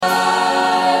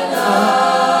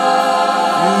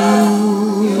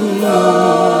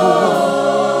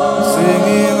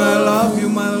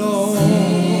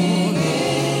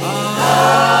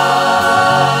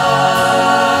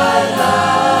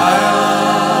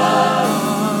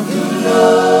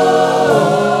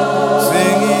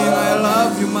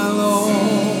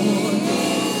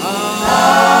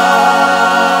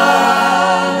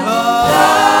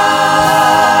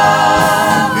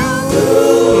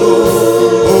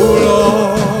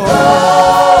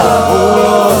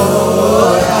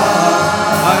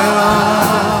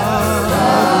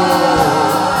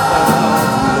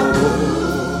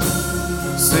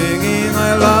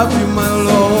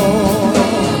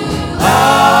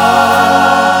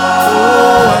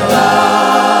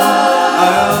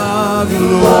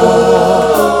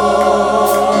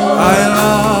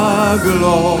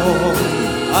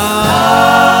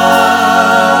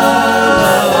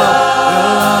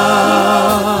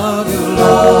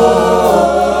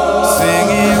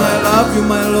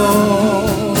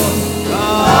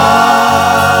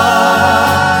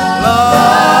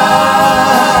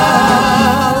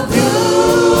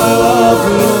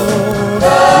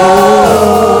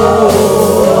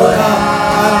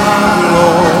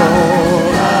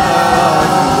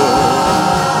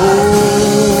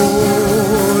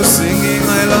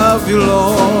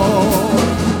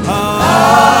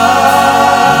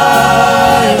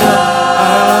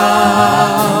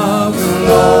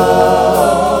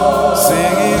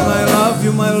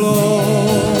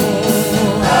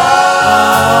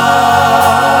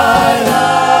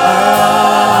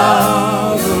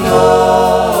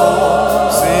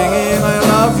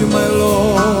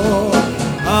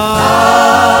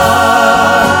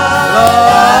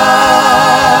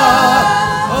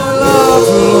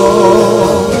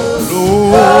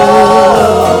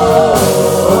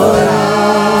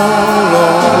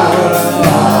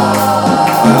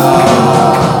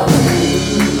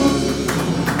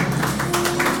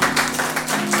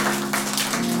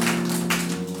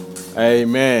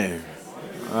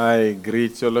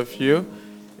greet all of you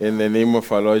in the name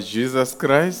of our Lord Jesus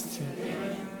Christ.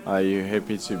 Are you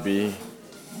happy to be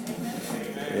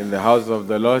in the house of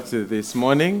the Lord this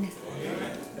morning?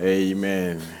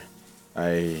 Amen.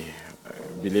 I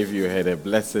believe you had a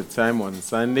blessed time on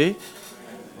Sunday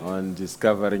on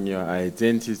discovering your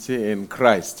identity in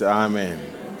Christ. Amen.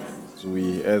 So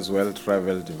we as well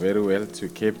traveled very well to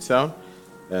Cape Town,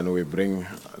 and we bring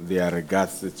their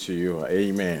regards to you.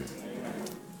 Amen.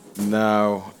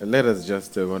 Now, let us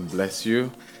just, God bless you,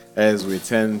 as we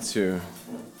turn to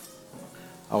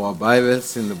our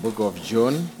Bibles in the book of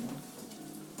John.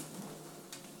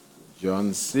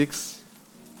 John 6.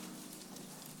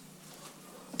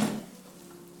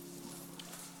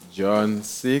 John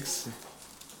 6.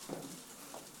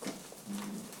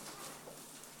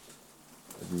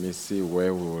 Let me see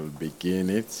where we will begin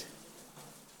it.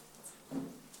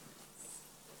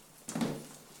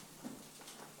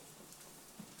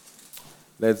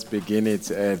 Let's begin it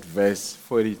at verse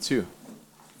 42.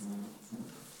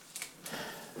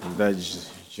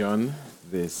 That's John,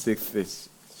 the 6th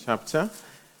chapter,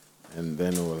 and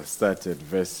then we'll start at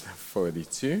verse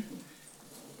 42.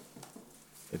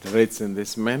 It reads in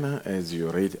this manner as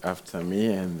you read after me,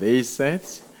 and they said,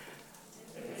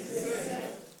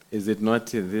 "Is it not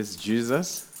this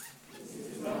Jesus,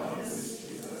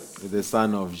 the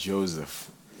son of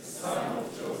Joseph,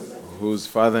 whose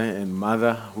father and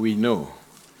mother we know?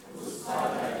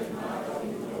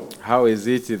 How is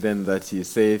it then that he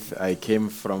saith, I came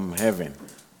from heaven?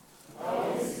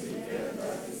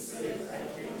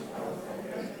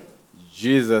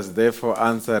 Jesus therefore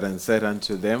answered and said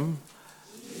unto them,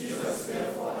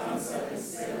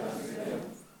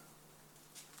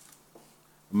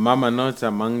 Murmur not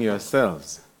among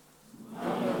yourselves.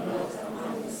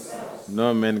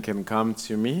 No man can come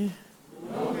to me,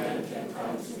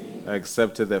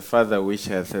 except the Father which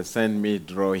hath sent me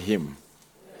draw him.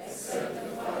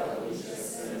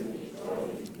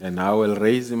 And I will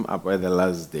raise him up at the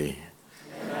last day.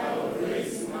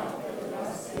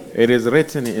 It is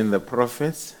written in the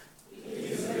prophets,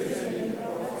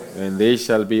 and they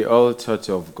shall be all taught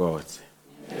of God.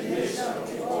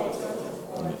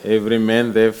 Every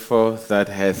man therefore that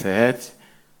hath heard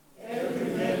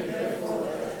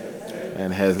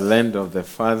and hath learned of the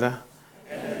Father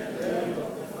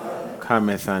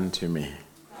cometh unto me.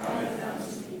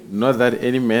 Not that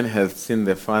any man hath seen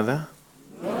the Father,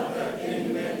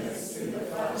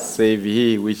 save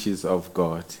he which is of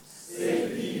God.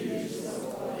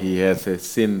 He hath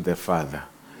seen the Father.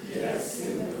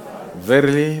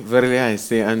 Verily, verily, I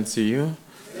say unto you,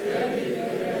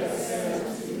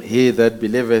 he that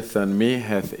believeth on me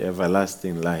hath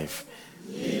everlasting life.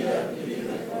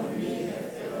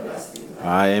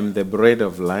 I am the bread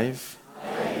of life.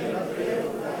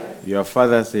 Your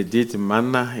fathers did eat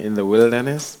manna in the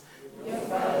wilderness,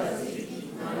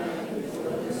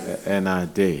 and are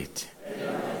dead.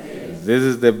 This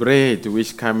is the bread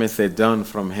which cometh down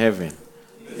from heaven,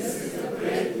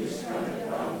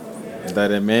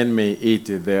 that a man may eat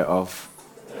thereof,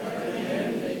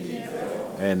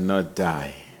 and not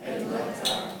die.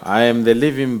 I am the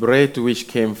living bread which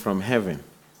came from heaven.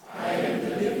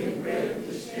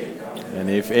 And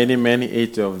if any man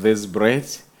eat of this bread,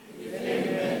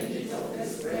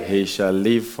 he shall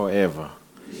live forever.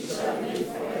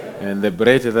 And the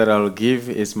bread that I will give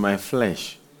is my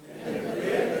flesh,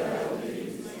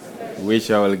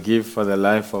 which I will give for the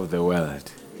life of the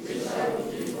world.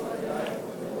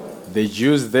 The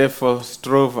Jews therefore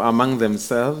strove among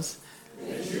themselves,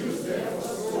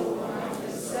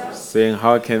 saying,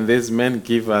 How can this man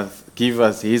give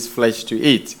us his flesh to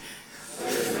eat?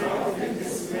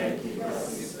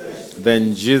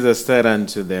 Then Jesus said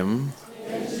unto them,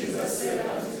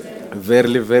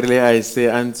 Verily, verily, I say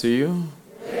unto you,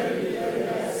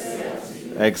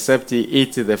 except ye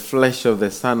eat the flesh of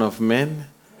the Son of Man,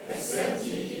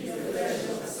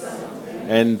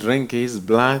 and drink his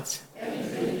blood,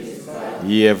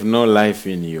 ye have no life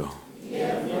in you.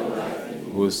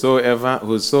 Whoso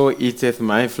eateth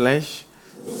my flesh,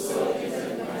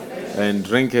 and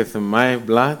drinketh my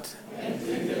blood,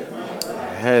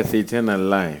 hath eternal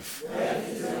life,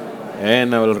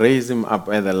 and I will raise him up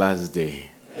at the last day.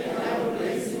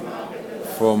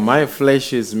 For my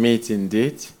flesh is meat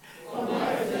indeed,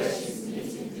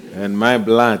 and my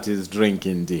blood is drink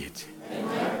indeed.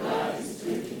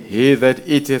 He that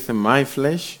eateth my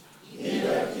flesh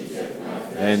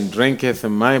and drinketh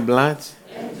my blood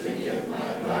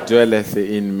dwelleth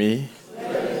in me,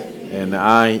 and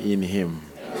I in him.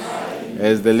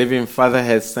 As the living Father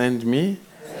has sent me,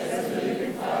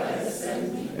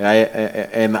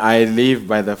 and I live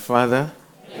by the Father,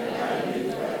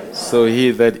 so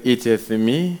he that eateth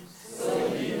me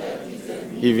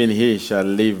even he shall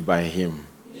live by him.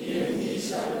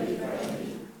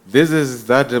 This is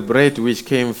that bread which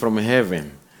came from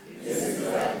heaven.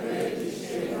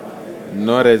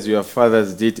 Not as your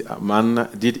fathers did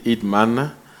eat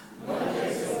manna,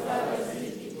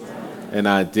 and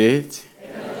I did.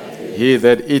 He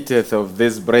that eateth of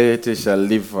this bread shall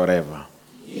live forever.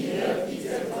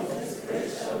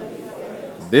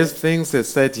 These things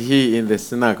said he in the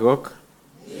synagogue,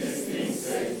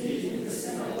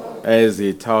 as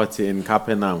he taught in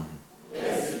Capernaum.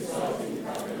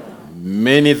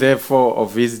 Many therefore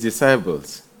of his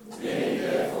disciples,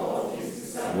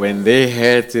 when they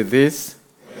heard this,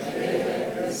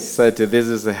 said, this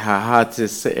is a hard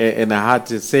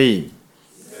saying.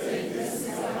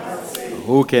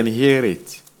 Who can hear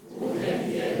it?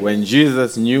 When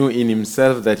Jesus knew in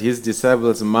himself that his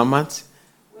disciples murmured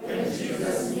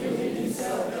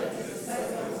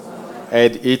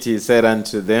at it, he said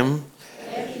unto them,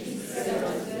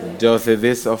 doth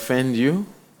this offend you?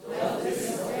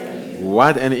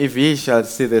 What and if ye shall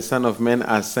see the Son of Man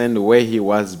ascend where he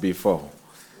was before?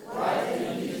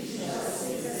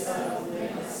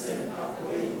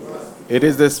 It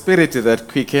is the Spirit that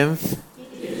quickeneth,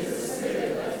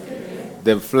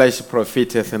 the flesh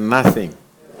profiteth nothing.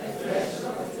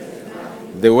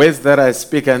 The words that I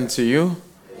speak unto you,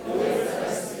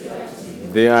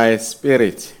 they are a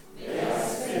spirit,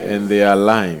 and they are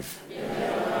life.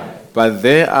 But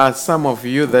there are some of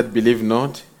you that believe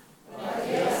not.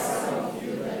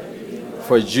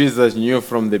 For Jesus knew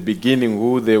from the beginning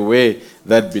who they were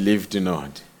that believed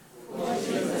not,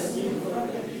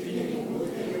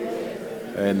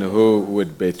 and who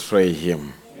would betray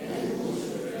him.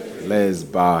 Let's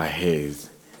bow our heads.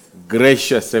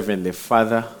 Gracious Heavenly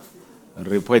Father,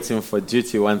 reporting for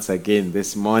duty once again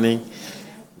this morning,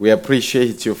 we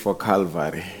appreciate you for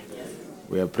Calvary.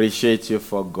 We appreciate you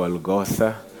for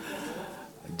Golgotha.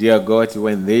 Dear God,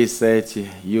 when they said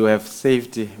you have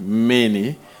saved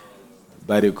many,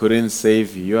 but you couldn't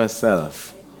save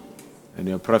yourself. And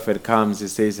your prophet comes, he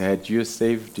says, had you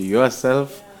saved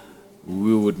yourself,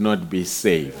 we would not be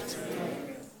saved.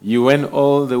 You went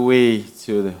all the way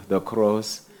to the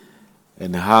cross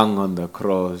and hung on the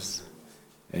cross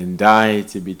and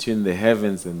died between the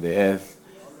heavens and the earth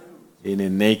in a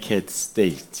naked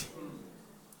state.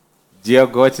 Dear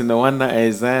God, no wonder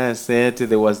Isaiah said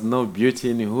there was no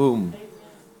beauty in whom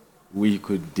we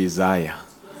could desire.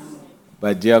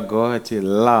 But dear God,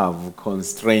 love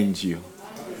constrained you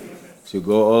to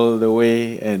go all the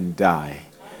way and die.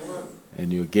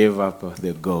 And you gave up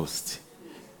the ghost.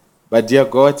 But dear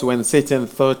God, when Satan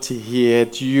thought he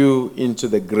had you into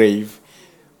the grave,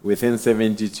 within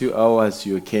 72 hours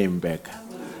you came back.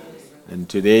 And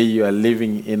today you are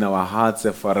living in our hearts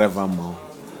forevermore.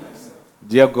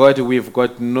 Dear God, we've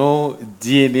got no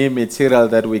DNA material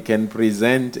that we can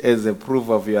present as a proof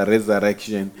of your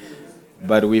resurrection.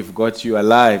 But we've got your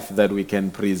life that we can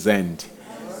present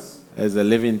as a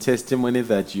living testimony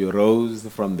that you rose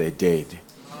from the dead.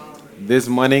 This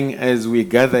morning, as we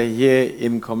gather here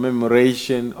in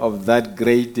commemoration of that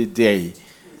great day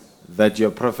that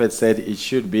your prophet said it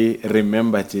should be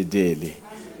remembered daily.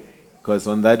 Because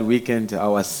on that weekend,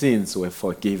 our sins were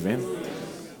forgiven.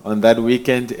 On that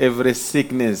weekend, every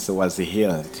sickness was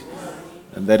healed.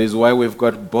 And that is why we've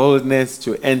got boldness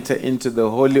to enter into the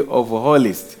Holy of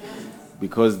Holies,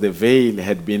 because the veil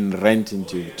had been rent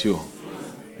into two.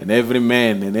 And every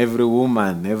man and every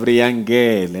woman, every young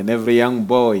girl and every young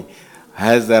boy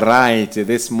has a right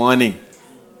this morning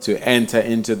to enter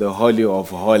into the Holy of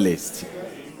Holies.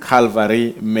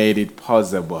 Calvary made it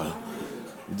possible.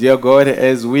 Dear God,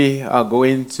 as we are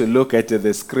going to look at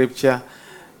the scripture,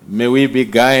 may we be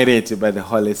guided by the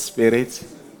Holy Spirit,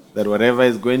 that whatever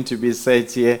is going to be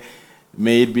said here,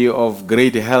 may it be of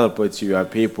great help to your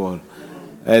people.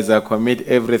 As I commit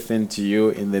everything to you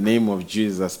in the name of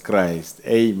Jesus Christ.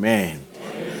 Amen.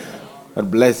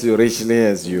 God bless you richly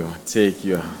as you take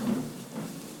your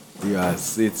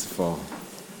seats for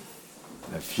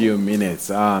a few minutes.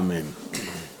 Amen.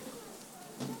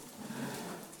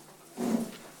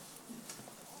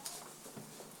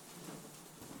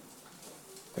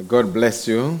 God bless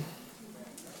you.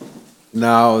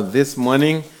 Now, this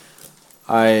morning,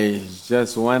 I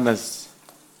just want us,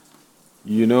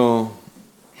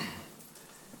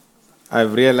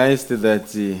 I've realized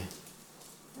that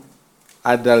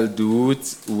adulthood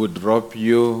would rob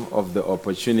you of the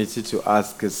opportunity to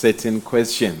ask certain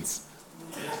questions.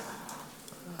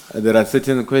 There are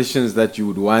certain questions that you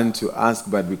would want to ask,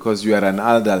 but because you are an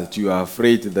adult, you are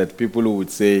afraid that people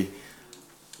would say,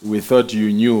 we thought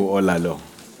you knew all along.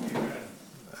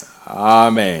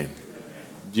 Amen.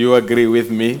 Do you agree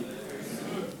with me?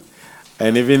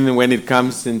 And even when it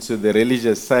comes into the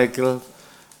religious cycle,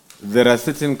 there are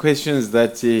certain questions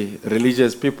that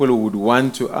religious people would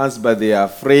want to ask, but they are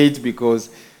afraid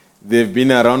because they've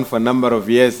been around for a number of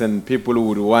years, and people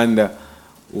would wonder,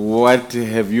 what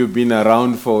have you been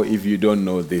around for if you don't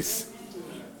know this?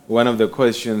 One of the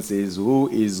questions is, who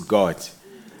is God?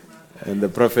 And the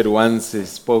prophet once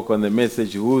spoke on the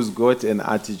message, who's got an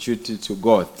attitude to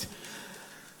God?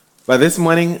 But this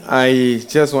morning, I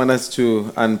just want us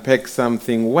to unpack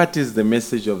something. What is the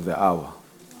message of the hour?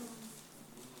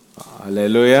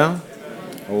 Hallelujah.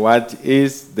 What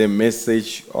is the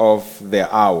message of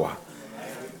the hour?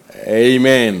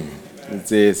 Amen.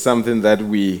 It's something that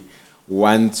we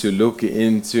want to look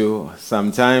into.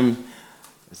 Sometimes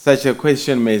such a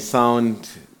question may sound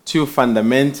too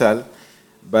fundamental,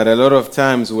 but a lot of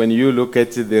times when you look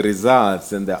at the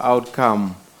results and the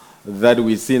outcome that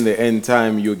we see in the end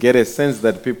time, you get a sense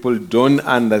that people don't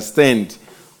understand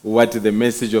what the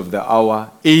message of the hour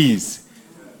is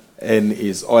and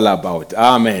is all about.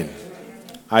 Amen.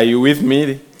 Are you with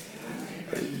me?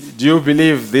 Do you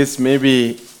believe this?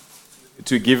 Maybe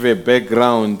to give a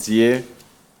background here,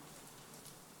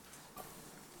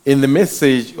 in the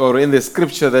message or in the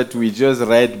scripture that we just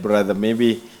read, brother,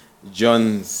 maybe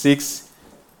John 6,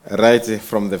 right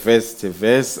from the first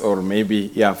verse, or maybe,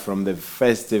 from the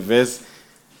first verse,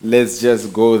 let's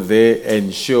just go there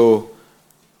and show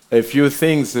a few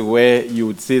things where you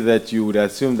would see that you would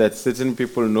assume that certain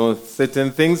people know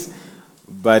certain things,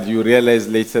 but you realize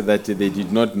later that they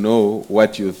did not know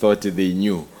what you thought they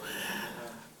knew.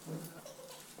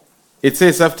 It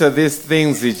says, after these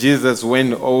things, Jesus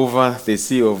went over the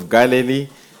Sea of Galilee,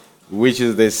 which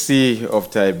is the Sea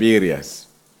of Tiberias.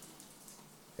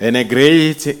 And a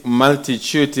great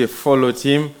multitude followed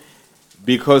him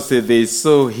because they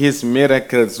saw his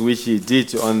miracles which he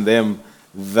did on them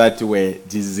that were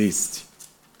diseased.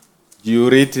 Do you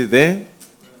read there?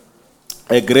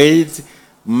 A great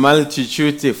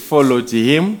multitude followed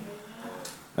him.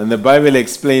 And the Bible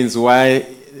explains why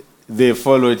they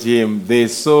followed him. They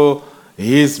saw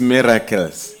his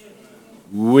miracles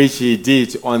which he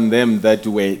did on them that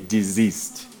were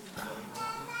diseased.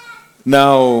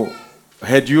 Now,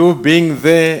 had you been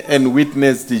there and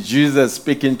witnessed Jesus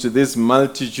speaking to this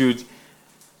multitude,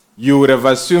 you would have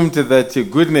assumed that,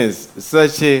 goodness,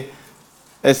 such a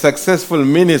successful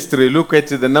ministry, look at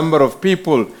the number of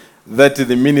people that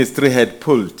the ministry had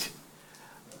pulled.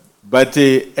 But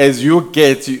as you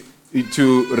get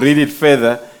to read it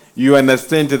further, you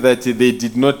understand that they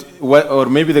did not, or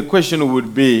maybe the question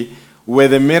would be, were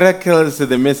the miracles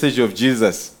the message of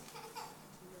Jesus?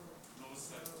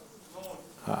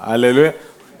 Hallelujah.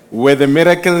 Were the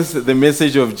miracles the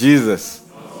message of Jesus?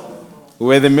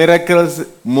 Were the miracles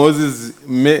Moses'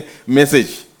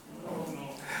 message?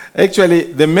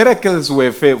 Actually, the miracles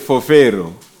were for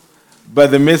Pharaoh, but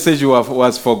the message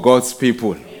was for God's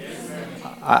people.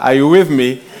 Are you with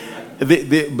me?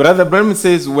 Brother Branham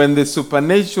says when the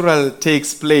supernatural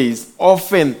takes place,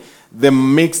 often the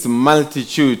mixed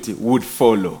multitude would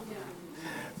follow.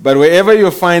 But wherever you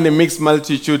find a mixed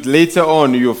multitude, later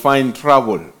on you find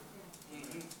trouble.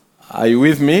 Are you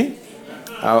with me?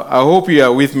 I hope you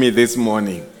are with me this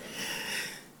morning.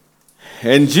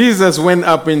 And Jesus went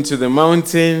up into the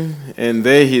mountain, and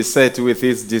there he sat with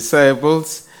his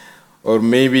disciples. Or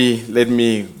maybe let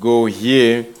me go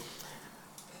here.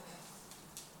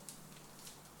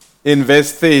 In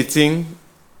verse 13,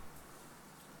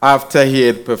 after he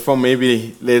had performed,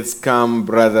 maybe let's come,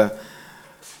 brother,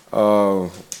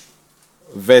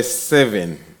 verse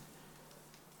 7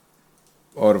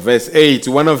 or verse 8.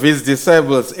 One of his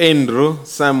disciples, Andrew,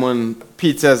 Simon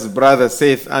Peter's brother,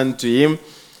 saith unto him,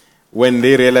 when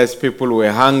they realized people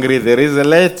were hungry, there is a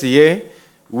lad here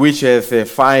which hath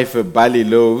 5 barley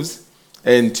loaves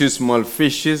and 2 small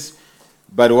fishes,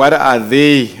 but what are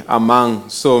they among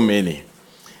so many?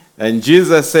 And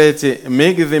Jesus said,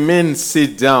 make the men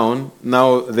sit down.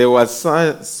 Now there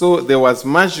was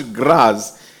much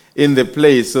grass in the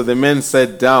place, so the men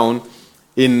sat down,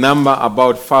 in number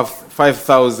about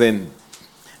 5,000.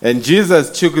 And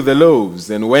Jesus took the loaves,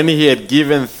 and when he had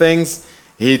given thanks,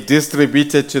 he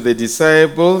distributed to the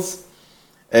disciples,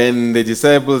 and the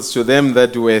disciples to them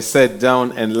that were set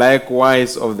down, and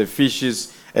likewise of the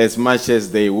fishes as much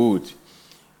as they would.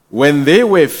 When they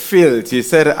were filled, he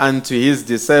said unto his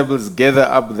disciples, gather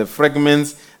up the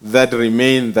fragments that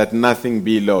remain, that nothing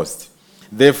be lost.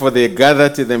 Therefore they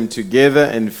gathered them together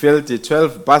and filled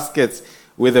 12 baskets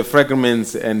with the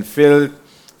fragments, and filled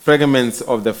fragments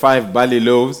of the 5 barley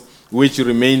loaves, which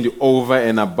remained over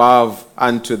and above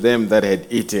unto them that had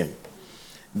eaten.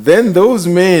 Then those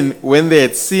men, when they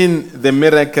had seen the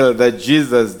miracle that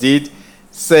Jesus did,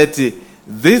 said,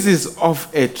 this is of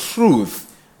a truth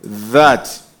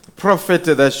that prophet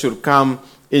that should come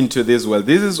into this world.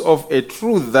 This is of a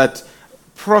truth that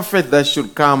prophet that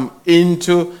should come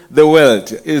into the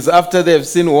world. Is after they've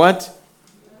seen what?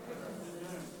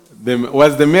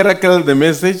 Was the miracle the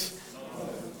message?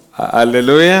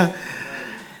 Hallelujah.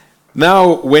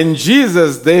 Now, when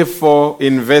Jesus, therefore,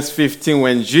 in verse 15,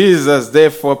 when Jesus,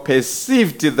 therefore,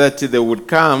 perceived that they would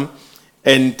come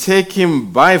and take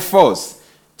him by force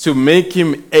to make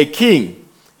him a king,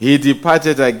 he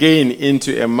departed again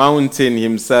into a mountain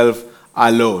himself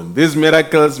alone. These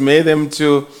miracles made them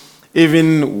to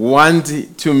even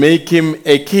want to make him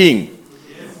a king.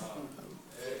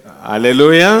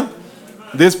 Hallelujah.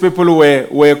 These people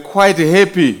were quite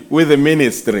happy with the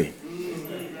ministry.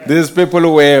 These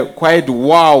people were quite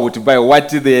wowed by what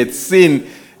they had seen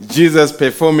Jesus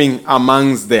performing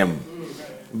amongst them.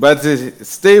 But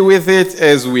stay with it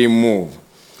as we move.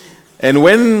 And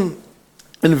when,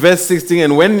 in verse 16,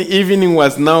 and when evening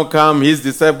was now come, his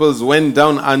disciples went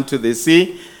down unto the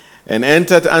sea and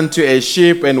entered unto a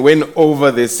ship and went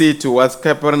over the sea towards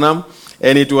Capernaum.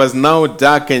 And it was now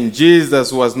dark, and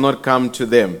Jesus was not come to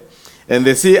them. And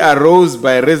the sea arose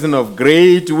by reason of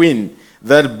great wind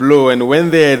that blew. And when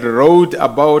they had rowed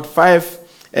about 25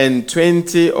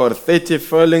 or 30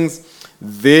 furlongs,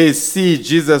 they see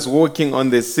Jesus walking on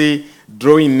the sea,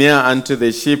 drawing near unto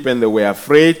the ship, and they were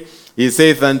afraid. He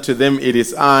saith unto them, It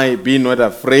is I, be not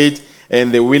afraid.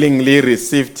 And they willingly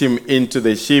received him into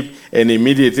the ship, and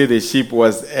immediately the ship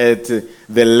was at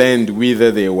the land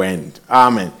whither they went.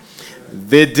 Amen.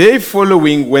 The day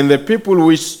following, when the people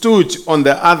which stood on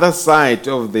the other side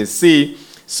of the sea,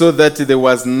 so that there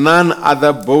was none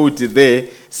other boat there,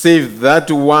 save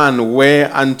that one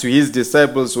where unto his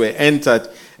disciples were entered,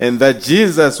 and that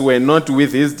Jesus were not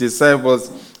with his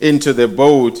disciples into the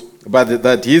boat, but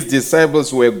that his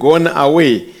disciples were gone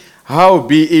away.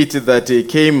 Howbeit that he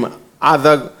came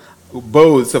other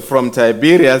boats from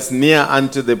Tiberias near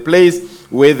unto the place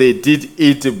where they did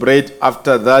eat bread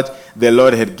after that the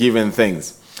Lord had given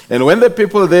thanks. And when the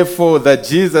people therefore that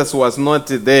Jesus was not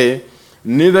there,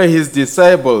 neither his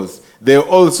disciples, they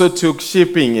also took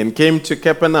shipping and came to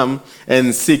Capernaum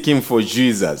and seeking for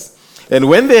Jesus. And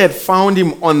when they had found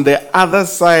him on the other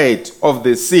side of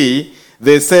the sea,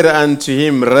 they said unto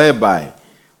him, Rabbi,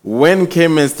 when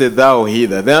camest thou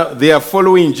hither? They are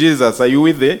following Jesus. Are you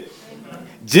with it?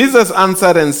 Jesus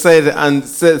answered and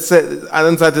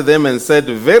answered to them and said,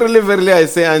 Verily, verily, I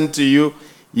say unto you,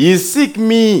 ye seek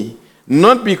me,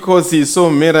 not because ye saw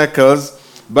miracles,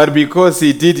 but because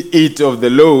he did eat of the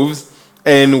loaves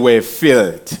and were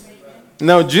filled.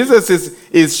 Now, Jesus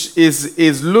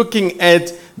is looking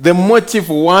at the motive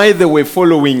why they were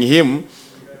following him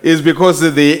is because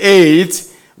they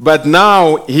ate, but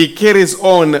now he carries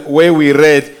on where we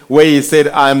read, where he said,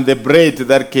 I am the bread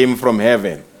that came from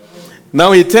heaven.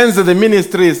 Now he turns to the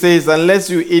ministry, he says, unless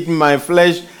you eat my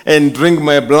flesh and drink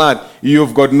my blood,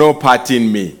 you've got no part in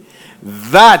me.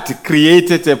 That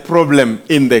created a problem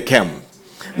in the camp.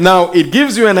 Now, it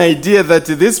gives you an idea that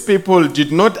these people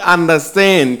did not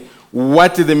understand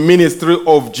what the ministry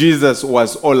of Jesus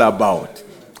was all about.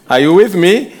 Are you with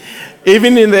me?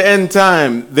 Even in the end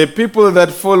time, the people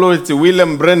that followed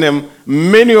William Branham,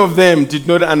 many of them did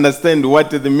not understand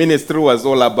what the ministry was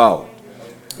all about.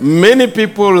 Many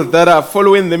people that are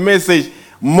following the message,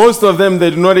 most of them,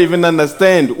 they do not even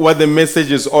understand what the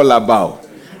message is all about.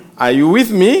 Are you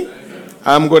with me?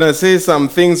 I'm going to say some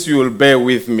things, you will bear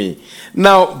with me.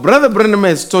 Now, Brother Branham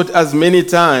has taught us many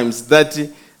times that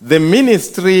the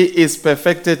ministry is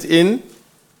perfected in?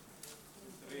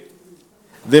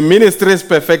 The ministry is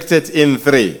perfected in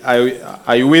 3.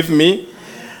 Are you with me?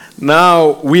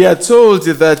 Now, we are told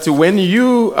that when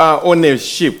you are on a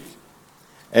ship,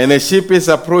 and a ship is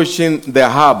approaching the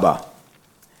harbor,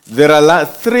 there are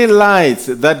 3 lights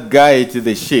that guide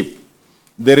the ship.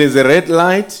 There is a red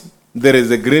light, there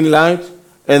is a green light,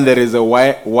 and there is a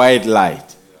white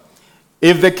light.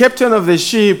 If the captain of the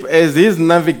ship, as he is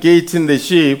navigating the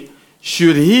ship,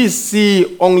 should he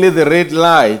see only the red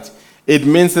light, it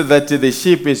means that the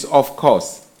ship is off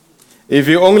course. If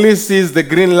he only sees the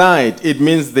green light, it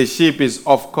means the ship is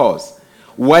off course.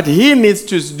 What he needs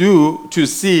to do to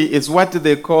see is what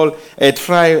they call a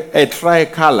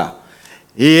tricolor.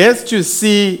 He has to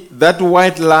see that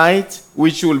white light,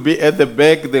 which will be at the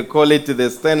back, they call it the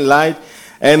stern light,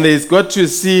 and he's got to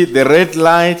see the red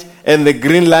light and the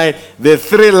green light. The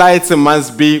 3 lights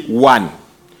must be one.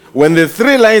 When the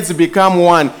 3 lights become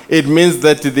one, it means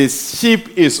that the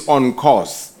ship is on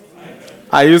course.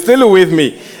 Are you still with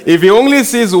me? If he only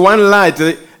sees one light,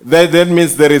 that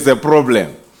means there is a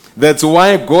problem. That's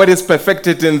why God is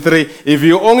perfected in 3. If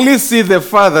you only see the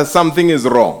Father, something is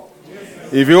wrong.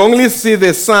 If you only see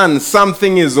the Son,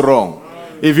 something is wrong.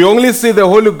 If you only see the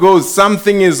Holy Ghost,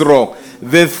 something is wrong.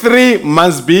 The 3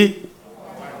 must be.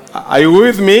 Are you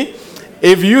with me?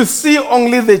 If you see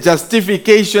only the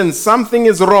justification, something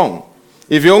is wrong.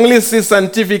 If you only see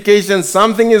sanctification,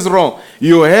 something is wrong.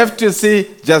 You have to see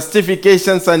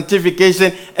justification,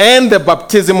 sanctification, and the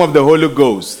baptism of the Holy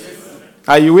Ghost.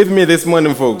 Are you with me this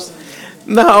morning, folks?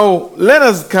 Now, let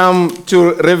us come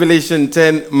to Revelation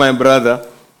 10, my brother.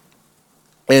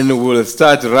 And we'll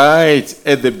start right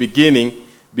at the beginning,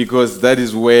 because that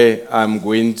is where I'm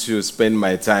going to spend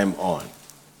my time on.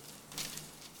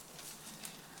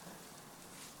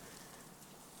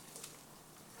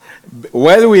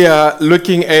 While we are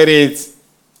looking at it,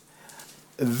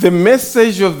 the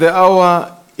message of the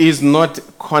hour is not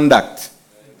conduct.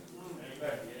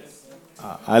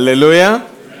 Hallelujah.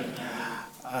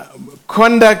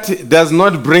 Conduct does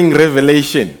not bring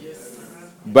revelation,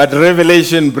 but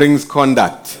revelation brings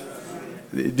conduct.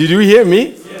 Did you hear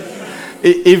me?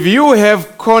 If you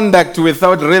have conduct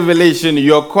without revelation,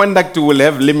 your conduct will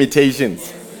have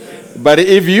limitations. But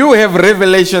if you have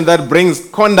revelation that brings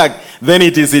conduct, then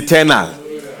it is eternal.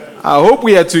 I hope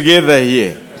we are together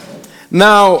here.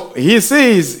 Now, he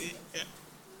says,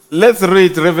 let's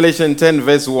read Revelation 10,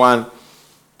 verse 1.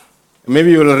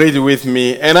 Maybe you'll read with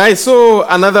me. And I saw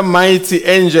another mighty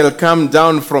angel come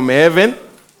down from heaven,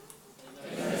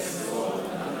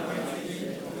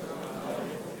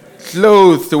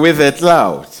 clothed with a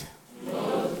cloud,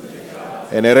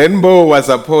 and a rainbow was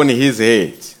upon his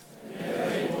head.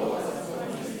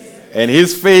 And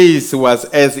his face was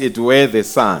as it were the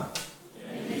sun,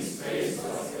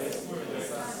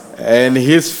 and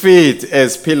his feet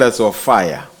as pillars of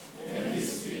fire.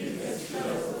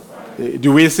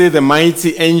 Do we see the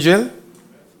mighty angel?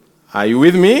 Are you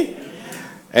with me?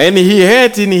 And he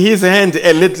had in his hand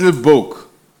a little book.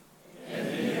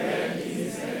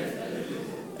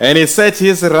 And he set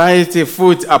his right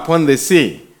foot upon the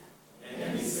sea,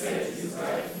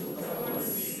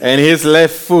 and his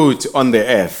left foot on the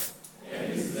earth.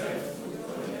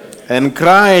 And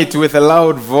cried with a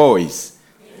loud voice,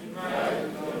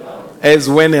 as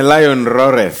when a lion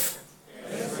roareth.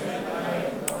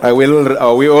 Are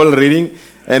we all reading?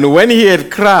 And when he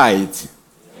had cried,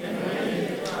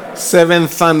 7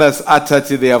 thunders uttered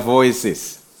their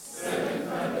voices.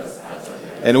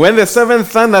 And when the 7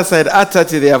 thunders had uttered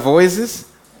their voices,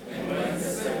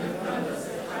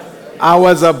 I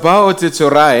was about to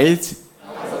write.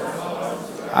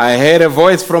 I heard a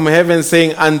voice from heaven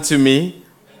saying unto me,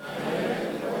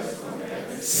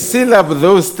 seal up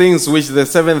those things which the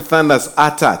 7 thunders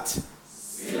uttered.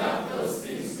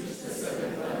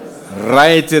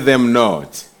 Write them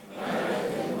not.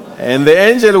 And the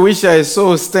angel which I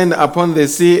saw stand upon the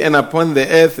sea and upon the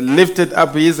earth lifted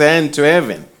up his hand to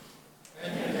heaven.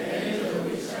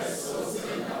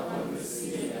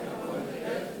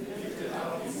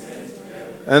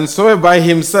 And swore by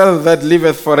himself that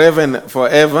liveth forever and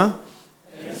forever,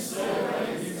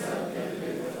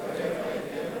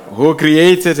 who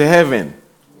created heaven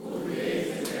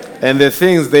and the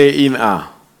things therein are,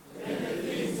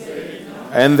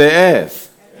 and the earth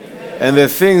and the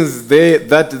things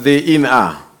that therein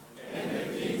are,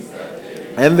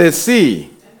 and the sea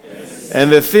and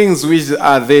the things which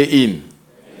are therein,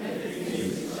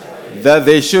 that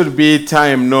there should be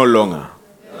time no longer.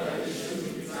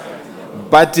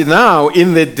 But now,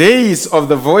 in the days of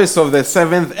the voice of the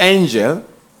 7th angel,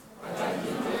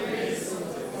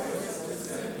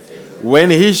 when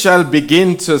he shall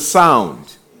begin to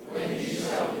sound,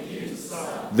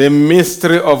 the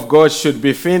mystery of God should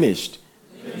be finished,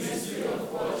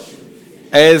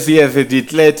 as he hath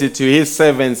declared it to his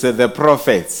servants, the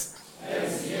prophets.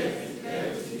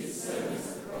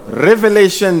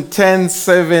 Revelation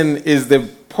 10:7 is the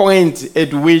point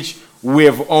at which we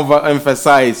have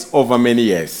overemphasized over many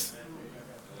years.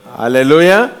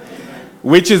 Hallelujah.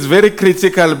 Which is very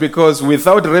critical, because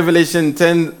without Revelation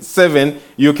 10:7,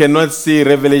 you cannot see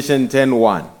Revelation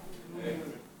 10:1.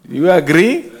 You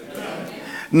agree?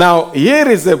 Now, here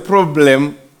is a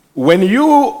problem. When you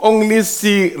only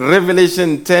see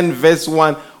Revelation 10 verse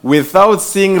 1 without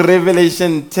seeing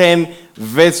Revelation 10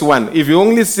 verse 1, if you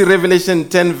only see Revelation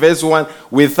 10 verse 1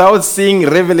 without seeing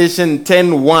Revelation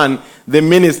 10:1, the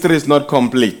ministry is not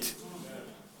complete.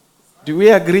 Do we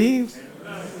agree?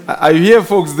 Are you here,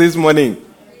 folks, this morning?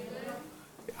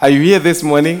 Are you here this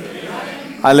morning?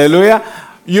 Hallelujah.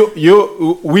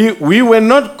 We were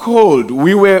not called.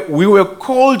 We were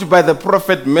called by the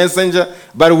prophet messenger,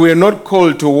 but we were not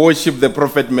called to worship the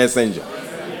prophet messenger.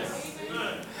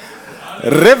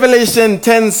 Revelation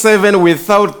 10:7,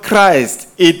 without Christ,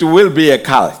 it will be a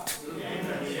cult.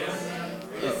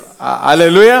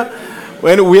 Hallelujah.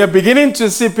 When we are beginning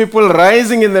to see people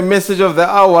rising in the message of the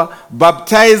hour,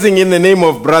 baptizing in the name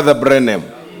of Brother Branham,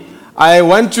 I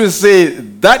want to say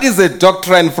that is a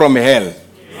doctrine from hell.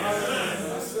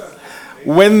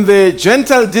 When the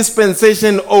Gentile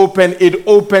dispensation opened, it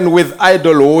opened with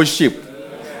idol worship.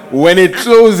 When it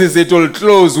closes, it will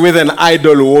close with an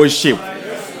idol worship.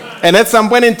 And at some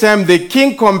point in time, the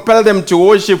king compelled them to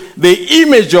worship the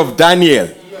image of Daniel.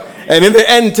 And in the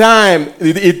end time,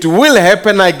 it will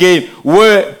happen again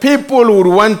where people would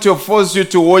want to force you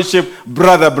to worship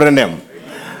Brother Branham.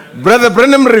 Brother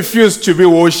Branham refused to be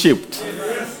worshipped.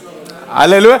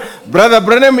 Hallelujah. Brother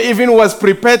Branham even was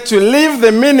prepared to leave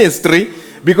the ministry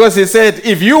because he said,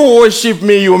 if you worship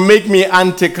me, you make me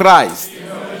antichrist.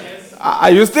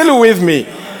 Are you still with me?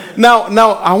 Now,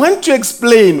 I want to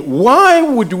explain why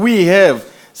would we have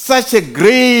such a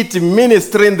great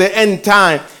ministry in the end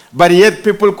time, but yet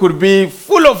people could be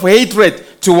full of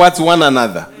hatred towards one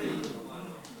another.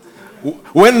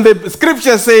 When the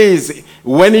scripture says,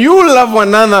 when you love one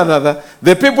another,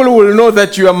 the people will know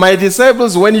that you are my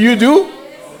disciples when you do.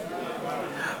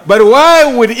 But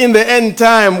why would in the end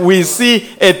time we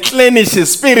see a cleanish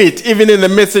spirit even in the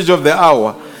message of the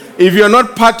hour? If you're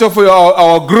not part of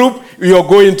our group, you're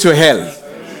going to hell.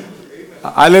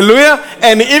 Hallelujah.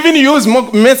 And even use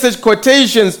message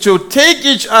quotations to take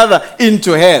each other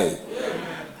into hell.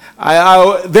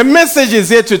 The message is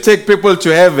here to take people to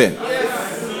heaven.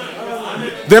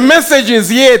 The message is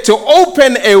here to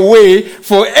open a way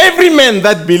for every man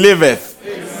that believeth,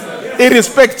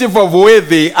 irrespective of where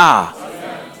they are.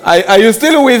 Are you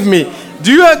still with me?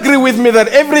 Do you agree with me that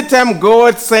every time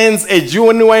God sends a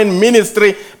genuine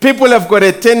ministry, people have got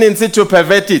a tendency to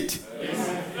pervert it?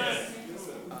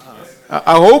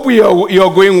 I hope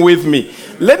you're going with me.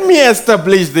 Let me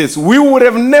establish this. We would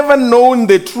have never known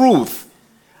the truth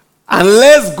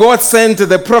unless God sent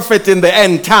the prophet in the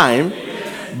end time.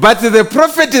 But the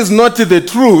prophet is not the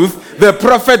truth. The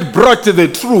prophet brought the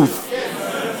truth.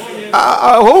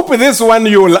 I hope this one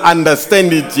you will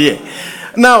understand it here.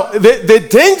 Now, the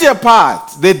danger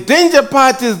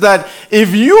part is that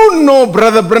if you know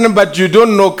Brother Branham but you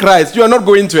don't know Christ, you are not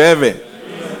going to heaven.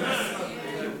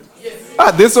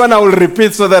 This one I will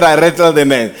repeat so that I rattle the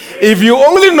name. If you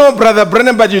only know Brother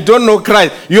Branham but you don't know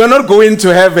Christ, you are not going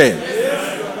to heaven.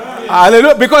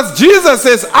 Hallelujah. Because Jesus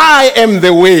says, I am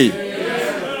the way.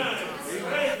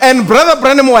 And Brother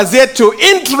Branham was here to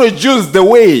introduce the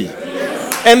way.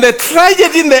 And the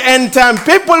tragedy in the end time,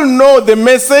 people know the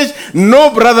message, know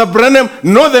Brother Branham,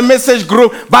 know the message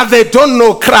group, but they don't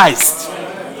know Christ.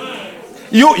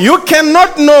 You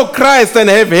cannot know Christ and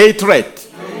have hatred.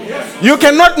 You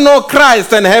cannot know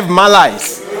Christ and have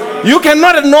malice. You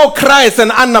cannot know Christ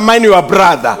and undermine your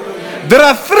brother. There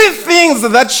are three things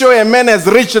that show a man has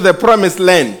reached the promised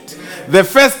land. The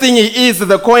first thing he is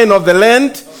the coin of the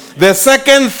land. The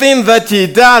second thing that he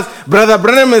does, Brother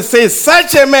Branham says,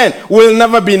 such a man will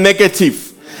never be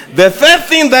negative. The third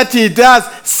thing that he does,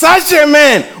 such a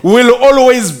man will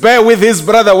always bear with his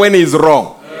brother when he's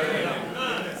wrong.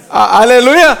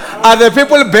 Hallelujah. Are the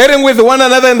people bearing with one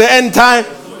another in the end time?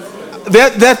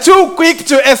 They're too quick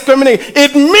to excommunicate.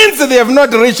 It means they have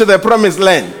not reached the promised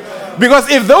land. Because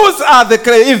if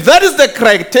that is the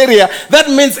criteria, that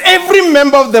means every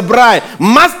member of the bride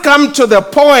must come to the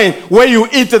point where you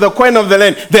eat the coin of the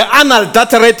land, the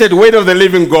unadulterated word of the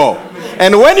living God.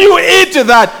 And when you eat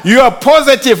that, you are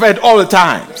positive at all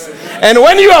times. And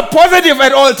when you are positive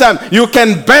at all times, you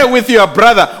can bear with your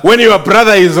brother when your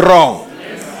brother is wrong.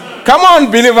 Come on,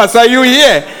 believers, are you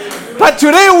here? But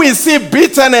today we see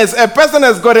bitterness. A person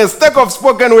has got a stack of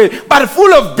spoken word, but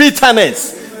full of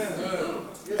bitterness.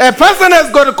 A person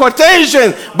has got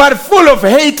quotations, but full of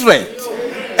hatred.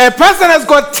 A person has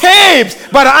got tapes,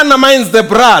 but undermines the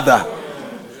brother.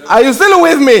 Are you still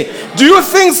with me? Do you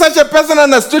think such a person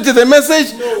understood the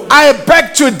message? I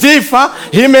beg to differ.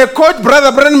 He may quote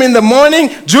Brother Branham in the morning,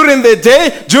 during the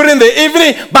day, during the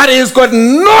evening, but he's got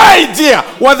no idea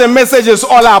what the message is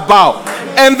all about.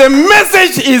 And the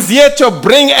message is here to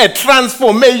bring a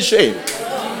transformation.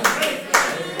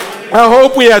 I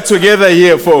hope we are together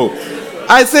here, folks.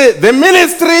 I say the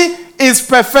ministry is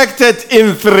perfected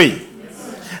in 3.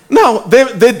 Now,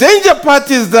 the danger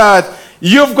part is that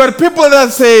you've got people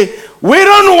that say, we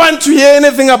don't want to hear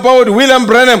anything about William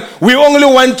Branham. We only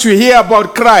want to hear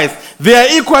about Christ. They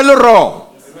are equally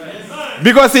wrong.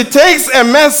 Because it takes a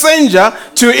messenger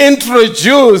to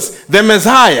introduce the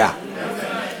Messiah.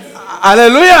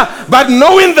 Hallelujah. But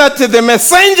knowing that the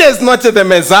messenger is not the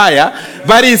Messiah,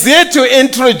 but is here to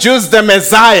introduce the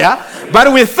Messiah,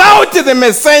 But without the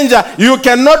messenger, you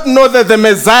cannot know that the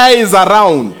Messiah is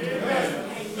around.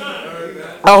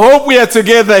 I hope we are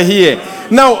together here.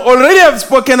 Now, already I've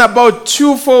spoken about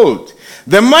twofold.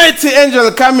 The mighty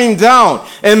angel coming down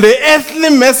and the earthly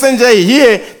messenger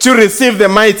here to receive the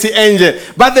mighty angel.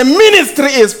 But the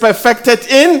ministry is perfected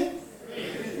in?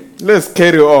 Let's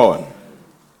carry on.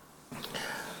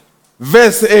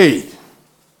 Verse 8.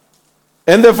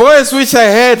 And the voice which I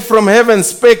heard from heaven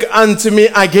spake unto me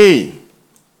again.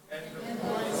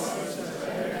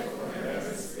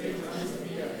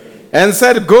 And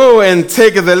said, go and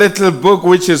take the little book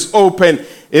which is open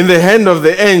in the hand of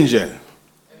the angel.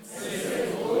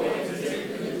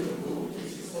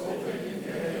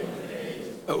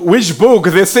 Which book?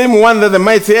 The same one that the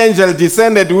mighty angel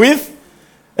descended with.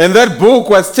 And that book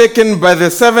was taken by the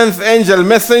seventh angel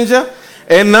messenger.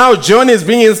 And now John is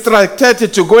being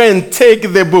instructed to go and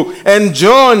take the book. And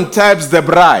John types the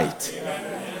bride.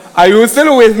 Are you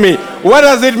still with me? What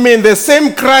does it mean? The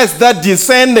same Christ that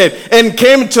descended and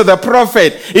came to the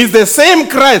prophet is the same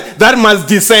Christ that must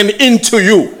descend into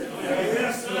you.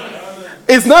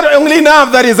 It's not only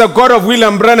enough that he's a God of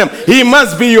William Branham. He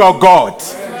must be your God.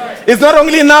 It's not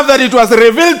only enough that it was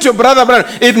revealed to Brother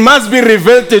Branham. It must be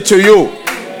revealed to you.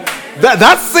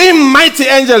 That same mighty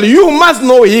angel, you must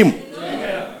know him.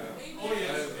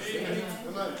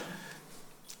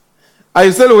 Are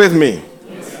you still with me?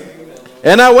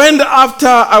 And I went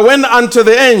unto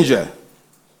the angel.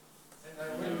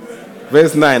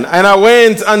 Verse 9. And I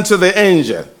went unto the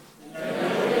angel.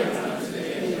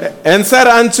 And said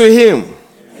unto him,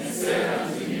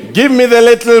 give me the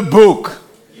little book.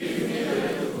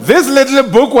 This little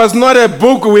book was not a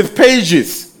book with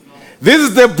pages. This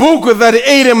is the book that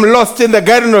Adam lost in the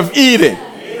Garden of Eden.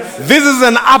 This is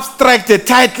an abstract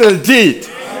title deed.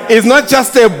 It's not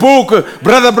just a book.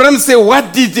 Brother Branham said,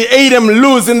 what did Adam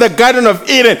lose in the Garden of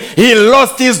Eden? He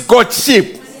lost his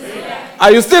Godship.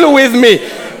 Are you still with me?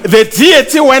 The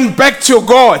deity went back to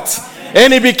God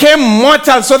and he became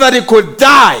mortal so that he could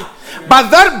die. But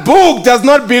that book does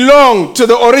not belong to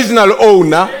the original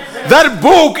owner. That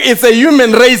book is a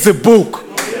human race book.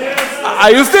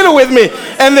 Are you still with me?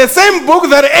 And the same book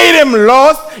that Adam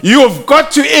lost, you've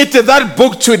got to eat that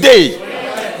book today.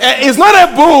 It's not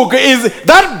a book.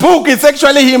 That book is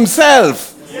actually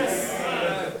himself.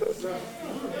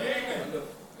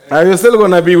 Are you still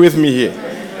going to be with me here?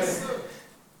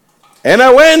 And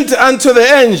I went unto the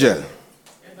angel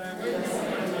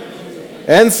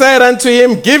and said unto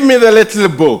him, give me the little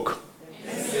book.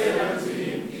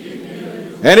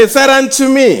 And he said unto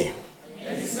me,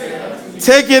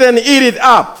 take it and eat it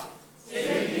up,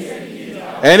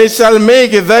 and it shall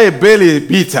make thy belly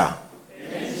bitter.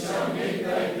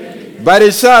 But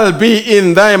it shall be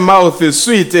in thy mouth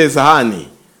sweet as honey.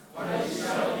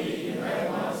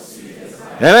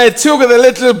 And I took the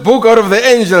little book out of the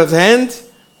angel's hand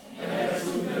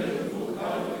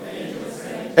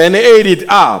and ate it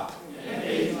up.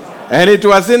 And it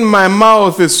was in my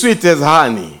mouth sweet as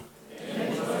honey.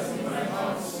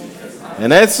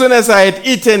 And as soon as I had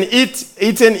eaten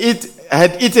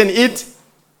it,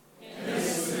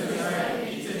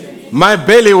 my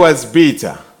belly was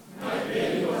bitter.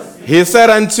 He said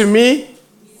unto me,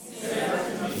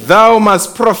 thou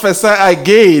must prophesy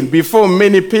again before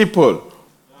many people,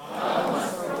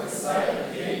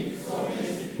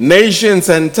 nations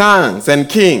and tongues and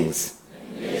kings.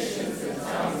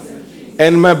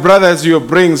 And my brothers, you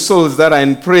bring souls that are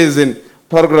in prison.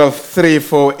 Paragraph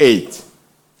 348.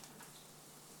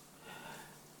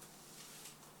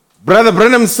 Brother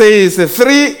Branham says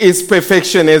 3 is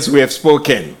perfection, as we have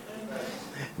spoken.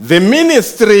 The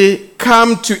ministry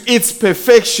come to its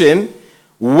perfection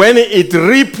when it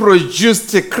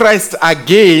reproduced Christ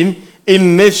again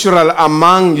in natural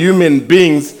among human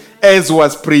beings, as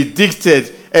was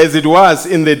predicted, as it was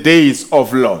in the days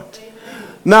of Lot.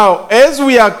 Now, as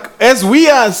we are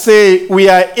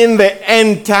in the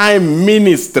end time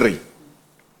ministry.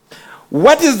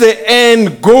 What is the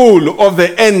end goal of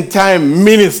the end time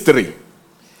ministry?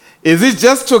 Is it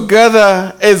just to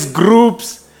gather as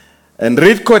groups and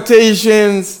read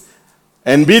quotations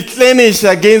and be clannish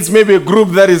against maybe a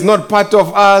group that is not part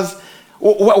of us?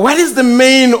 What is the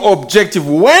main objective?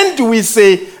 When do we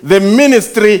say the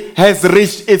ministry has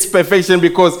reached its perfection?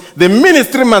 Because the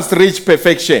ministry must reach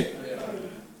perfection.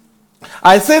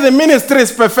 I say the ministry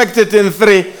is perfected in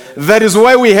 3. That is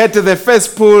why we had the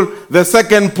first pool, the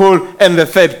second pool, and the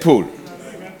third pool.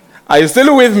 Are you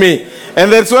still with me?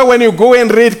 And that's why when you go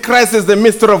and read Christ is the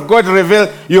mystery of God revealed,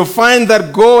 you find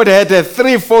that God had a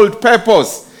 3-fold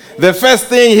purpose. The first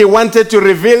thing, he wanted to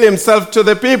reveal himself to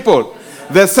the people.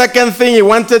 The second thing, he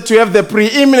wanted to have the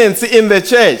preeminence in the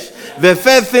church. The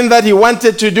third thing that he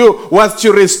wanted to do was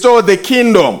to restore the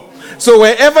kingdom. So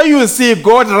wherever you see,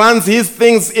 God runs his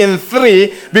things in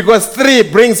 3 because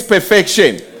 3 brings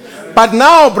perfection. But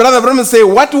now, Brother Branham say,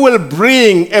 what will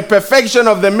bring a perfection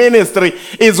of the ministry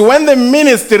is when the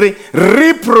ministry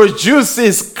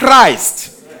reproduces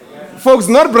Christ. Folks,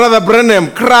 not Brother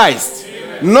Branham, Christ.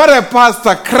 Not a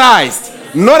pastor, Christ.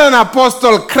 Not an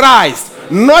apostle, Christ.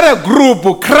 Not a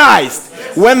group, Christ.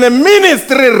 When the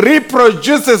ministry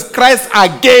reproduces Christ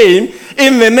again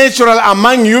in the natural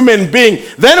among human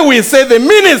beings, then we say the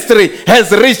ministry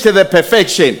has reached the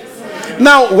perfection.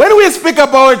 Now, when we speak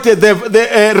about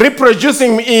the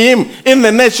reproducing him in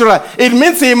the natural, it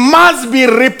means he must be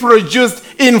reproduced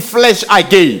in flesh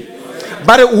again.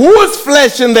 But whose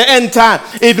flesh in the end time?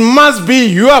 It must be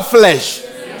your flesh.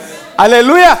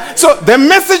 Hallelujah. So the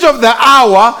message of the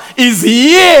hour is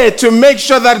here to make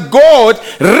sure that God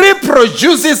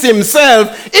reproduces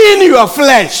himself in your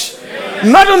flesh.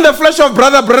 Not on the flesh of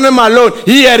Brother Branham alone.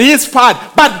 He had his part.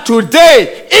 But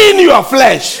today, in your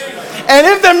flesh. And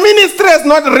if the ministry has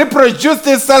not reproduced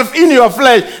itself in your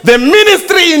flesh, the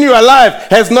ministry in your life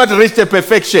has not reached a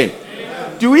perfection.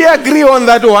 Amen. Do we agree on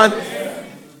that one?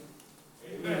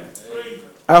 Amen.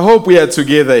 I hope we are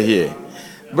together here.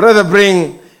 Brother,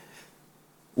 bring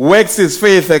Works is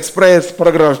Faith Express,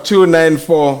 paragraph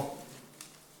 294.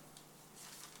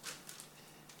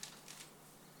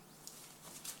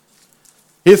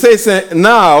 He says,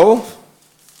 now,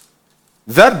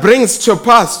 that brings to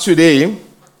pass today,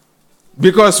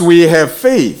 because we have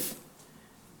faith,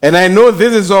 and I know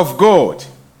this is of God,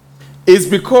 is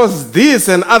because this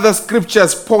and other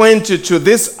scriptures point to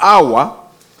this hour.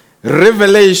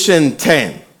 Revelation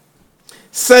 10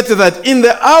 said that in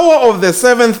the hour of the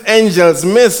 7th angel's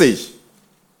message,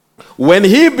 when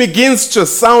he begins to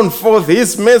sound forth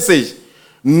his message,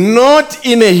 not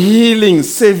in a healing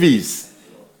service,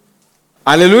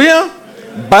 hallelujah,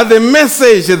 but the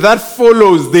message that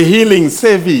follows the healing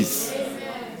service.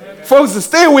 Folks,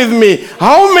 stay with me.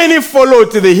 How many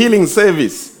followed the healing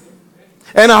service?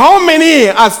 And how many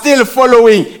are still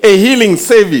following a healing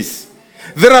service?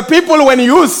 There are people, when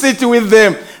you sit with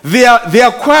them, they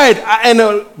are quiet,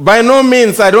 and by no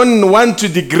means I don't want to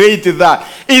degrade that.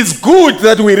 It's good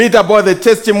that we read about the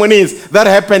testimonies that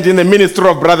happened in the ministry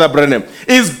of Brother Branham.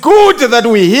 It's good that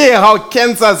we hear how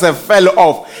cancers have fell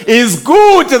off. It's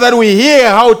good that we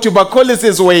hear how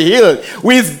tuberculosis were healed.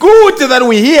 It's good that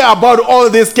we hear about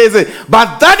all these cases,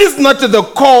 but that is not the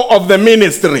core of the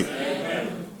ministry.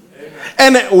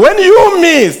 And when you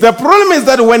miss, the problem is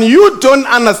that when you don't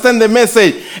understand the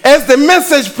message, as the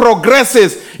message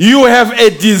progresses, you have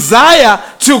a desire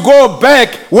to go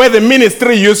back where the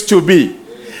ministry used to be.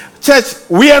 Church,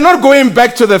 we are not going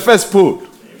back to the first pool.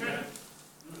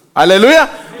 Hallelujah.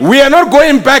 We are not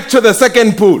going back to the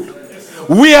second pool.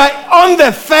 We are on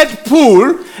the third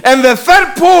pool, and the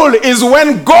third pool is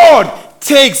when God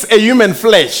takes a human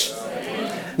flesh.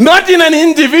 Not in an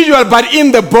individual, but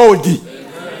in the body.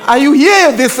 Are you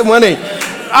here this morning?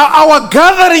 Our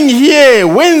gathering here,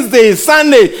 Wednesday,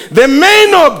 Sunday, the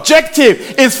main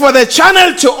objective is for the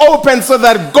channel to open so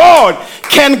that God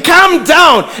can come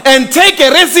down and take a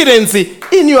residency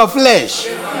in your flesh.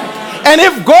 And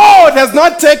if God has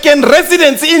not taken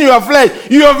residency in your flesh,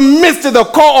 you have missed the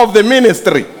core of the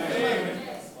ministry.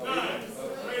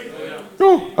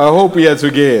 Oh, I hope we are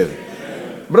together.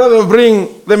 Brother,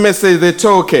 bring the message, the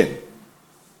token.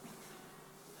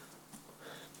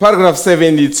 Paragraph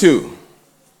 72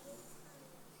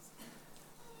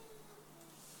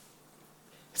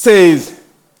 says,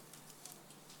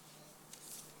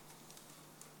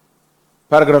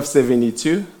 paragraph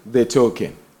 72, the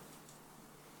token.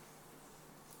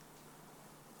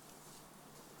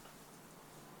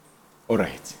 All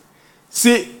right.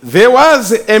 See, there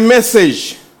was a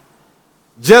message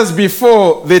just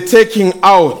before the taking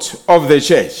out of the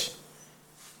church.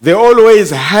 There always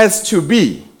has to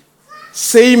be.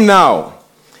 Same now.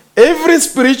 Every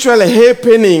spiritual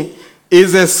happening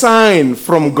is a sign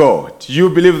from God. You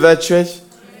believe that, church?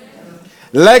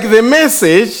 Like the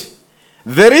message,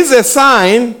 there is a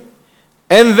sign,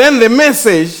 and then the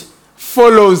message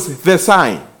follows the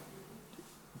sign.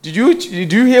 Did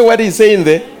you hear what he's saying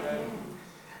there?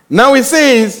 Now he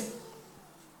says,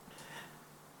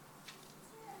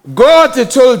 God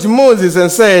told Moses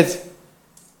and said,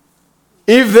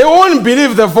 if they won't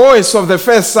believe the voice of the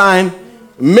first sign,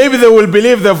 maybe they will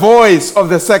believe the voice of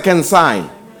the second sign.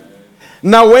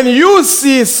 Now, when you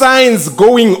see signs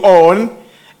going on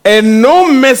and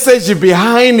no message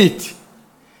behind it,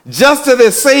 just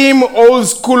the same old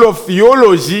school of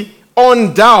theology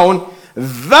on down,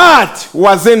 that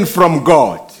wasn't from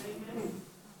God.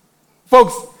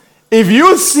 Folks, if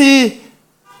you see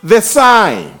the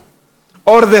sign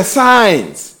or the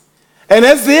signs, and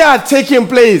as they are taking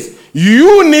place,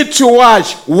 you need to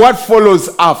watch what follows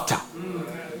after.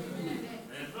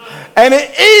 And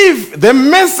if the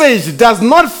message does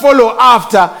not follow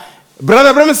after,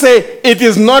 Brother Branham say it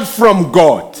is not from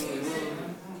God.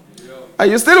 Are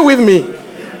you still with me?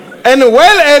 And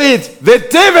while at it, the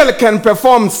devil can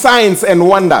perform signs and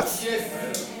wonders.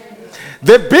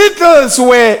 The Beatles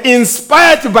were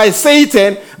inspired by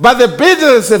Satan, but the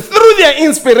Beatles, through their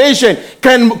inspiration,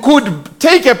 could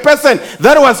take a person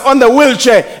that was on the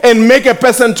wheelchair and make a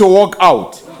person to walk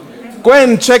out. Go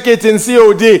and check it in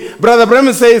COD. Brother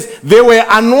Branham says they were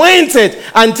anointed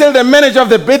until the manager of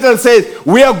the Beatles says,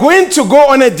 we are going to go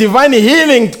on a divine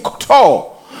healing tour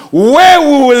where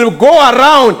we will go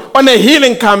around on a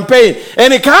healing campaign.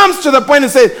 And it comes to the point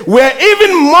and says, we are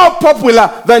even more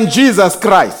popular than Jesus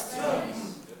Christ.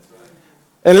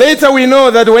 And later we know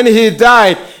that when he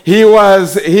died, he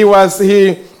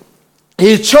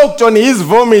choked on his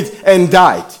vomit and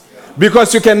died.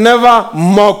 Because you can never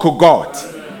mock God.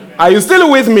 Are you still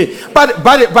with me? But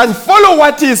follow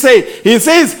what he says. He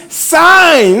says,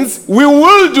 signs, we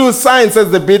will do signs as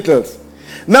the Beatles.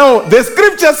 Now, the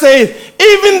scripture says,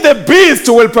 even the beast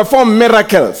will perform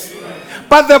miracles.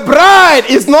 But the bride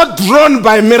is not drawn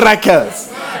by miracles.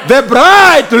 The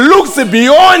bride looks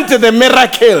beyond the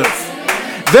miracles.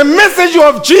 The message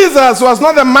of Jesus was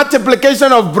not the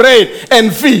multiplication of bread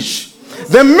and fish.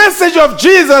 The message of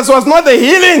Jesus was not the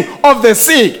healing of the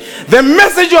sick. The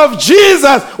message of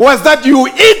Jesus was that you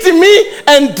eat me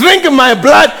and drink my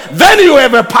blood, then you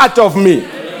have a part of me.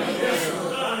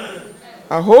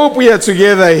 I hope we are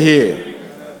together here.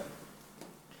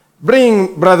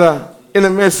 Bring, brother, in a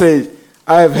message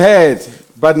I have heard,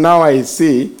 but now I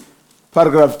see,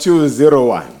 paragraph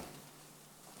 201.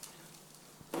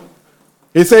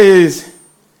 It says,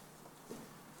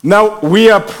 now we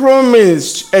are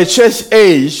promised a church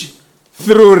age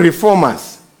through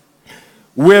reformers.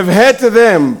 We have heard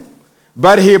them,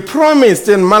 but he promised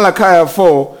in Malachi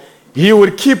 4 he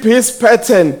would keep his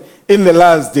pattern in the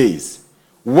last days.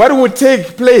 What would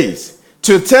take place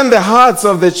to turn the hearts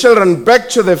of the children back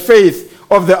to the faith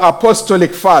of the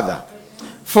apostolic father?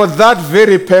 For that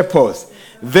very purpose,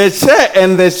 the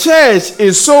church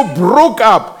is so broke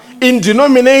up in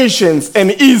denominations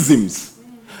and isms.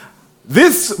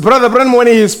 This Brother Branham, when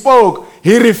he spoke,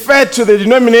 he referred to the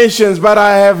denominations, but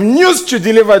I have news to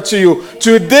deliver to you.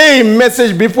 Today,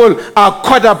 message people are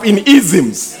caught up in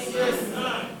isms.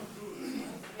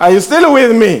 Are you still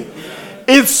with me?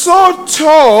 It's so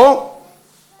tore.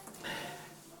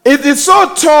 It is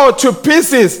so tore to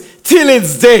pieces till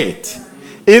it's dead.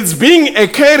 It's being a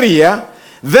carrier.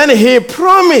 Then he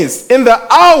promised in the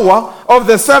hour of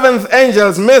the seventh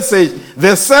angel's message,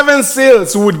 the seven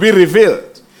seals would be revealed.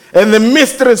 And the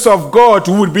mysteries of God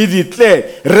would be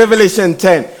declared. Revelation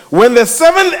 10. When the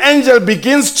seventh angel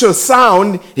begins to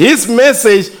sound his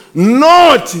message,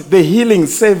 not the healing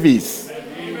service.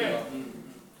 Amen.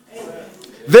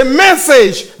 The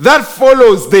message that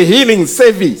follows the healing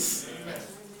service.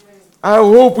 I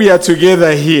hope we are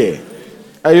together here.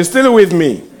 Are you still with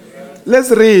me?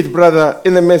 Let's read, brother,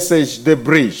 in the message, the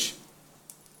bridge.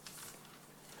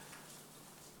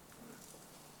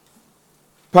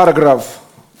 Paragraph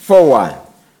 4:1.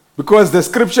 Because the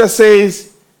scripture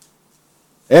says,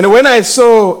 and when I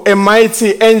saw a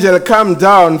mighty angel come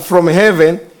down from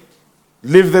heaven,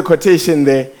 leave the quotation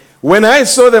there. When I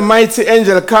saw the mighty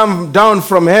angel come down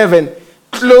from heaven,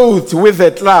 clothed with a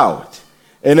cloud,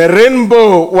 and a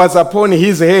rainbow was upon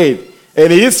his head, and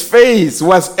his face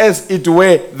was as it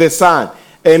were the sun,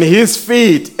 and his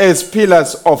feet as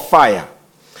pillars of fire.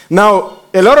 Now,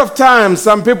 a lot of times,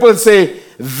 some people say,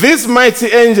 this mighty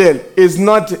angel is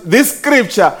not, this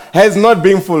scripture has not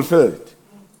been fulfilled.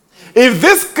 If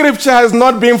this scripture has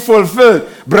not been fulfilled,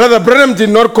 Brother Branham did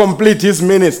not complete his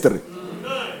ministry.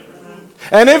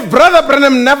 And if Brother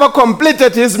Branham never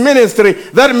completed his ministry,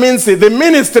 that means the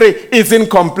ministry is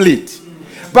incomplete.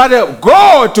 But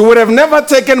God would have never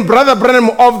taken Brother Branham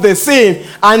off the scene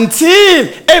until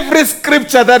every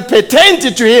scripture that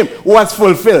pertained to him was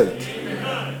fulfilled.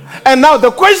 And now the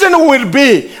question will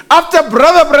be, after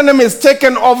Brother Branham is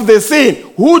taken off the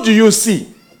scene, who do you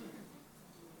see?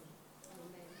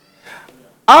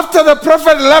 After the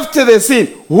prophet left the scene,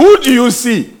 who do you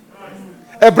see?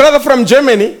 A brother from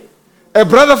Germany? A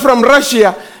brother from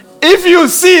Russia? If you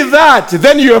see that,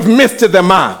 then you have missed the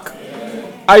mark.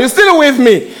 Are you still with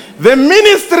me? The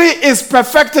ministry is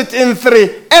perfected in 3.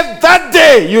 At that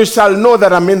day, you shall know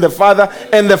that I'm in the Father,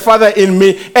 and the Father in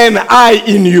me, and I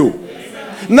in you.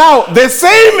 Now, the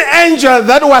same angel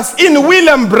that was in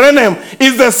William Branham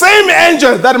is the same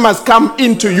angel that must come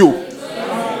into you.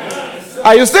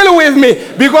 Are you still with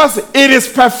me? Because it is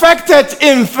perfected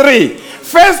in three.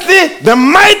 Firstly, the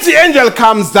mighty angel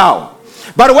comes down.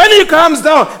 But when he comes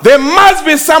down, there must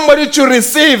be somebody to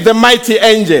receive the mighty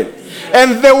angel.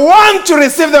 And the one to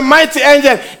receive the mighty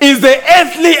angel is the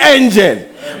earthly angel.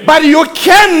 But you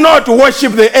cannot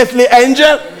worship the earthly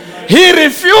angel. He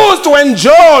refused when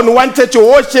John wanted to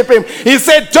worship him. He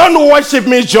said, don't worship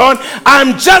me, John.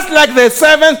 I'm just like the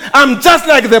servants. I'm just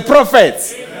like the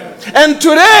prophets. And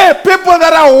today, people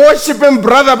that are worshiping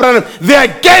Brother Branham, they are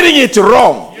getting it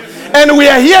wrong. And we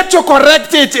are here to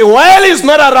correct it while he's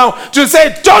not around, to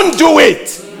say, don't do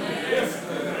it.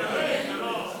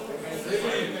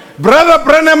 Brother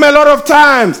Branham, a lot of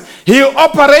times, he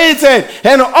operated,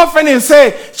 and often he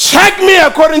said, check me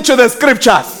according to the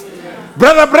scriptures.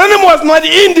 Brother Branham was not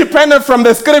independent from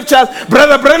the scriptures.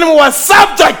 Brother Branham was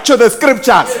subject to the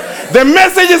scriptures. The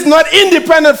message is not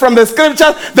independent from the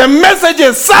scriptures. The message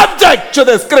is subject to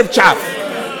the scriptures.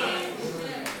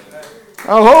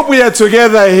 I hope we are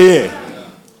together here.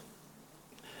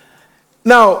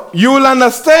 Now, you will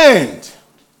understand.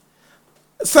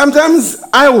 Sometimes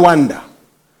I wonder,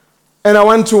 and I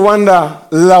want to wonder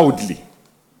loudly.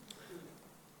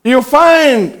 You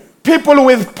find people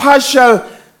with partial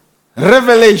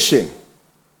revelation.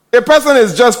 A person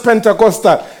is just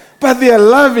Pentecostal, but they are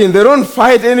loving. They don't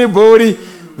fight anybody.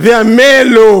 They are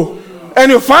mellow.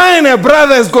 And you find a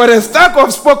brother has got a stack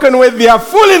of spoken word. They are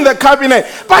full in the cabinet,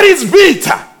 but he's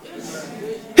bitter.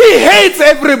 He hates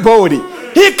everybody.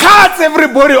 He cuts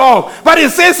everybody off. But he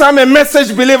says, I'm a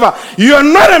message believer. You are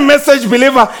not a message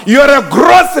believer. You are a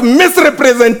gross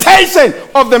misrepresentation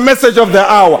of the message of the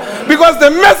hour. Because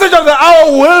the message of the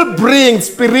hour will bring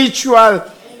spiritual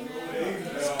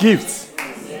gifts.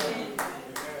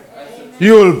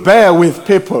 You will bear with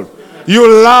people. You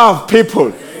will love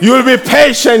people. You will be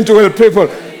patient with people.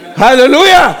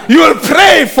 Hallelujah. You will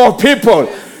pray for people.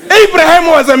 Abraham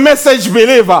was a message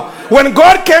believer. When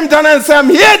God came down and said, I'm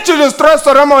here to destroy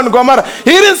Sodom and Gomorrah,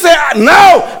 he didn't say,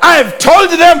 now I've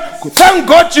told them, thank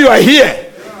God you are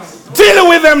here. Deal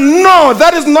with them. No,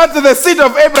 that is not the seed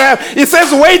of Abraham. He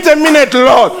says, wait a minute,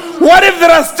 Lord. What if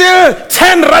there are still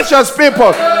 10 righteous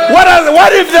people?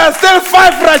 What if there are still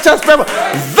 5 righteous people?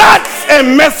 That's a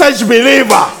message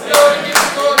believer.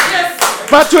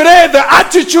 But today, the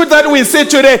attitude that we see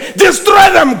today,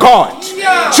 destroy them, God.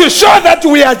 To show that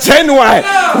we are genuine.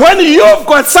 When you've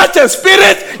got such a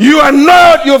spirit, you've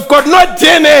got no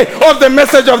DNA of the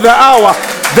message of the hour.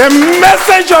 The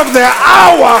message of the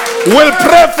hour will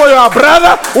pray for your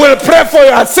brother, will pray for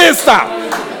your sister.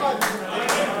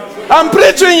 I'm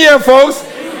preaching here, folks,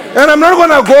 and I'm not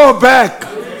going to go back.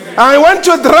 I want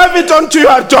to drive it onto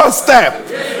your doorstep.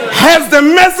 Has the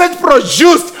message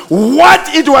produced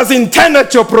what it was intended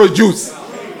to produce?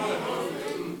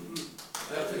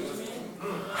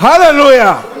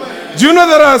 Hallelujah. Do you know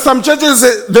there are some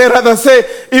churches, they rather say,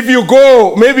 if you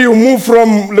go, maybe you move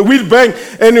from the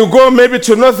Wheatbank and you go maybe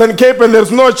to Northern Cape and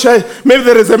there's no church, maybe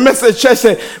there is a message church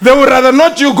there. They would rather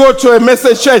not you go to a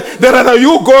message church, they rather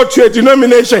you go to a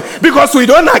denomination because we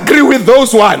don't agree with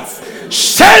those ones.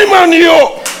 Shame on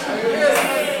you.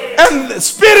 And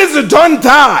spirits don't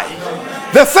die.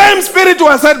 The same spirit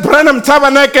was at Branham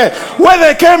Tabernacle, where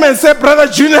they came and said,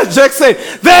 Brother Junior Jackson,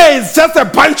 there is just a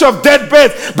bunch of dead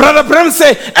beds. Brother Branham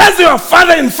said, as your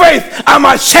father in faith, I'm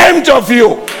ashamed of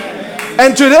you.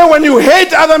 And today when you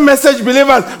hate other message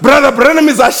believers, Brother Branham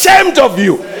is ashamed of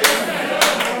you.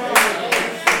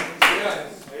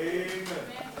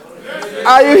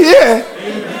 Are you here?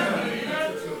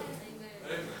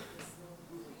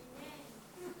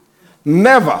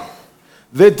 Never.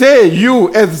 The day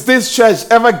you, as this church,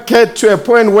 ever get to a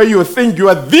point where you think you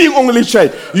are the only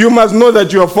church, you must know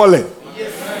that you are fallen.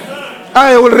 Yes.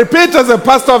 I will repeat as a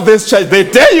pastor of this church, the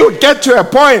day you get to a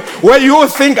point where you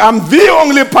think I'm the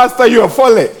only pastor, you are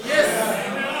fallen.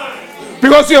 Yes.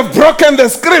 Because you have broken the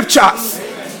scriptures.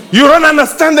 You don't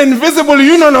understand the invisible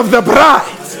union of the bride.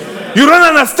 You don't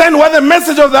understand what the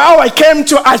message of the hour came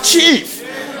to achieve.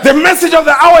 The message of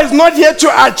the hour is not here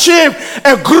to achieve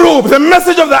a group. The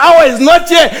message of the hour is not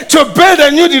here to build a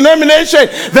new denomination.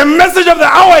 The message of the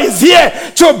hour is here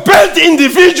to build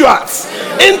individuals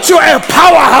into a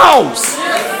powerhouse.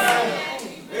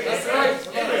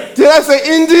 Did I say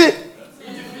indie?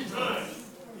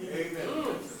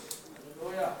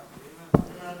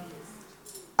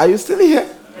 Are you still here?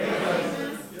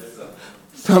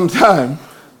 Sometimes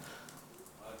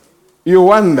you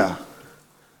wonder,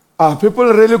 are people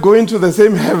really going to the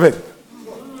same heaven?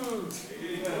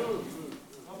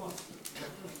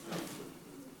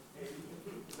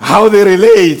 how they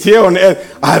relate here on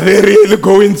earth. Are they really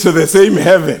going to the same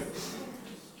heaven?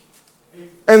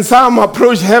 And some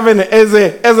approach heaven as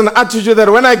an attitude that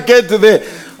when I get to there,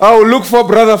 I'll look for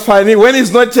Brother Fanny. When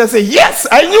he's not just say, yes,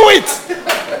 I knew it.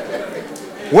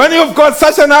 When you've got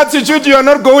such an attitude, you are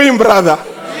not going, brother.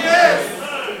 Yes.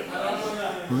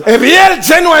 A real,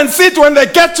 genuine seat, when they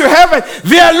get to heaven,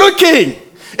 they are looking.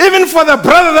 Even for the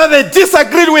brother that they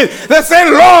disagreed with, they say,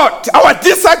 Lord, our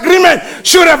disagreement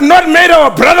should have not made our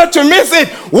brother to miss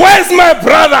it. Where's my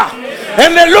brother?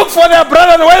 And they look for their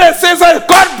brother, and when they say,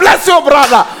 God bless you,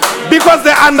 brother. Because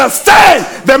they understand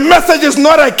the message is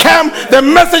not a camp, the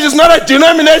message is not a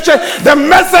denomination, the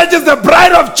message is the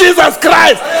bride of Jesus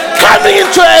Christ coming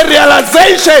into a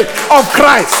realization of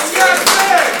Christ.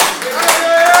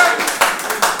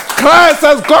 Christ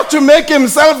has got to make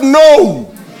himself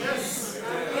known.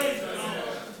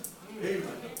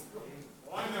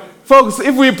 Folks,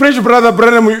 if we preach Brother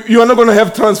Branham, you are not going to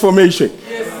have transformation.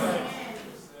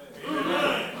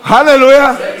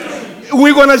 Hallelujah.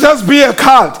 We're going to just be a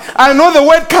cult. I know the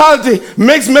word cult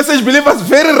makes message believers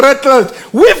very rattled.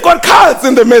 We've got cults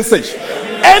in the message.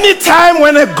 Anytime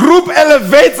when a group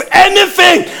elevates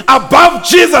anything above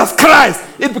Jesus Christ,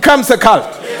 it becomes a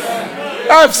cult.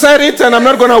 I've said it and I'm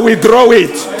not going to withdraw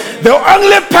it. The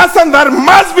only person that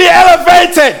must be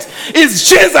elevated is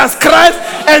Jesus Christ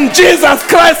and Jesus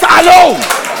Christ alone.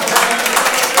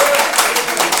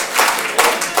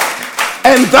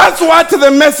 And that's what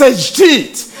the message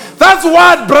did. That's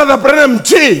what Brother Branham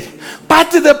did.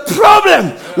 But the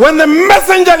problem, when the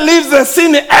messenger leaves the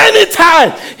scene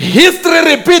anytime,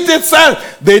 history repeats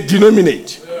itself, they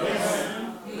denominate.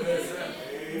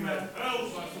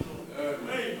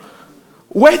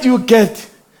 Where do you get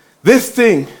this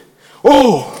thing?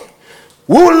 Oh,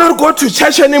 we will not go to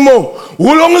church anymore. We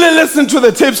will only listen to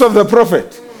the tapes of the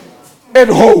prophet at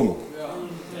home.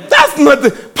 That's not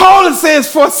the... Paul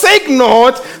says, forsake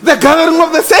not the gathering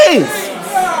of the saints.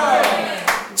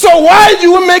 So why do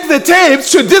you make the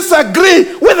tapes to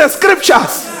disagree with the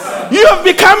scriptures? You have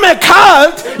become a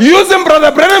cult using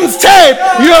Brother Branham's tape.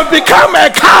 You have become a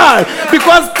cult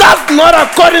because that's not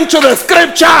according to the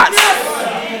scriptures.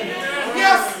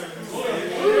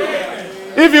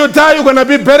 If you die, you're going to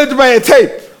be buried by a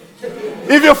tape.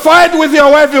 If you fight with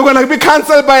your wife, you're going to be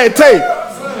cancelled by a tape.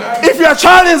 If your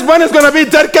child is born, it's going to be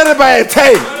dedicated by a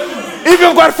tape. If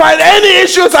you've got to fight any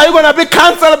issues, are you going to be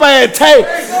cancelled by a tape?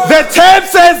 The tape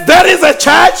says there is a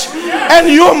church and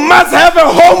you must have a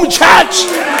home church.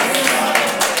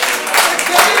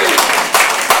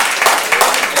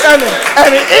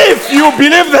 And if you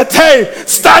believe the tape,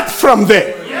 start from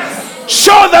there.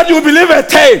 Show that you believe a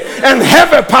tape and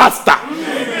have a pastor.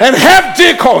 And have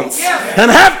deacons, and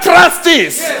have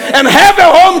trustees, and have a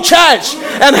home church,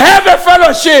 and have a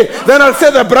fellowship, then I'll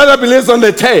say the brother believes on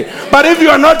the tape. But if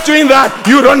you are not doing that,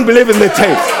 you don't believe in the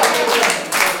tape.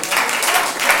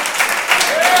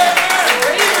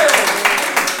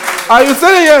 Are you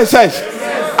sitting here, church?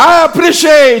 I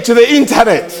appreciate the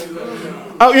internet.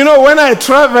 When I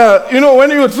travel,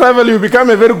 when you travel, you become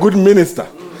a very good minister.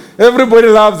 Everybody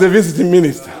loves a visiting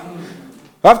minister.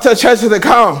 After church, they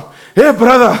come. Hey,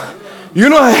 brother,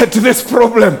 I had this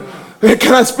problem.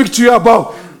 Can I speak to you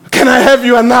about? Can I have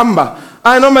your number?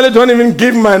 I normally don't even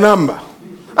give my number.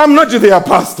 I'm not their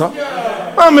pastor.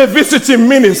 I'm a visiting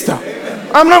minister.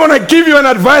 I'm not going to give you an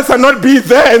advice and not be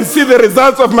there and see the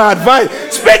results of my advice.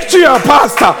 Speak to your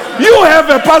pastor. You have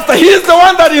a pastor. He's the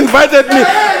one that invited me.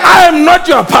 I am not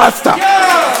your pastor.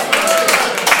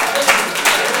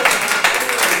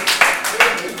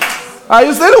 Are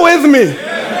you still with me?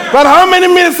 But how many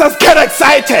ministers get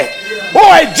excited? Oh,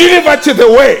 I deliver to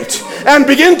the word and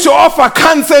begin to offer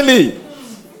counseling.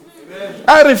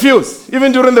 I refuse.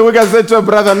 Even during the week, I said to a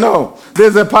brother, no,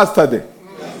 there's a pastor there.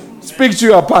 Speak to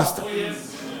your pastor.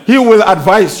 He will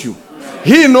advise you.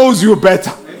 He knows you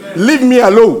better. Leave me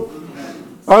alone.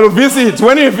 I'll visit.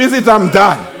 When you visit, I'm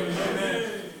done.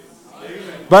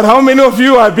 But how many of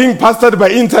you are being pastored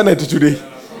by internet today?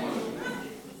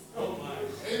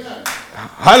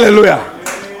 Hallelujah.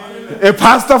 A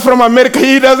pastor from America,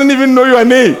 he doesn't even know your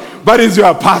name, but he's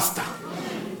your pastor.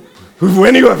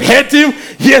 When you have hurt him,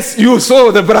 yes, you saw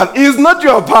the brother. He's not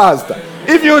your pastor.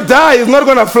 If you die, he's not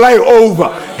going to fly over.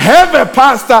 Have a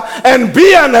pastor and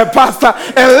be a pastor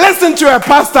and listen to a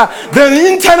pastor. The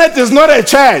internet is not a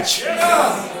church.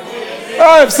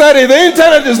 I've said it. The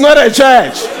internet is not a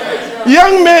church.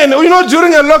 Young men,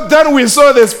 during a lockdown, we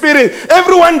saw the spirit.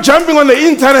 Everyone jumping on the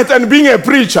internet and being a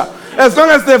preacher. As long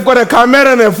as they've got a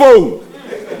camera and a phone.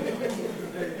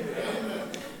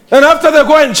 And after they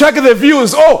go and check the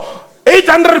views,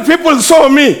 800 people saw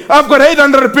me. I've got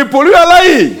 800 people. You are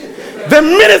lying. The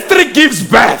ministry gives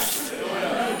birth.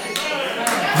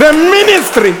 The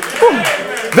ministry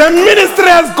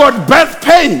has got birth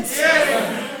pains.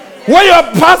 Where your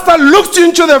pastor looks you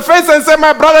into the face and says,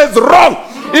 my brother is wrong.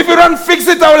 If you don't fix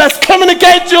it, I will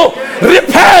excommunicate you.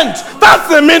 Repent. That's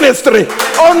the ministry.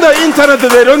 On the internet,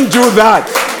 they don't do that.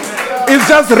 It's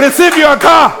just receive your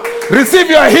car, receive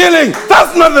your healing.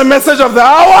 That's not the message of the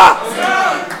hour.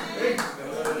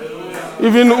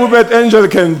 Even Ubet Angel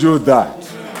can do that.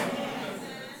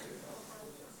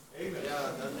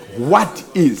 What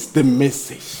is the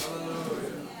message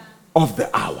of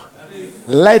the hour?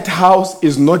 Lighthouse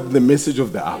is not the message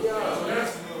of the hour.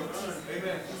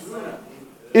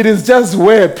 It is just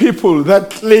where people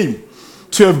that claim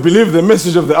to have believed the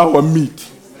message of the hour meet.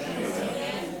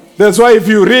 That's why if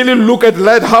you really look at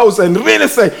Lighthouse and really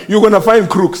say, you're going to find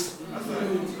crooks.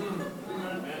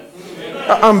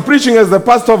 I'm preaching as the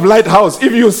pastor of Lighthouse.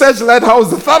 If you search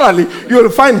Lighthouse thoroughly, you'll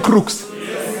find crooks.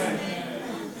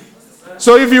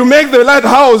 So if you make the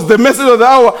Lighthouse the message of the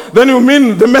hour, then you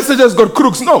mean the message has got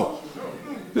crooks. No.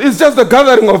 It's just a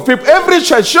gathering of people. Every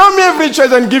church, show me every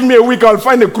church and give me a week, I'll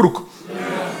find a crook.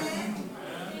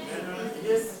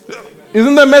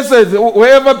 Isn't the message,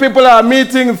 wherever people are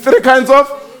meeting, three kinds of?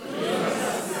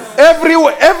 Every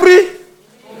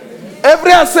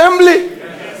assembly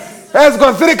has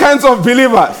got three kinds of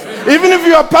believers. Even if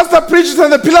your pastor preaches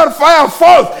and the pillar of fire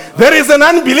falls, there is an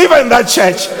unbeliever in that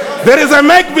church. There is a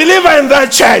make-believer in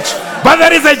that church. But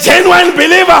there is a genuine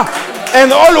believer.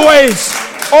 And always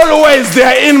they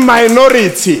are in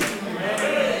minority.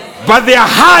 But their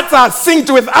hearts are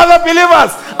synced with other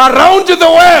believers around the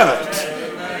world.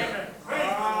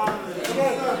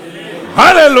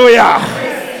 Hallelujah.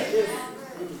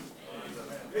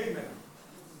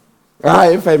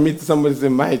 If I meet somebody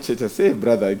in my church, I say,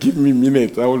 brother, give me a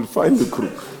minute, I will find the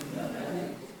crook.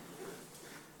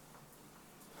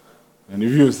 And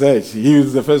if you search, he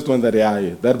is the first one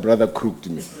that brother crooked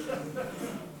me.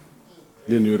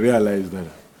 Then you realize that.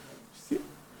 See,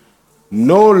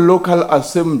 no local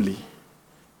assembly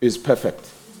is perfect.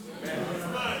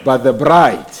 But the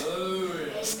bride,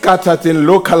 scattered in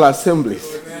local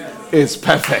assemblies, is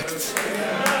perfect.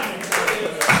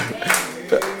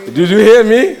 Did you hear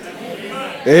me?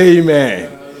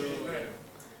 Amen.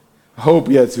 Hope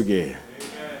you are together.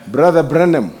 Brother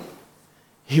Branham,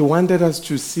 he wanted us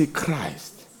to see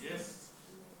Christ.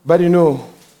 But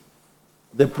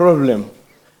the problem,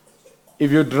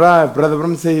 if you drive, Brother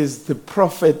Branham says the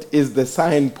prophet is the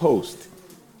signpost.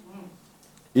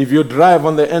 If you drive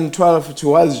on the N12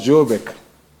 towards Joburg,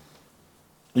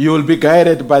 you will be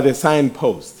guided by the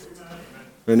signpost.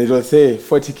 When it will say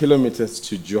 40 kilometers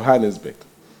to Johannesburg.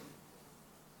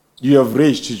 You have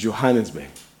reached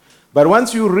Johannesburg. But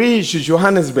once you reach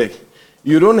Johannesburg,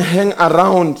 you don't hang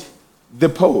around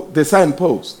the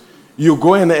signpost. You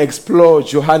go and explore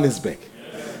Johannesburg.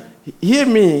 Yes. Hear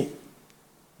me,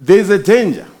 there's a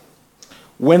danger.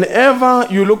 Whenever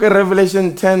you look at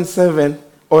Revelation 10:7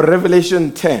 or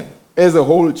Revelation 10 as a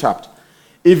whole chapter,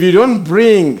 if you don't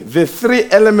bring the three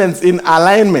elements in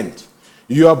alignment,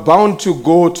 you are bound to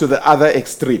go to the other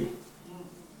extreme.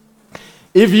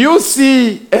 If you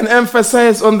see and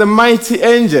emphasize on the mighty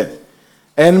angel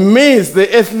and miss the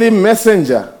earthly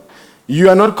messenger, you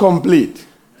are not complete.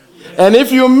 And if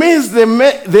you miss the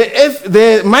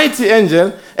mighty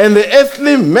angel and the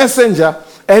earthly messenger,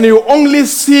 and you only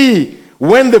see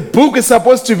when the book is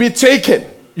supposed to be taken,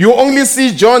 you only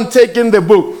see John taking the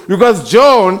book. Because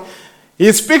John,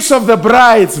 he speaks of the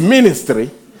bride's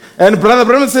ministry. And Brother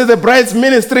Branham says the bride's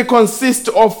ministry consists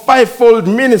of fivefold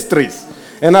ministries.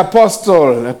 An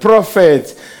apostle, a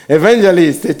prophet,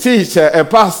 evangelist, a teacher, a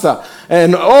pastor.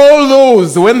 And all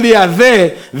those, when they are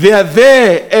there.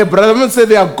 Brother Branham said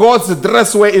they are God's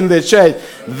dresswear in the church.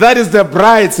 That is the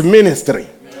bride's ministry.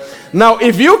 Now,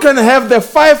 if you can have the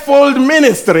fivefold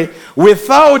ministry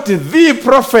without the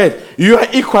prophet, you are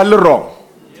equally wrong.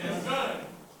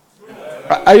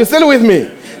 Are you still with me?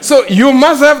 So you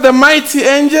must have the mighty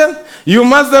angel, you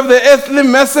must have the earthly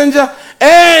messenger,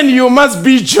 and you must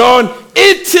be John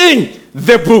eating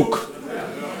the book.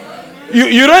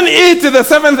 You don't eat the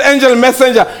seventh angel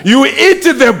messenger, you eat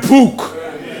the book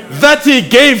that he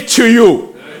gave to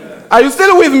you. Are you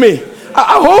still with me?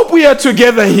 I hope we are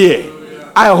together here.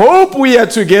 I hope we are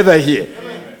together here.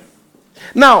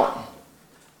 Now,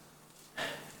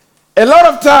 a lot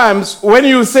of times when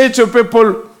you say to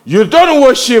people, you don't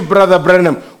worship Brother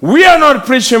Branham, we are not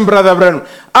preaching Brother Branham,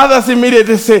 others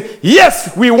immediately say,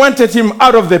 yes, we wanted him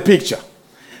out of the picture.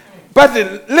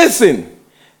 But listen,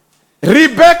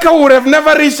 Rebecca would have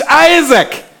never reached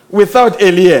Isaac without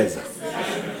Eliezer.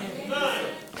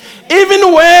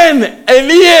 Even when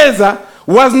Eliezer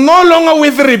was no longer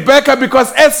with Rebekah,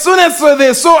 because as soon as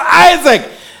they saw Isaac,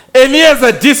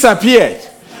 Eliezer disappeared.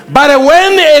 But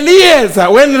when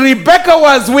Rebekah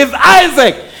was with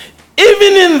Isaac,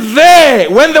 even in there,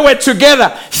 when they were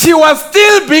together, she was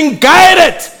still being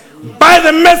guided by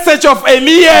the message of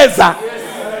Eliezer,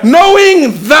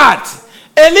 knowing that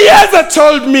Eliezer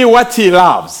told me what he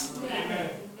loves.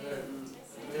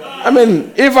 I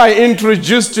mean, if I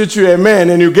introduced you to a man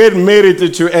and you get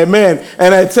married to a man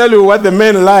and I tell you what the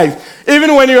man likes,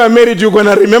 even when you are married, you're going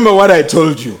to remember what I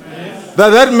told you.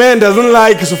 That man doesn't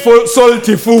like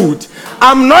salty food.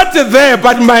 I'm not there,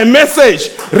 but my message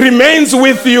remains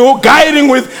with you, guiding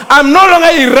with. I'm no longer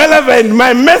irrelevant.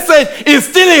 My message is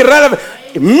still irrelevant.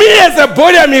 Me as a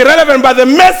body, I'm irrelevant, but the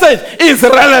message is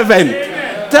relevant.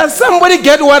 Does somebody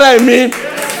get what I mean?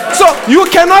 So you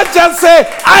cannot just say,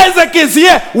 Isaac is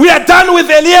here, we are done with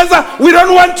Eliezer, we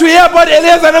don't want to hear about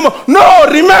Eliezer anymore. No,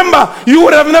 remember, you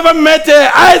would have never met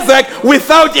Isaac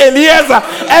without Eliezer.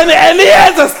 And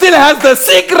Eliezer still has the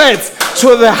secrets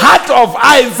to the heart of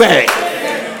Isaac.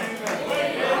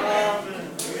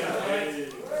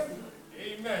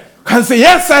 Can say,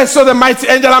 yes, I saw the mighty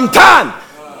angel, I'm done.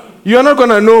 You're not going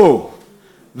to know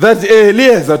that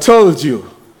Eliezer told you.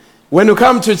 When you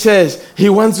come to church, he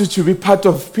wants you to be part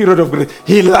of period of grace.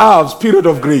 He loves period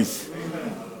of grace.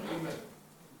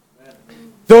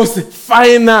 Those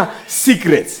finer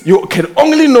secrets you can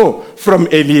only know from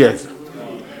Eliezer.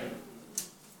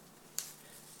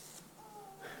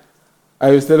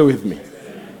 Are you still with me?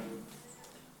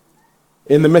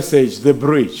 In the message, the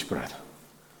bridge, brother.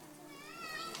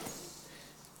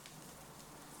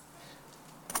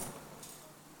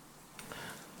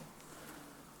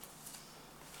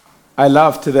 I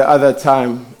laughed the other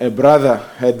time. A brother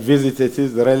had visited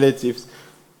his relatives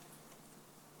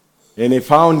and he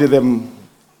found them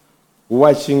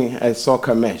watching a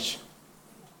soccer match.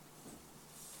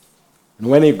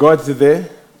 And when he got there,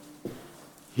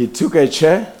 he took a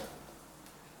chair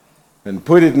and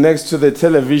put it next to the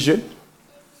television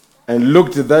and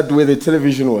looked at that way the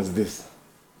television was this.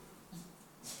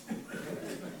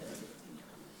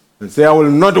 And said, I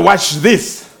will not watch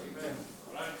this.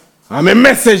 I'm a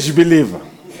message believer.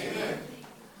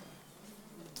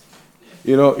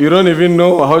 You know, you don't even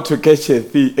know how to catch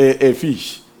a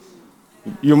fish.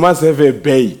 You must have a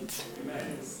bait.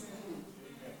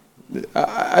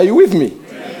 Are you with me?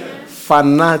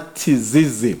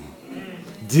 Fanaticism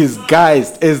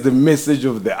disguised as the message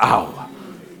of the hour.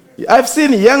 I've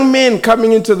seen young men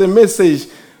coming into the message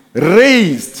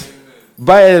raised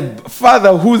by a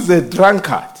father who's a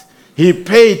drunkard. He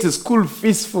paid school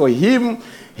fees for him.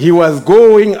 He was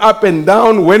going up and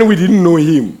down when we didn't know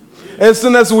him. As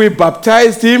soon as we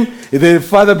baptized him, the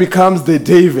father becomes the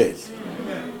David.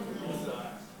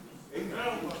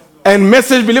 And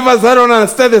message believers that don't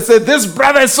understand, they say, this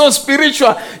brother is so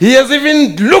spiritual. He has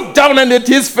even looked down at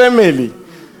his family.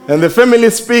 And the family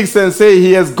speaks and say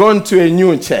he has gone to a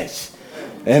new church.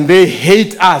 And they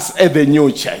hate us at the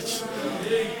new church.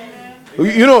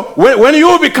 You know, when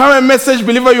you become a message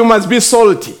believer, you must be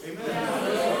salty.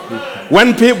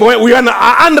 When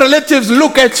relatives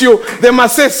look at you, they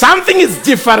must say something is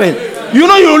different. You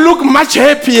know, you look much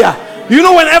happier. You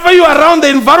know, whenever you are around, the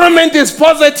environment is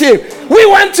positive. We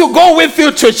want to go with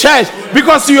you to church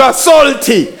because you are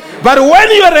salty. But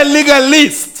when you are a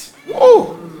legalist,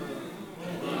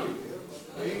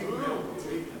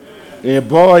 a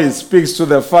boy speaks to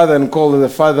the father and calls the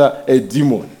father a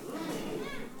demon.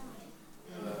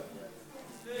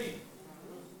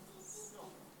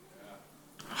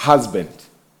 Husband.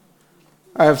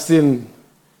 I have seen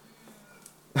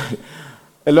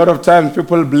a lot of times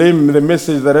people blame the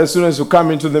message that as soon as you come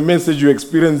into the message, you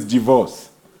experience divorce.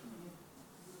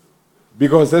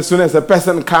 Because as soon as a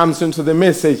person comes into the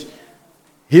message,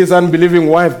 his unbelieving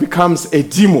wife becomes a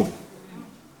demon.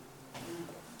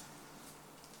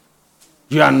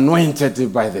 You are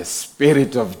anointed by the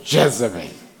spirit of Jezebel.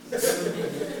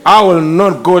 I will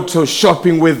not go to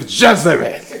shopping with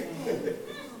Jezebel.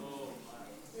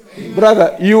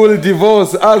 Brother, you will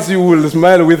divorce as you will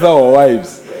smile with our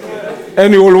wives.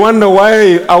 And you will wonder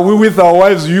why are we with our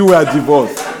wives, you are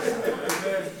divorced.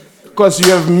 Because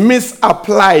you have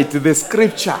misapplied the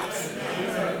scriptures.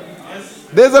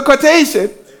 There's a quotation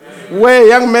where a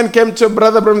young man came to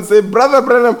Brother Branham and said, Brother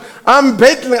Branham, I'm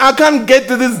battling. I can't get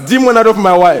this demon out of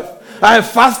my wife. I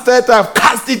fasted, I've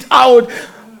cast it out.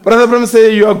 Brother Branham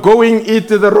said, you are going it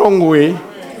the wrong way.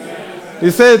 He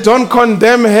said, don't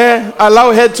condemn her.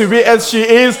 Allow her to be as she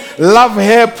is. Love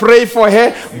her. Pray for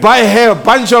her. Buy her a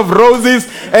bunch of roses.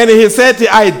 And he said,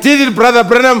 I did it, Brother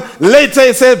Branham. Later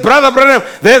he said, Brother Branham,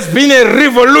 there's been a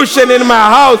revolution in my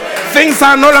house. Things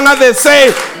are no longer the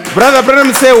same. Brother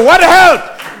Branham said, what help?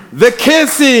 The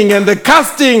kissing and the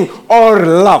casting or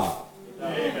love?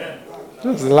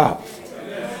 Just love.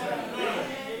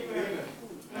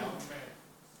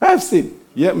 I've seen.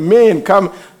 Yeah, men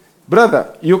come.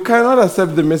 Brother, you cannot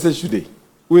accept the message today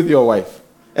with your wife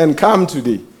and come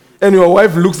today. And your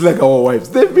wife looks like our wives.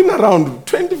 They've been around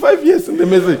 25 years in the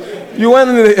message. You want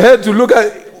her to look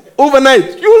at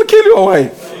overnight, you will kill your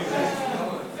wife.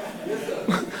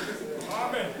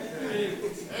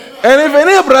 And if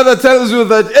any brother tells you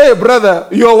that, hey brother,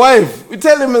 your wife, you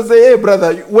tell him and say, hey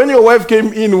brother, when your wife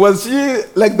came in, was she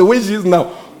like the way she is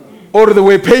now? Or the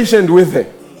way patient with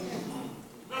her?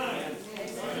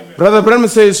 Brother Branham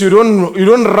says you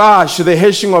don't rush the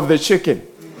hatching of the chicken.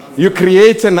 You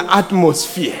create an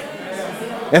atmosphere.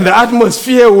 And the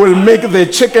atmosphere will make the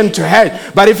chicken to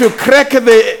hatch. But if you crack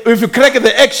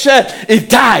the eggshell, it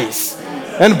dies.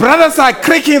 And brothers are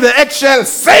cracking the eggshell.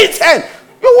 Satan!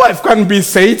 Your wife can't be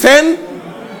Satan.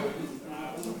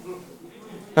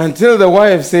 Until the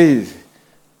wife says,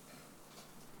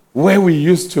 where we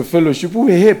used to fellowship,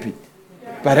 we were happy.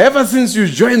 But ever since you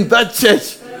joined that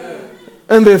church,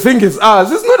 and they think it's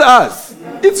ours, it's not us.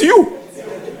 It's you.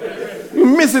 You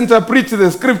misinterpret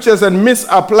the scriptures and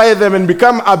misapply them and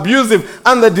become abusive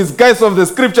under disguise of the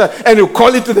scripture, and you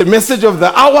call it the message of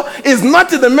the hour. It's not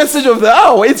the message of the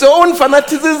hour. It's your own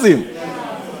fanaticism.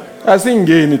 I think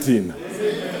anything.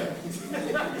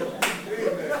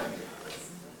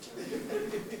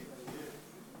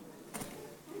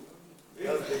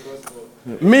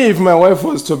 Me, if my wife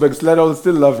was to backslide, I would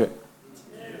still love her.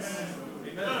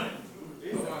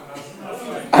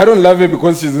 I don't love her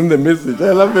because she's in the message.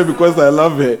 I love her because I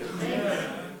love her.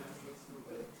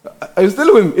 I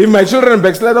still win. If my children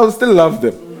backslide, I'll still love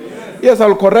them. Yes,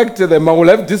 I'll correct them. I will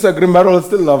have disagreement, but I'll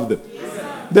still love them.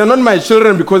 They're not my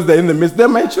children because they're in the mess. They're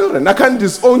my children. I can't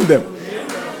disown them.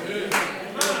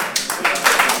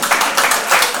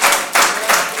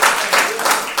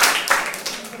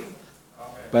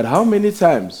 But how many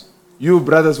times you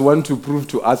brothers want to prove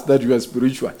to us that you are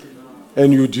spiritual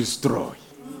and you destroy?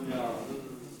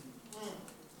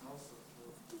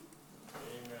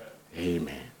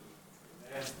 Amen.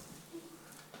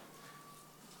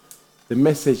 The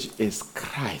message is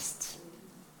Christ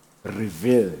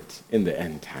revealed in the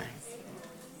end time.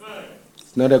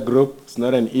 It's not a group, it's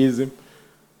not an ism,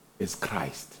 it's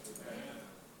Christ.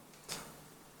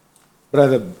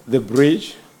 Brother, the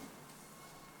bridge,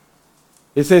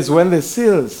 it says when the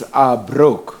seals are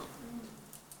broke,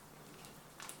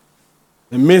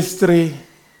 the mystery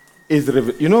is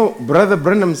revealed. You know, Brother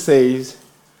Branham says,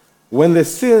 when the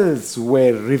seals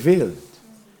were revealed,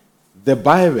 the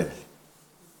Bible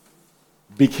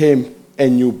became a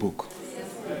new book.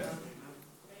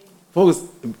 Folks,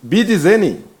 be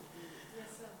discerning.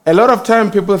 A lot of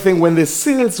time people think when the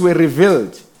seals were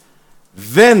revealed,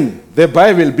 then the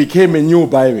Bible became a new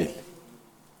Bible.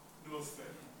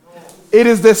 It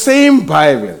is the same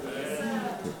Bible.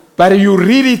 But you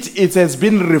read it, it has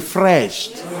been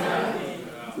refreshed.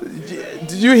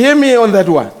 Did you hear me on that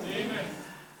one?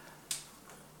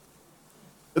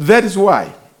 That is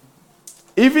why,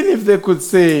 even if they could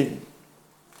say,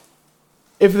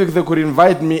 if they could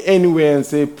invite me anywhere and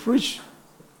say, preach,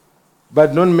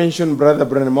 but don't mention Brother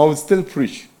Branham, I will still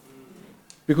preach.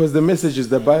 Because the message is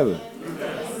the Bible.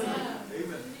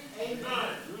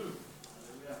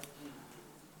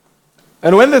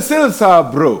 And when the seals are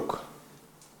broke,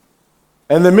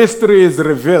 and the mystery is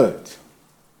revealed,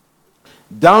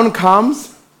 down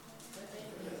comes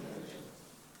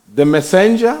the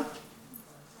messenger,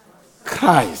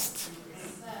 Christ.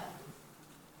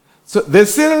 So the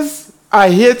seals are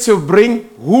here to bring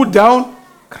who down?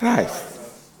 Christ.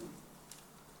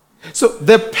 So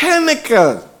the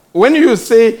pinnacle, when you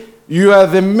say you are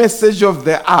the message of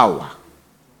the hour,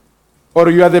 or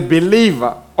you are the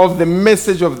believer of the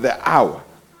message of the hour,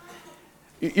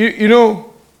 you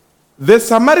know, the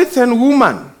Samaritan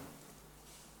woman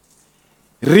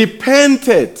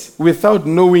repented without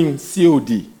knowing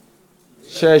COD,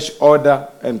 church order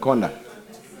and conduct.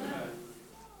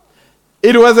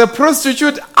 It was a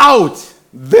prostitute out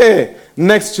there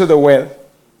next to the well.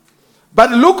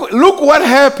 But look what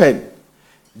happened.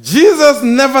 Jesus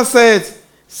never said,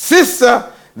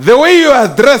 sister, the way you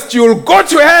are dressed, you will go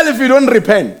to hell if you don't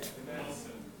repent.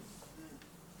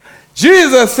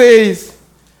 Jesus says,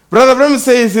 Brother Branham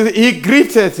says he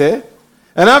greeted her.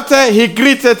 And after he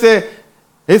greeted her,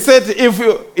 he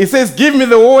says, give me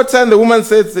the water. And the woman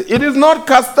says, it is not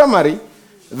customary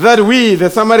that we, the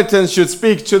Samaritans, should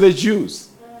speak to the Jews.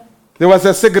 There was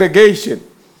a segregation.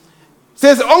 It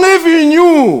says, only if you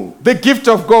knew the gift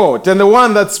of God and the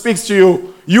one that speaks to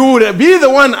you, you would be the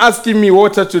one asking me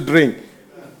water to drink.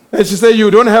 And she said, you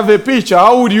don't have a pitcher.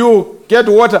 How would you get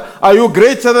water? Are you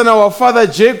greater than our father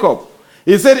Jacob?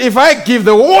 He said, if I give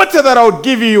the water that I would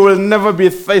give you, you will never be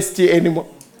thirsty anymore.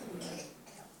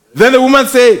 Then the woman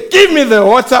said, give me the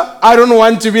water. I don't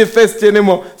want to be thirsty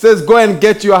anymore. Says, go and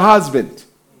get your husband.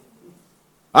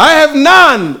 I have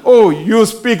none. Oh, you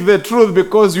speak the truth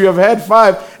because you have had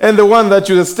 5 and the one that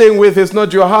you are staying with is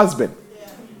not your husband. Yeah.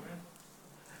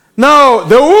 Now,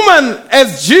 the woman,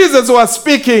 as Jesus was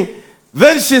speaking,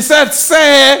 then she said,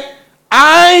 say,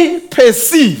 I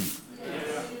perceive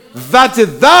that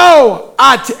thou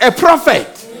art a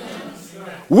prophet.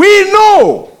 We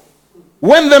know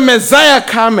when the Messiah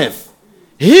cometh,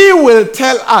 he will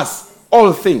tell us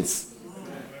all things.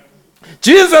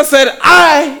 Jesus said,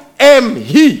 I am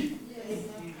he.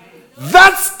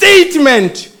 That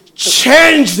statement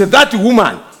changed that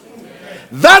woman.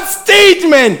 That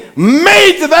statement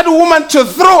made that woman to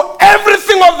throw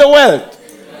everything of the world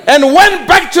and went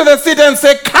back to the city and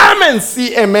said, come and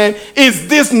see a man. Is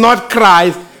this not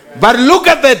Christ? But look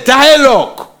at the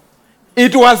dialogue.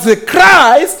 It was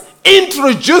Christ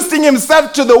introducing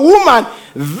himself to the woman,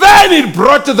 then it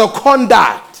brought the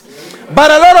conduct.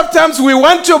 But a lot of times we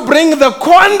want to bring the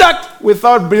conduct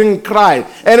without bringing Christ.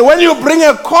 And when you bring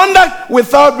a conduct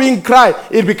without being Christ,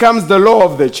 it becomes the law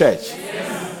of the church.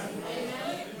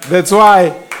 Yes. That's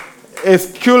why a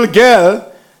school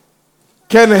girl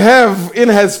can have in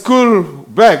her school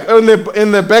bag,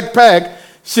 in the backpack,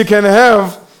 she can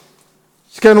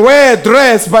wear a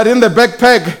dress, but in the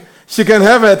backpack, she can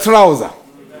have a trouser.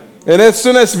 And as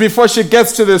soon as before she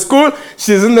gets to the school,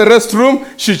 she's in the restroom,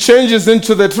 she changes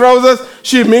into the trousers,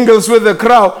 she mingles with the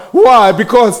crowd. Why?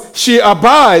 Because she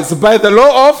abides by the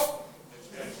law of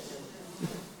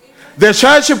the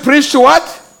church. Preached what?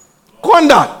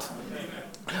 Conduct.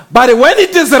 But when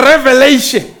it is a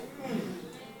revelation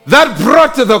that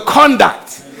brought the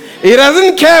conduct, it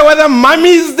doesn't care whether mommy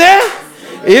is there.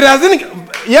 It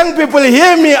doesn't. Young people,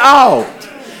 hear me out.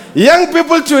 Young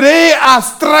people today are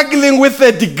struggling with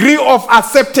a degree of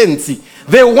acceptance.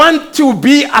 They want to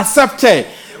be accepted.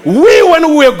 When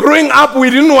we were growing up, we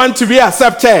didn't want to be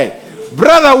accepted.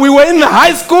 Brother, we were in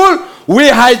high school. We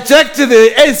hijacked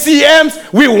the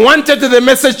ACMs. We wanted the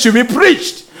message to be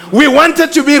preached. We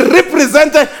wanted to be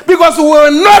represented because we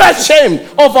were not ashamed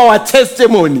of our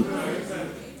testimony.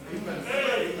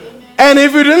 And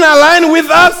if you didn't align with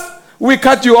us, we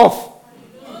cut you off.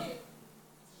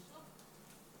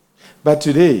 But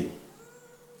today,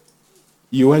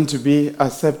 you want to be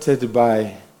accepted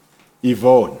by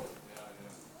Yvonne.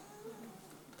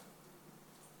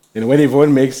 And when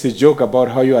Yvonne makes a joke about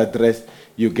how you are dressed,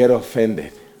 you get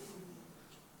offended.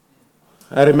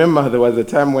 I remember there was a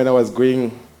time when I was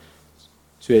going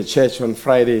to a church on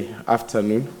Friday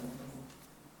afternoon.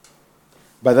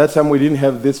 By that time, we didn't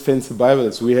have these fancy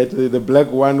Bibles. We had the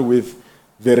black one with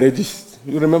the reddish.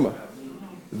 You remember?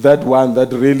 That one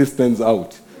that really stands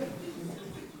out.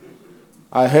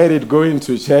 I heard it going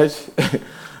to church,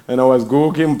 and I was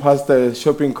walking past a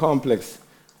shopping complex.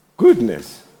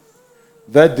 Goodness.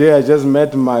 That day I just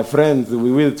met my friends. We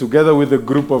were together with a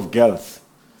group of girls.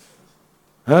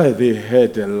 They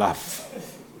had a laugh.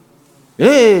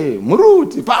 Hey,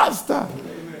 Muruti, pastor.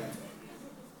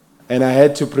 And I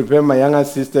had to prepare my younger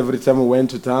sister every time we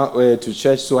went to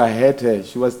church, so I had her.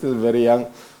 She was still very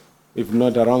young, if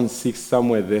not around 6,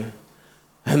 somewhere there.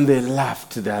 And they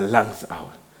laughed their lungs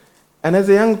out. And as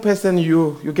a young person,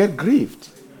 you get grieved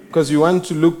because you want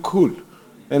to look cool.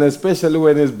 And especially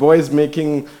when it's boys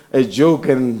making a joke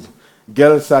and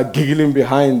girls are giggling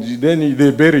behind, then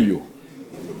they bury you.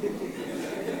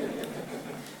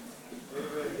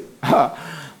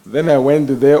 Then I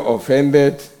went there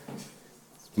offended.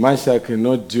 Much I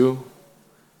cannot do.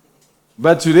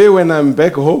 But today when I'm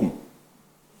back home,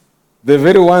 the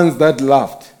very ones that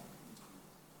laughed,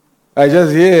 I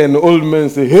just hear an old man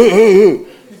say, hey, hey, hey.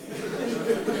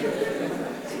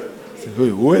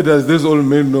 Where does this old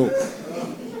man know?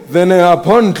 Then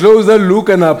upon closer look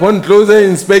and upon closer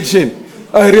inspection,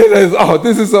 I realized,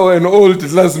 this is an old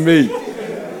classmate.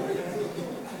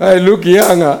 I look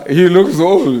younger, he looks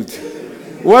old.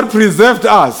 What preserved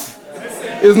us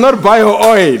is not bio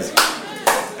oil.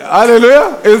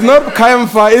 Hallelujah. It's not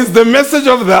camphor, it's the message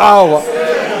of the hour.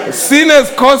 Sinners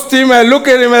cost him. I look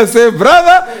at him and say,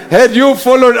 brother, had you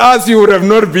followed us, you would have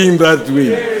not been that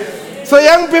way. So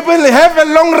young people have a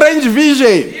long-range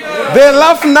vision. They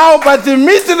laugh now, but you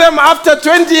meet them after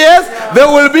 20 years, they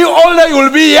will be older, you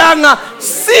will be younger.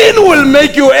 Sin will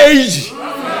make you age.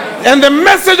 And the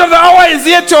message of the hour is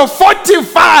here to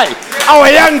fortify our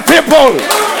young people.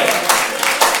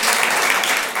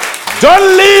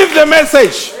 Don't leave the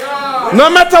message. No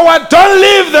matter what, don't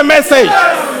leave the message.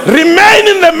 Remain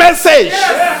in the message.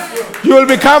 You will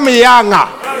become younger.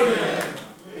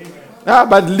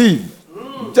 But leave.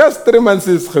 Just 3 months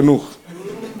is genoeg.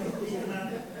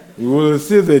 You will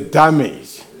see the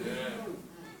damage.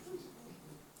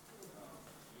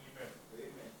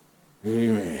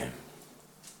 Amen.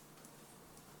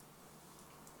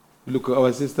 Look,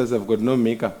 our sisters have got no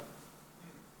makeup.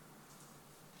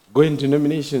 Go into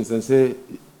nominations and say,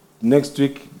 next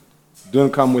week,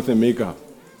 don't come with a makeup.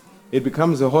 It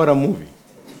becomes a horror movie.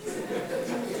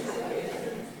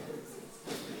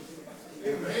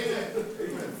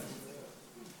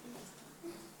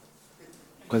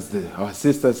 Because our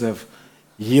sisters have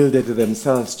yielded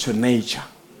themselves to nature.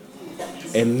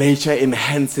 And nature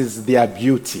enhances their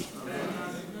beauty.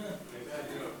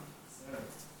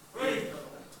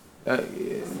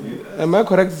 Am I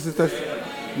correct, sisters?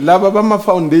 Lababama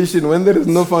foundation, when there is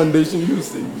no foundation, you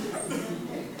see.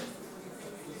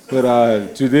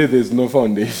 But today there's no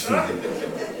foundation.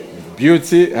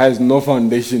 Beauty has no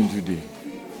foundation today.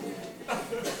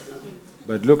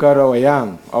 But look at our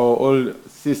young, our old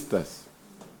sisters.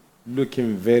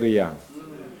 Looking very young.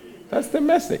 That's the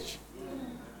message.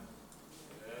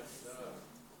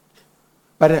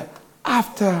 But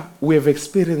after we have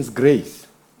experienced grace,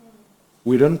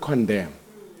 we don't condemn.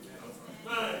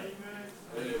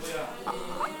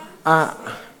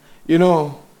 You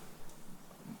know,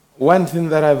 one thing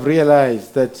that I've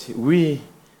realized that we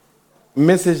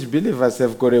message believers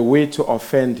have got a way to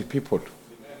offend people.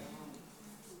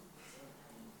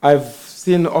 I've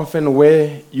seen often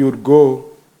where you'd go,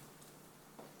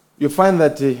 you find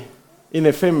that in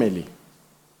a family,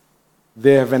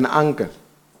 they have an uncle.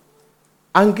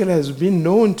 Uncle has been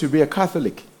known to be a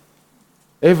Catholic.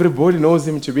 Everybody knows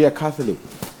him to be a Catholic.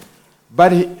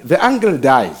 But the uncle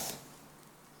dies.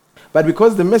 But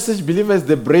because the message believer is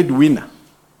the breadwinner,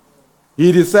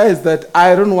 he decides that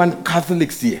I don't want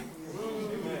Catholics here.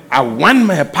 I want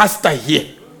my pastor here.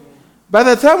 By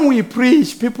the time we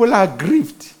preach, people are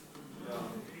grieved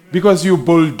because you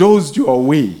bulldozed your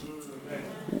way.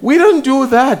 We don't do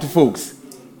that, folks.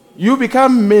 You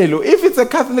become male. If it's a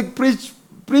Catholic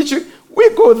preaching, we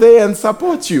go there and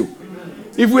support you.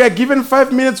 If we are given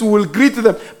 5 minutes, we will greet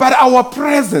them. But our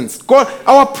presence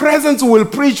will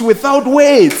preach without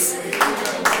words.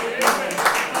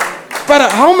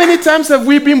 But how many times have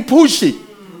we been pushy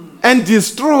and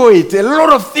destroyed a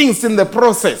lot of things in the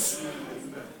process?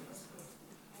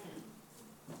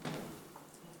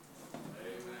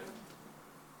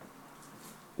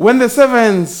 When the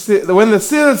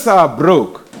seals are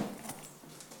broke,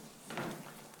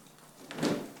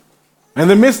 and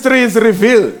the mystery is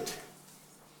revealed,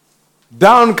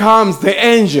 down comes the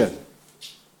angel,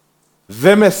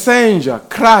 the messenger,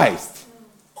 Christ,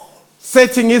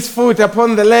 setting his foot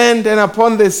upon the land and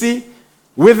upon the sea,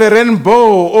 with a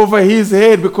rainbow over his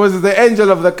head because he's the angel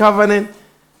of the covenant.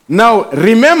 Now,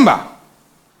 remember,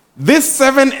 this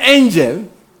seventh angel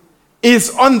is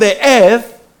on the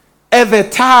earth at the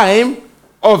time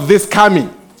of this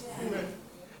coming.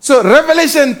 So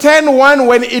Revelation 10:1,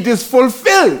 when it is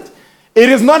fulfilled, it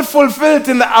is not fulfilled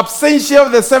in the absentia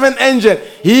of the seventh angel.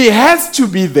 He has to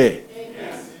be there.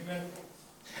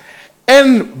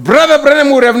 And Brother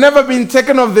Branham would have never been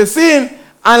taken off the scene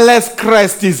unless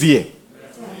Christ is here.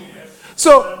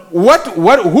 So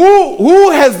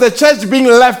who has the church been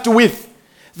left with?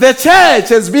 The church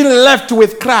has been left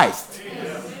with Christ.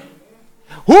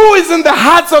 Who is in the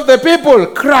hearts of the people?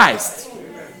 Christ.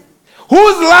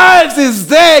 Whose lives is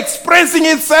there expressing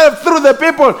itself through the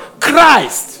people?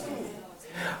 Christ.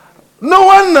 No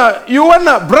wonder,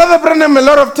 Brother Branham, a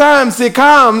lot of times he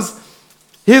comes,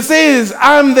 he says,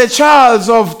 I'm the child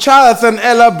of Charles and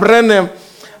Ella Branham.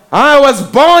 I was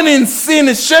born in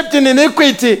sin, shaped in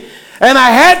iniquity, and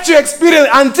I had to experience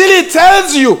until he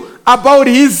tells you about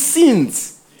his sins.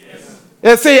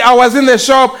 They say, I was in the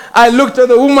shop, I looked at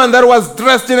the woman that was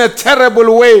dressed in a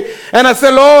terrible way, and I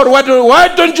said, Lord, why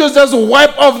don't you just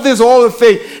wipe off this whole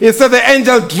thing? He said the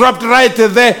angel dropped right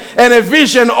there, and a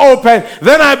vision opened.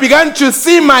 Then I began to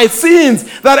see my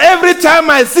sins, that every time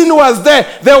my sin was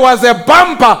there was a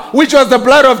bumper, which was the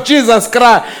blood of Jesus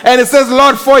Christ. And he says,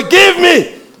 Lord, forgive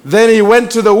me. Then he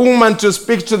went to the woman to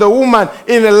speak to the woman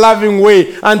in a loving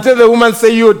way until the woman said,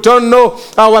 you don't know,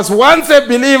 I was once a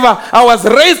believer, I was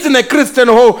raised in a Christian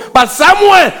home, but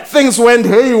somewhere things went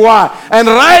haywire. And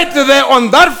right there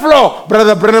on that floor,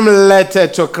 Brother Branham led her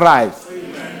to Christ.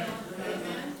 Amen.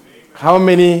 How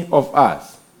many of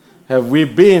us have we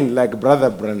been like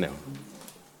Brother Branham?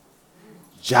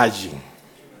 Judging.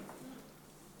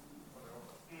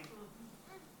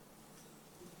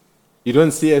 You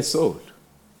don't see a soul.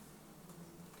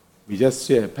 We just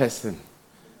see a person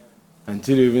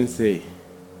until you even say,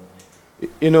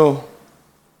 you know,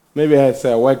 maybe as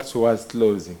I work towards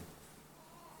closing,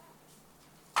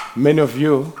 many of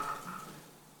you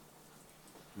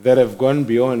that have gone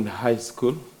beyond high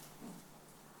school,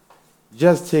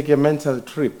 just take a mental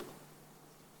trip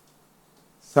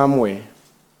somewhere,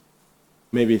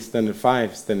 maybe standard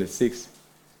 5, standard 6.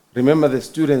 Remember the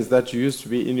students that you used to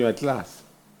be in your class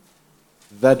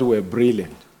that were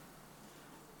brilliant.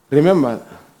 Remember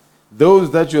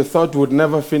those that you thought would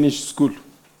never finish school.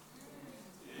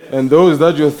 And those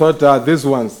that you thought are these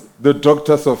ones, the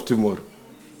doctors of tomorrow.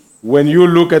 When you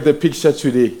look at the picture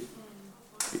today,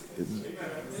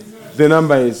 the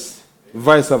number is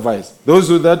vice versa.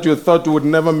 Those that you thought would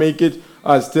never make it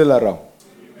are still around.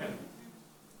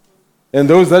 And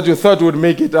those that you thought would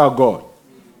make it are gone.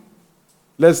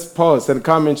 Let's pause and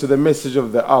come into the message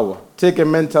of the hour. Take a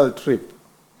mental trip.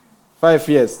 5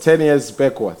 years, 10 years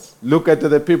backwards. Look at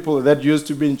the people that used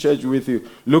to be in church with you.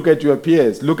 Look at your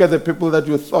peers. Look at the people that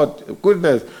you thought,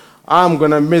 goodness, I'm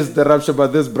going to miss the rapture, but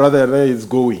this brother is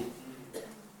going.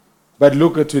 But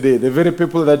look at today. The very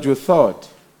people that you thought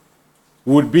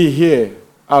would be here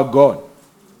are gone.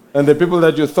 And the people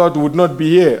that you thought would not be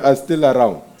here are still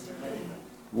around.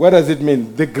 What does it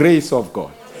mean? The grace of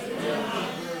God.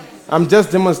 I'm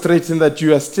just demonstrating that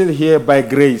you are still here by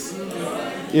grace.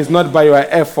 It's not by your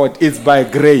effort, it's by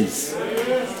grace.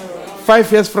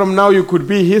 5 years from now, you could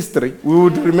be history. We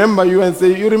would remember you and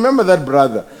say, you remember that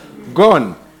brother?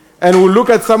 Gone. And we'll look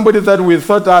at somebody that we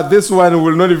thought, this one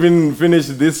will not even finish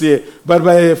this year. But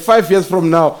by 5 years from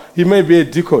now, he may be a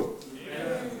deacon.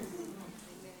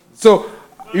 So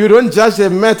you don't judge the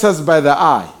matters by the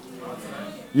eye.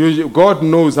 God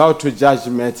knows how to judge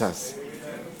matters.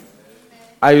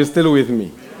 Are you still with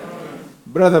me?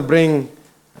 Brother,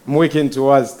 I'm working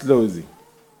towards closing.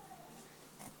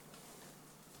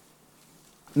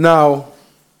 Now,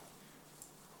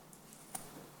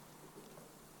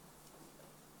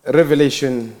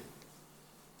 Revelation,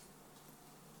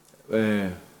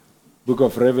 book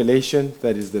of Revelation,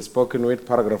 that is the spoken word,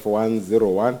 paragraph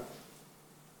 101.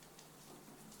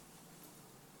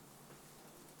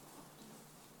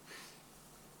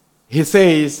 He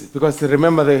says, because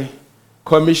remember the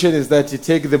commission is that you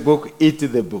take the book, eat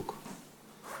the book.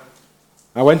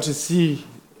 I want to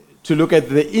look at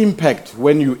the impact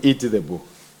when you eat the book.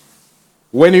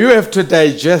 When you have to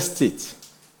digest it,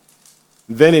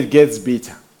 then it gets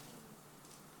bitter.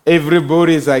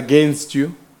 Everybody is against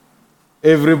you.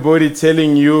 Everybody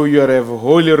telling you you're a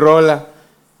holy roller,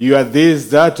 you are this,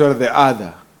 that, or the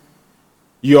other.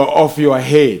 You're off your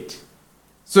head.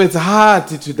 So it's hard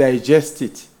to digest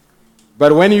it.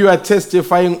 But when you are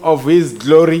testifying of His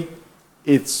glory,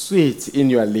 it's sweet in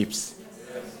your lips.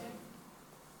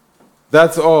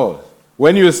 That's all.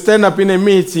 When you stand up in a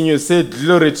meeting, you say,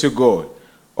 glory to God.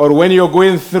 Or when you're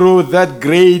going through that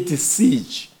great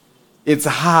siege, it's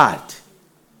hard.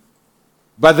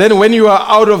 But then when you are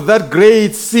out of that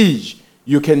great siege,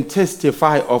 you can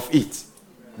testify of it.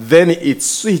 Then it's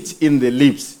sweet in the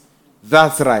lips.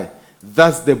 That's right.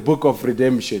 That's the book of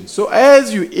redemption. So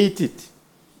as you eat it,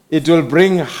 it will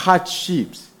bring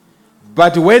hardships.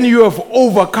 But when you have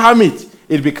overcome it,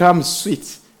 it becomes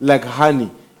sweet like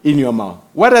honey in your mouth.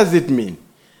 What does it mean?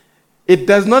 It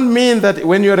does not mean that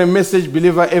when you're a message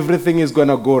believer, everything is going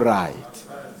to go right.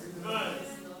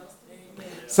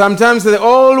 Sometimes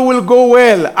all will go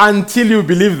well until you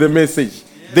believe the message.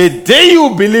 The day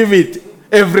you believe it,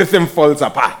 everything falls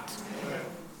apart.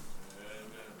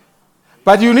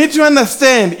 But you need to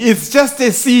understand, it's just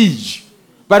a siege.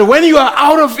 But when you are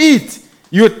out of it,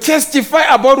 you testify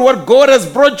about what God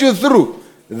has brought you through.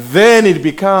 Then it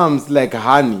becomes like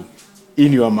honey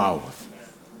in your mouth.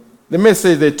 The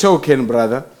message, the token,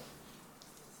 brother.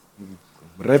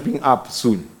 Wrapping up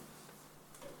soon.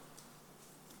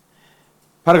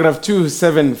 Paragraph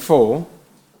 274.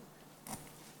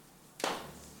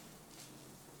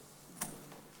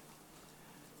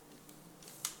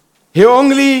 He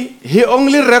only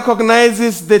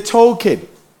recognizes the token.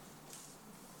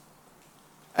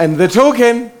 And the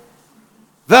token,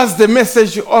 that's the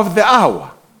message of the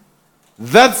hour.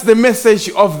 That's the message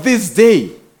of this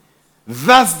day.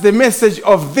 That's the message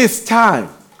of this time.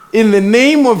 In the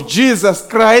name of Jesus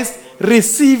Christ,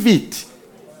 receive it.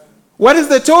 What is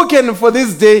the token for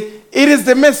this day? It is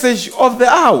the message of the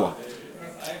hour.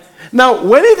 Now,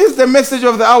 when it is the message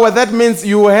of the hour, that means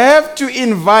you have to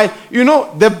invite,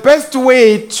 the best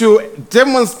way to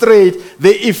demonstrate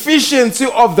the efficiency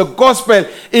of the gospel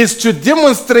is to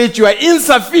demonstrate your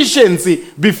insufficiency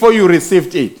before you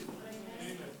received it.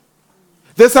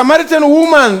 The Samaritan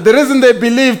woman, the reason they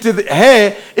believed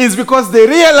her is because they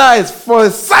realized for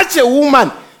such a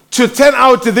woman to turn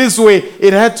out this way,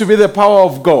 it had to be the power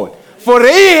of God. For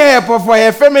Rahab or for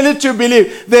her family to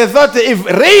believe, they thought if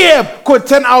Rahab could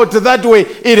turn out that way,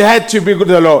 it had to be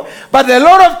the Lord. But a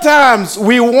lot of times,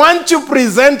 we want to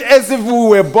present as if we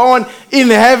were born in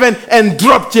heaven and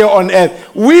dropped here on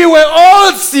earth. We were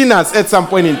all sinners at some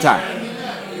point in time.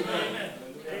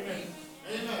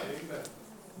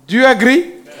 Do you agree?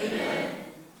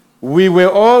 We were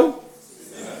all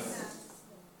sinners.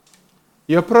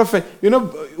 Your prophet, you know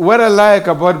what I like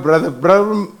about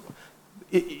brother,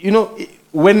 you know,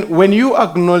 when you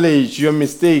acknowledge your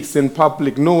mistakes in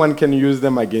public, no one can use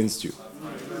them against you.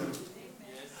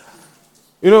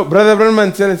 You know, Brother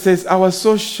Branham says, I was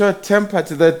so short-tempered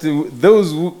that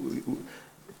those who,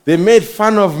 they made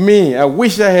fun of me. I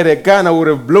wish I had a gun, I would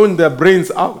have blown their brains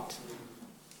out.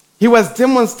 He was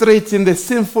demonstrating the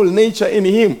sinful nature in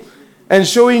him and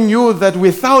showing you that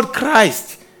without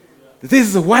Christ,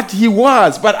 this is what he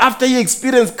was. But after he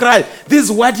experienced Christ, this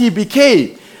is what he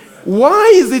became.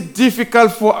 Why is it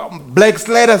difficult for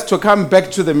backsliders to come back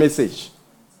to the message?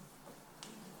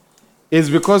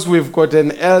 It's because we've got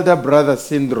an elder brother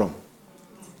syndrome.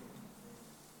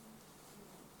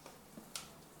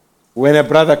 When a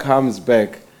brother comes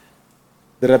back,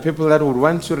 there are people that would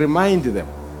want to remind them.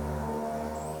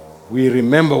 We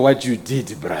remember what you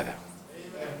did, brother.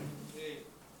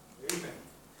 Amen.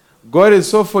 God is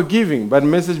so forgiving, but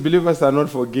message believers are not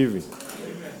forgiving.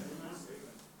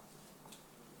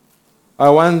 I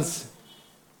once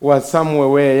was somewhere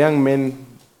where a young man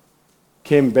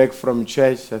came back from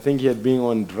church. I think he had been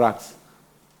on drugs.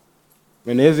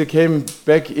 When as he came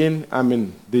back in,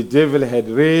 the devil had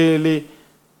really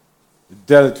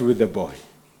dealt with the boy.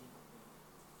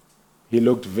 He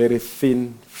looked very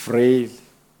thin, frail,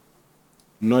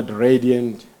 not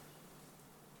radiant.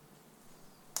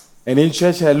 And in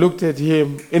church, I looked at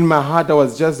him. In my heart, I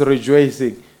was just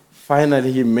rejoicing.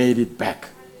 Finally, he made it back.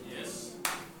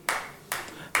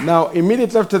 Now,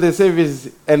 immediately after the service,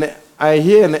 and I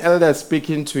hear an elder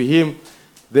speaking to him.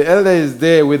 The elder is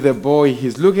there with the boy.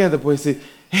 He's looking at the boy and says,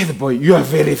 hey, the boy, you are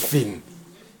very thin.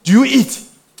 Do you eat?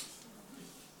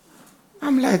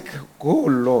 I'm like, oh,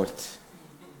 Lord.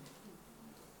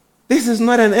 This is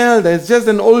not an elder. It's just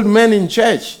an old man in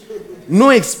church. No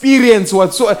experience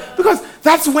whatsoever. Because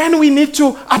that's when we need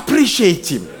to appreciate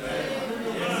him.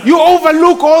 You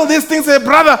overlook all these things and say,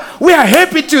 brother, we are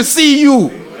happy to see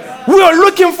you. We are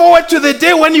looking forward to the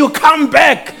day when you come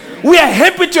back. We are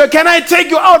happy to. Can I take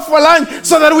you out for lunch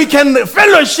so that we can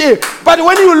fellowship? But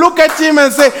when you look at him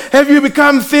and say, have you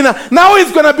become thinner? Now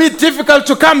it's going to be difficult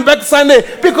to come back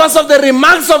Sunday because of the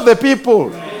remarks of the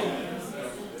people.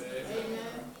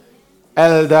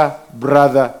 Elder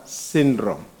brother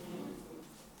syndrome.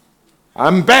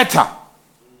 I'm better.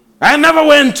 I never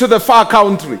went to the far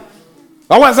country.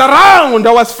 I was around.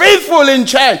 I was faithful in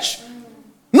church.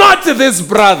 Not this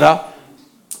brother.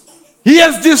 He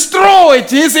has destroyed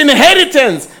his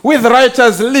inheritance with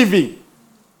righteous living.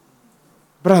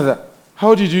 Brother,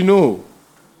 how did you know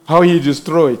how he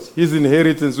destroyed his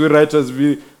inheritance with righteous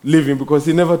living? Because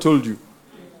he never told you.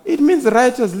 It means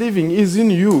righteous living is in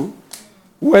you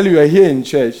while you are here in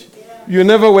church. You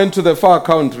never went to the far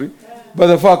country, but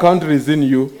the far country is in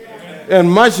you. And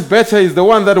much better is the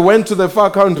one that went to the far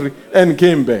country and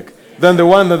came back than the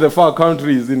one that the far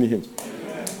country is in him.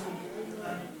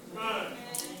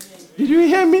 Did you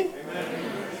hear me?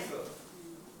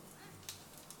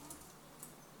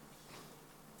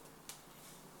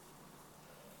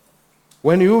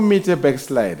 When you meet a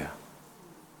backslider,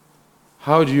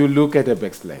 how do you look at a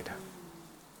backslider?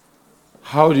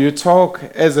 How do you talk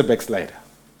as a backslider?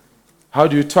 How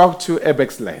do you talk to a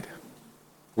backslider?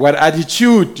 What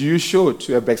attitude do you show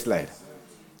to a backslider?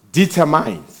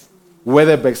 Determines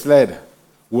whether a backslider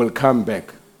will come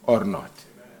back or not.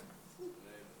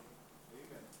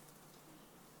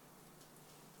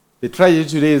 The tragedy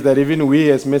today is that even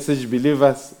we as message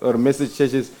believers or message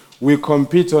churches, we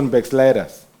compete on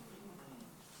backsliders.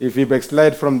 If we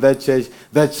backslide from that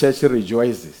church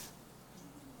rejoices.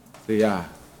 They are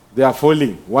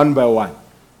falling one by one.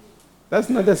 That's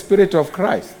not the spirit of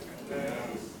Christ.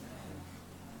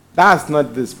 That's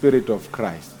not the spirit of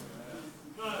Christ.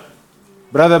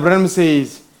 Brother Branham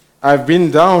says, I've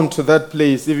been down to that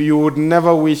place. If you would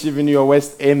never wish even your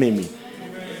worst enemy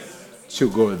to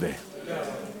go there.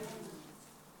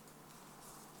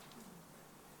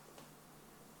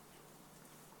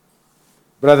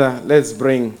 Brother, let's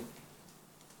bring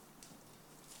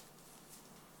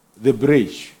the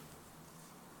bridge.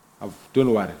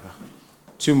 Don't worry.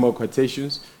 2 more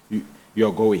quotations.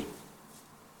 You're going.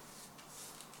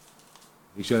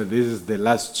 Actually, this is the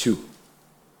last two.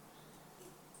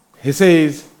 He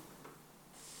says,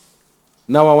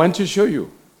 now I want to show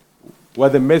you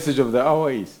what the message of the hour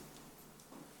is.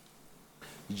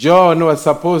 John was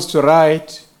supposed to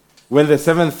write when the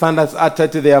seven thunders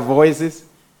uttered their voices,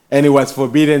 and he was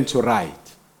forbidden to write.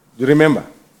 Do you remember?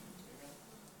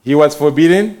 He was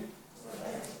forbidden.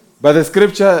 But the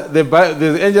scripture,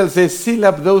 the angel says, seal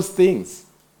up those things.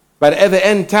 But at the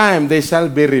end time, they shall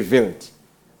be revealed.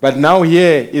 But now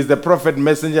here is the prophet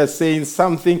messenger saying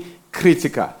something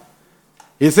critical.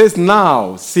 He says,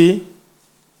 now, see,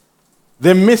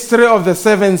 the mystery of the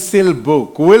seven seal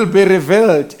book will be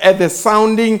revealed at the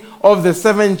sounding of the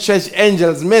seven church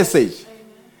angels' message. Amen.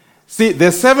 See,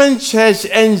 the seven church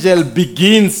angel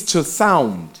begins to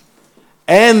sound.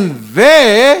 And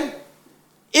there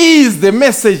is the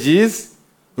messages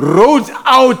wrote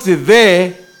out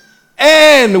there.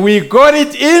 And we got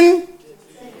it in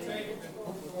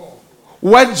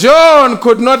what John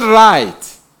could not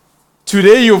write.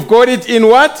 Today you've got it in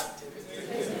what?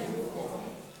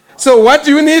 So what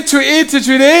do you need to eat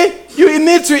today? You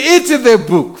need to eat the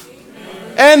book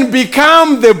and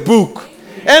become the book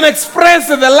and express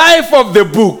the life of the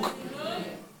book.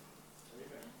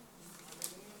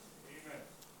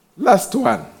 Last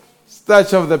one.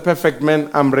 Stature of the perfect man.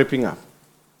 I'm wrapping up.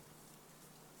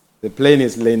 The plane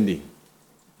is landing.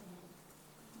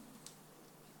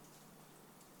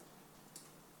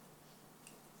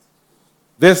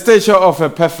 The stature of a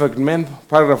perfect man,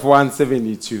 paragraph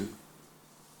 172.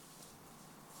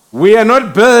 We are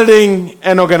not building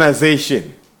an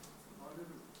organization.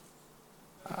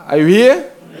 Are you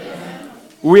here? Yes.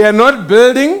 We are not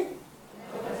building.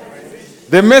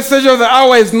 The message of the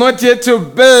hour is not yet to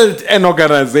build an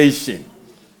organization.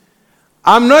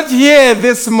 I'm not here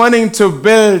this morning to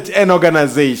build an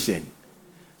organization.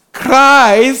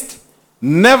 Christ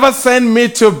never sent me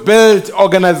to build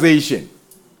organization.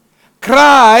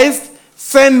 Christ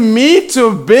sent me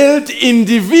to build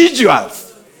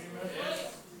individuals.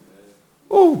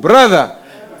 Oh, brother,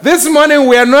 this morning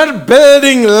we are not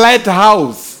building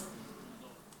lighthouse.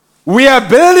 We are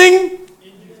building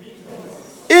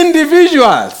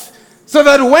individuals. So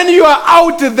that when you are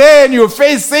out there and you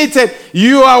face Satan,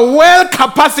 you are well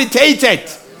capacitated.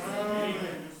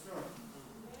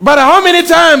 But how many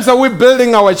times are we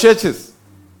building our churches,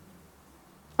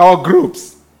 our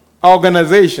groups, our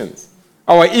organizations,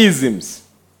 our isms?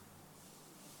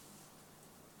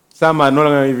 Some are no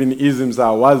longer even isms,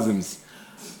 are wasms.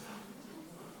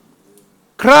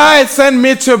 Christ sent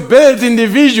me to build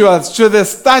individuals to the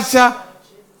stature,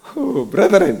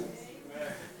 brethren,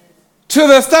 to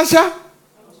the stature.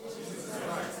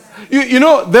 You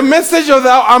know, the message of the,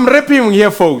 I'm wrapping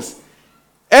here, folks.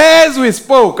 As we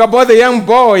spoke about the young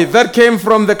boy that came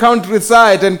from the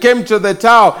countryside and came to the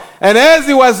town, and as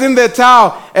he was in the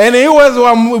town and he was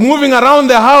moving around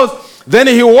the house, then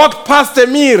he walked past a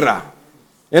mirror.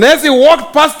 And as he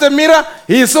walked past the mirror,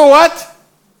 he saw what?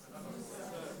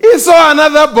 He saw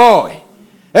another boy.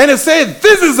 And he said,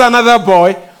 this is another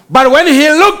boy. But when he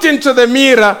looked into the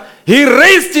mirror, he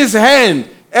raised his hand,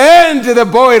 and the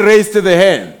boy raised the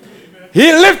hand. Amen.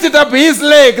 He lifted up his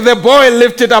leg, the boy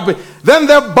lifted up. Then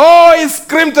the boy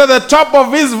screamed at the top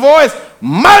of his voice,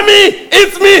 Mommy,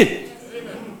 it's me.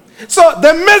 Amen. So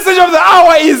the message of the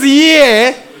hour is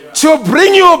here to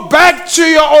bring you back to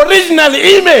your original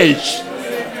image.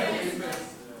 Amen.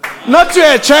 Not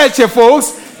to a church,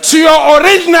 folks. To your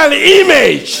original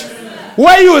image,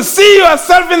 where you see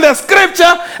yourself in the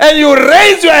scripture and you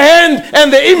raise your hand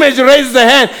and the image raises the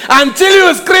hand until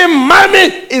you scream, Mommy,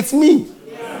 it's me.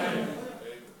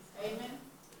 Amen.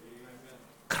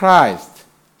 Christ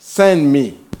sent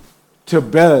me to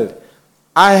build.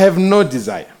 I have no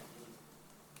desire.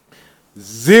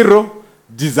 Zero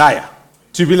desire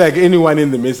to be like anyone in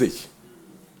the message.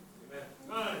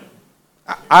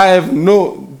 I have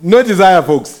no desire,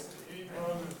 folks.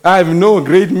 I have no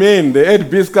great men, the Ed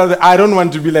Biscals, I don't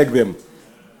want to be like them.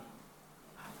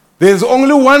 There's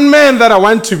only one man that I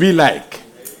want to be like.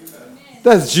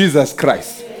 That's Jesus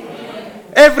Christ.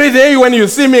 Every day when you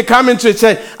see me coming to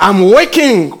church, I'm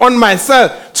working on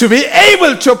myself to be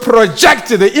able to project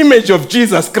the image of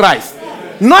Jesus Christ.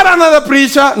 Not another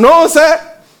preacher, no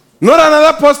sir. Not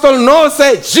another apostle, no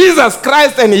sir. Jesus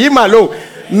Christ and him alone.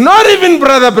 Not even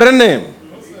Brother Brenham.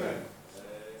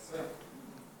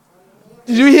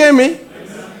 Did you hear me?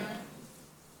 Amen.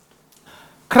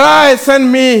 Christ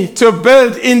sent me to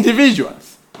build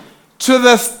individuals to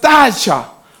the stature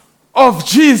of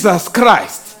Jesus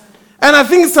Christ. And I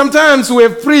think sometimes we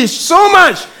have preached so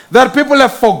much that people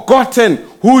have forgotten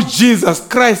who Jesus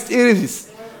Christ is,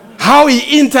 how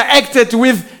he interacted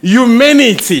with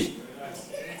humanity.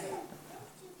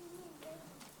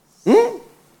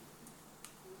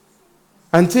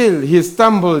 Until he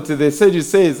stumbled to the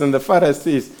Sadducees and the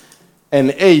Pharisees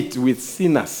and ate with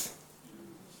sinners.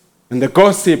 And they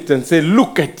gossiped and said,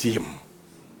 look at him.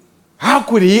 How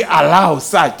could he allow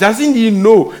such? Doesn't he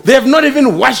know? They have not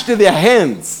even washed their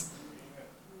hands.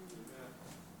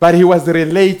 But he was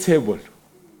relatable.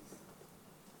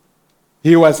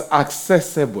 He was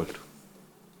accessible.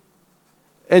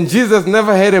 And Jesus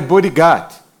never had a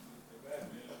bodyguard.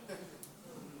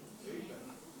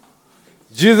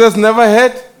 Jesus never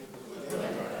had.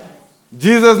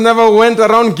 Jesus never went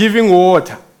around giving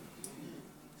water.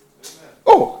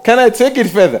 Oh, can I take it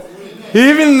further? He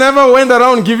even never went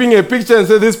around giving a picture and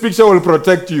said, this picture will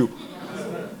protect you.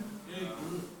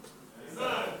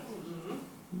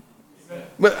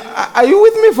 But are you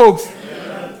with me, folks?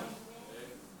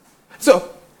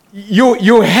 So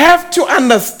you have to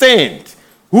understand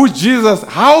who Jesus,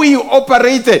 how he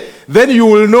operated. Then you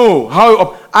will know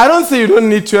how. I don't say you don't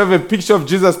need to have a picture of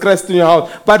Jesus Christ in your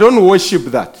house, but don't worship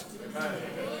that.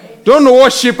 Don't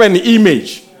worship an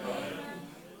image.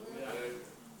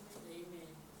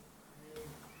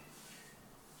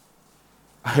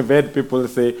 I've heard people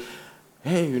say,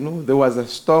 hey, there was a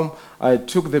storm. I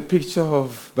took the picture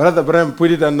of Brother Branham,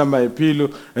 put it under my pillow,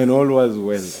 and all was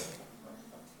well.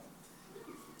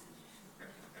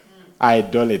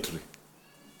 Idolatry.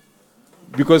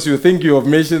 Because you think you have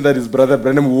mentioned that it's Brother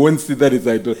Branham, who won't see that it's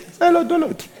idolatry. It's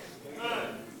idolatry.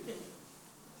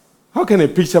 How can a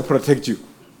picture protect you?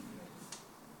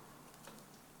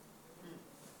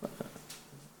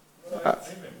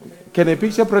 Can a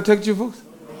picture protect you, folks?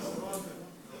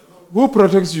 Who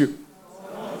protects you?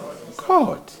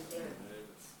 God.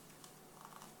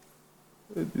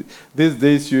 These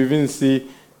days you even see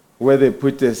where they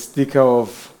put a sticker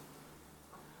of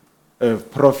a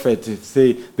prophet,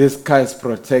 say this car is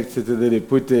protected, then they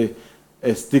put a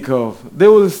sticker of, they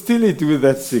will steal it with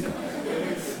that sticker.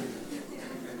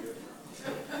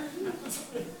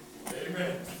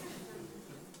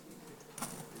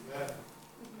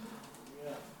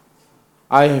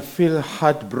 I feel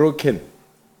heartbroken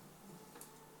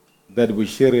that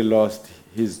Bushiri lost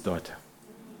his daughter.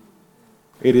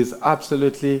 It is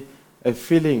absolutely a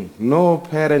feeling. No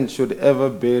parent should ever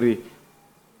bury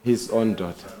his own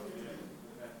daughter.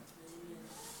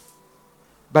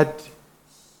 But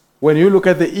when you look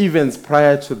at the events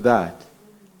prior to that,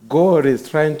 God is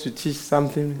trying to teach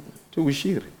something to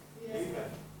Bushiri.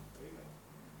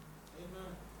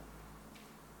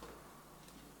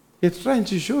 He's trying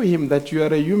to show him that you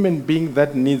are a human being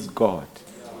that needs God.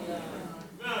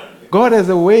 God has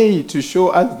a way to show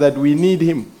us that we need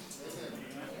him.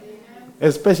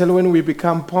 Especially when we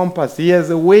become pompous. He has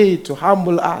a way to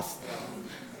humble us.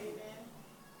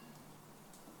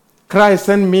 Christ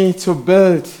sent me to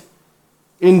build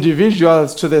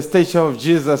individuals to the stature of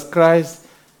Jesus Christ,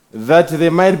 that they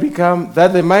might be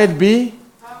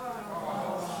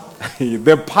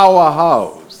the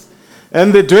powerhouse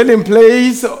and the dwelling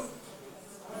place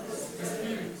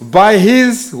by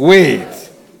his weight.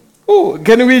 Oh,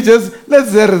 can we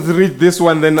let's just read this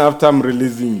one, then after I'm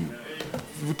releasing you.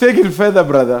 Take it further,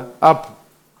 brother. Up.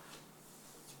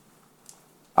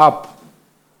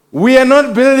 We are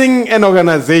not building an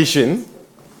organization.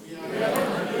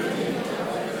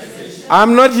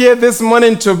 I'm not here this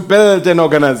morning to build an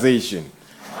organization.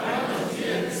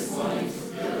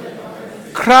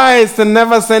 Christ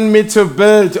never sent me to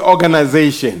build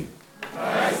organization.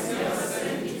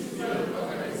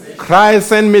 Christ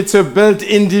sent me to build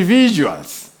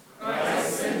individuals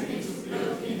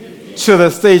to the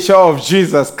stature of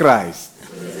Jesus Christ.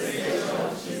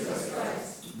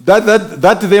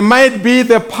 That they might be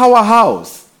the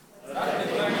powerhouse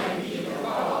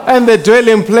and the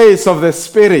dwelling place of the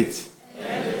Spirit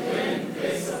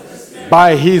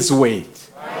by his weight.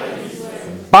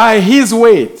 By his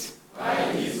weight.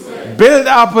 Build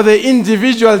up the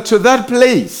individual to that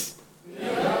place.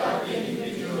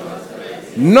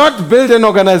 Not build an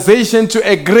organization to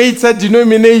a greater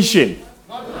denomination.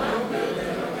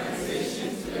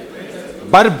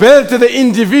 But build the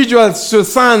individuals to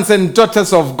sons and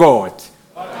daughters of God.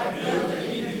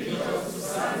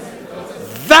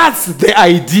 That's the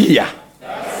idea.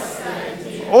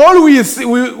 All we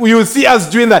will see us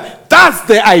doing that. That's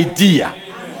the idea.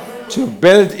 To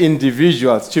build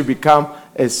individuals to become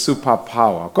a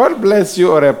superpower. God bless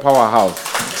you, or a powerhouse.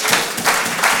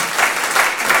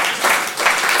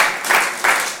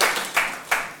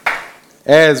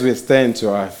 As we stand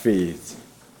to our feet,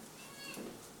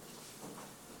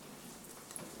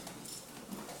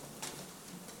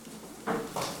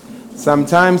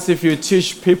 sometimes if you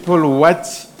teach people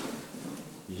what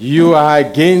you are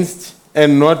against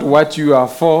and not what you are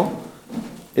for,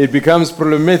 it becomes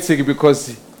problematic,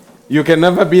 because You can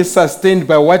never be sustained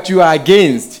by what you are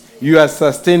against. You are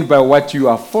sustained by what you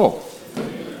are for.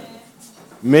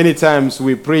 Many times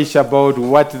we preach about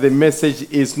what the message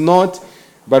is not,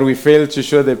 but we fail to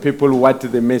show the people what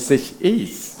the message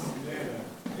is.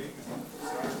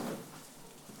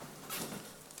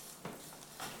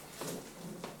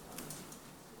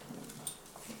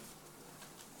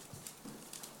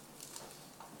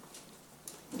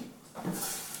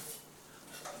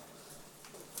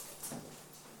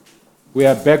 We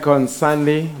are back on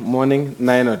Sunday morning,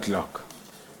 9 o'clock.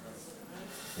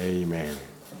 Amen.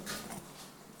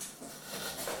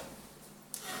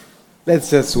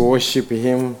 Let's just worship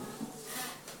Him.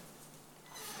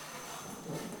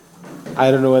 I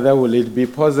don't know whether will it be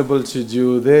possible to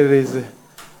do. There is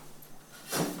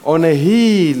on a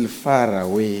hill far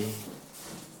away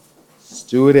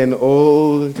stood an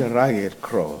old rugged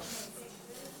cross.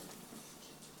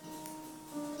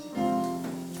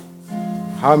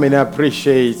 How many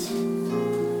appreciate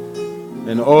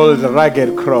an old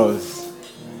rugged cross?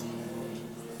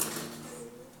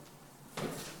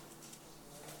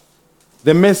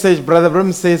 The message, Brother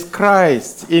Bram says,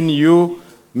 Christ in you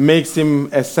makes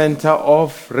him a center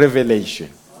of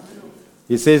revelation.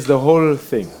 He says the whole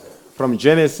thing, from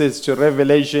Genesis to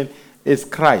Revelation, is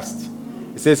Christ.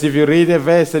 He says if you read a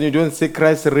verse and you don't see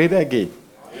Christ, read again.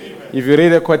 Amen. If you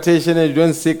read a quotation and you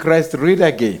don't see Christ, read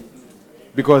again.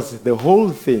 Because the whole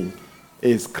thing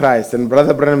is Christ. And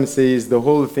Brother Branham says the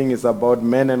whole thing is about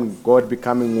man and God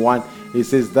becoming one. He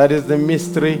says that is the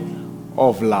mystery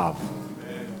of love.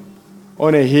 Amen.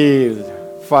 On a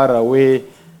hill far away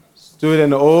stood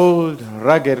an old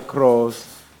rugged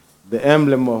cross, the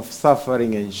emblem of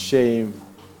suffering and shame.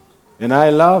 And I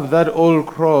love that old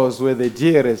cross where the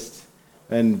dearest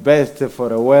and best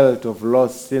for a wealth of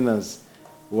lost sinners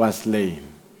was slain.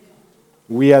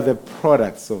 We are the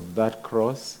products of that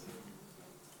cross.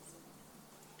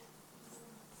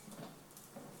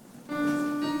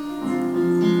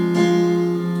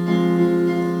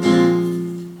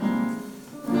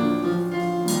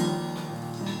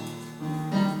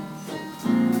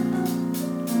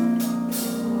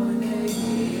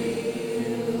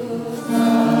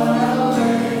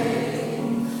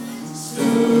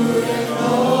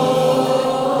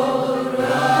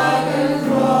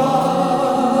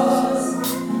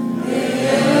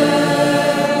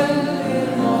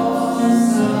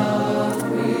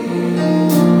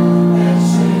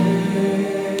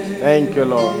 Thank you,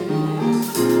 Lord.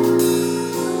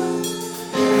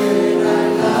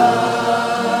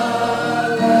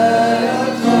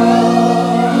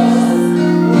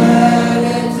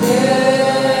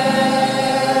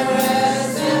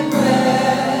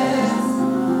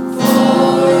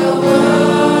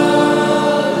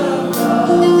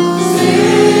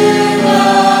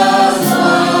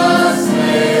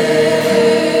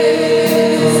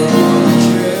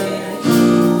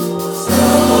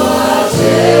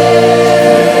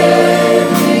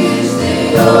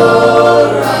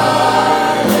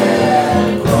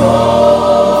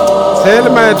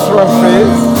 Tell my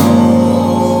trophies.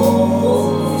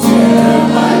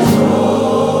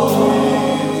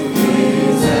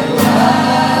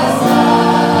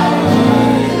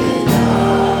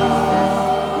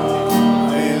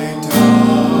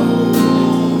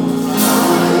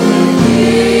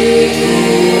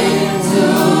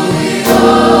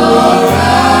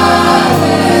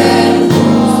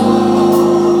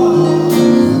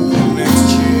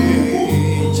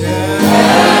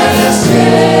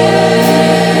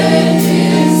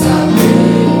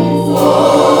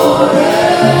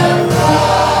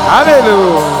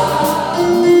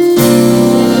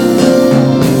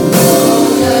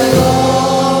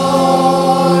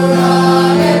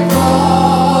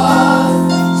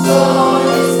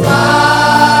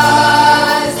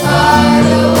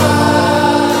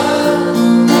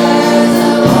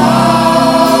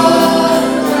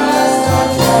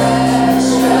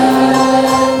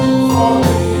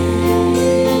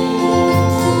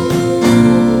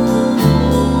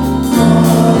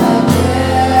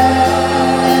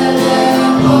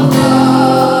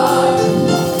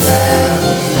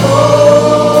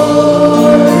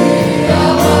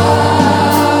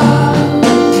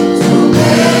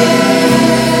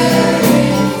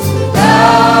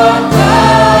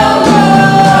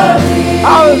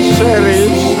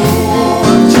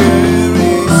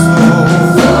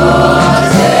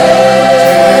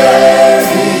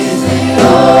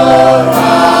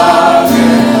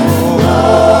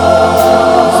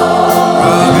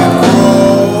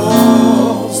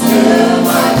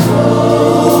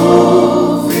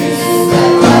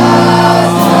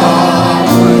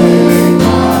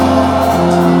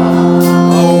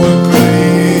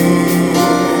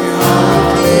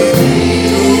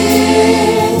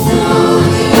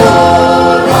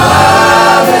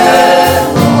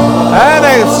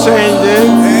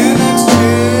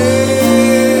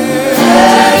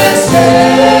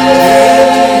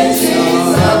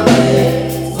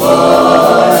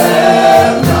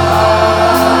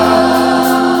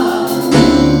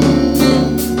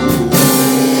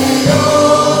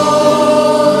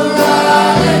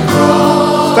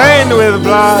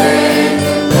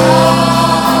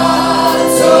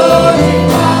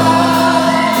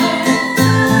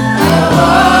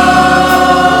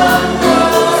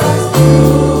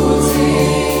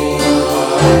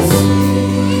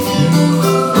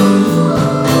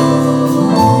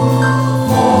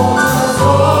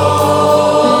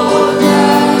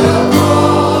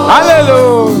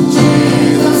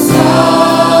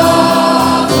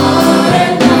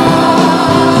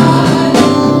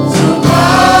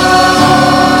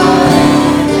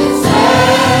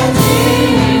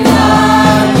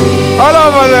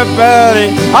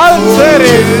 repelling,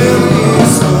 answering.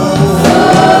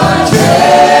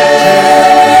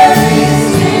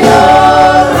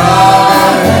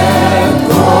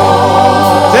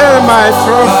 Tell my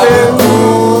trophy.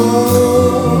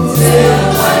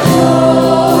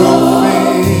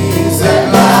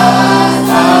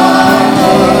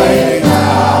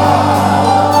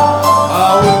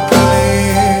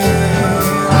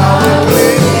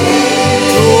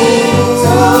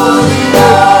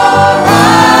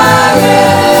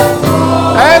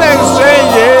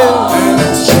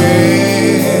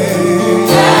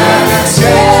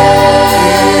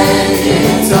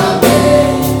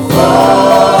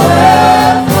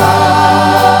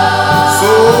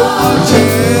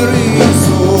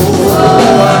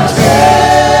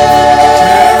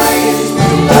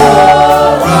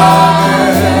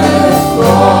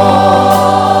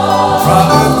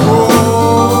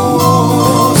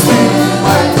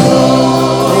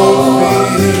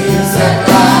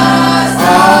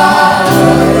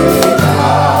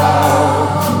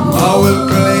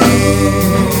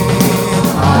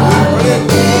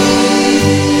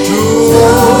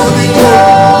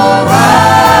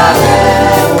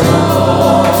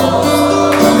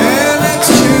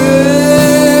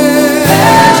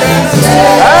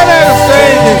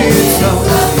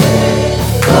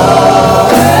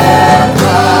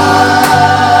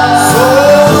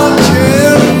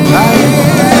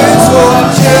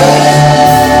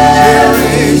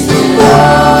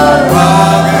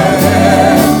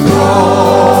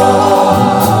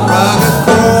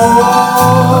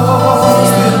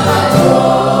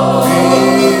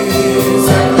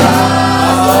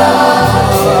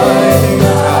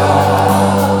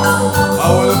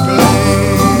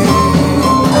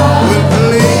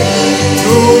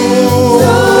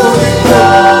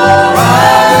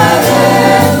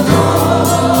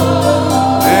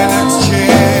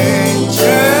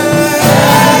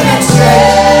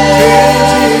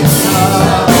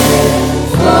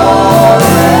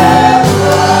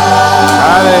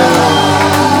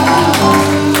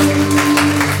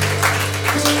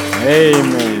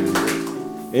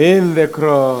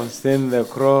 In the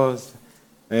cross,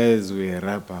 as we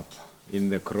wrap up, in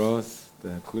the cross,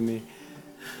 the kuni.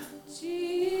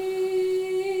 Jesus,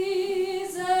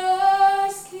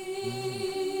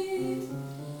 keep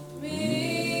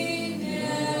me near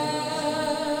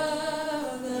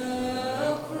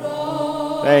the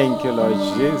cross. Thank you, Lord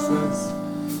Jesus.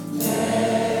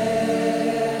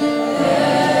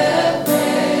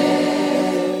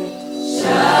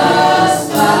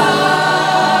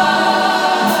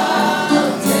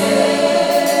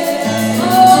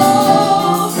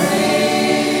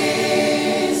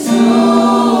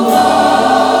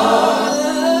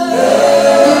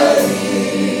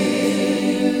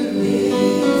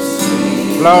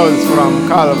 Flows from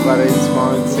Calvary's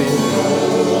mountain.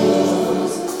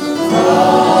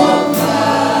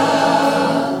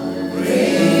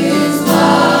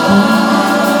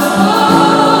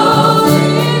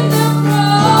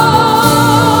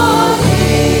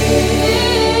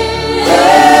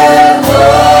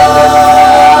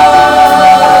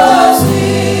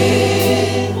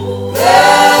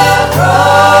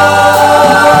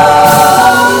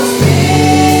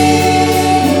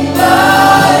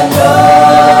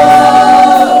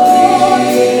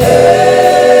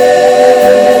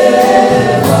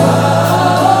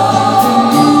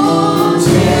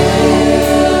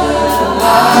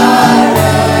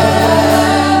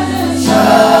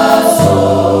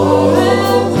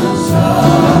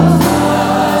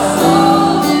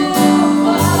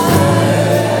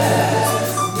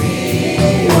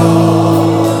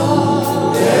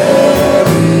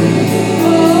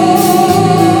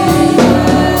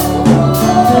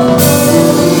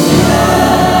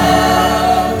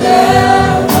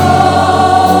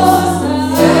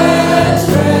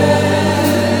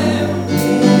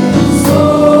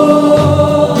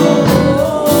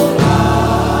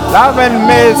 Love and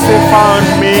mercy found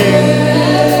me.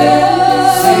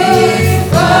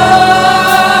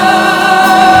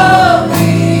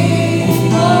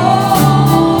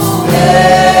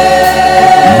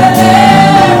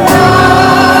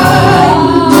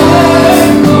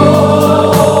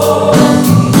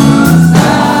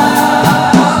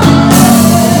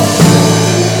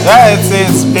 That's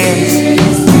His peace.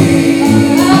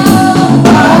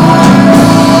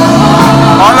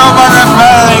 All over the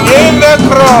building, in the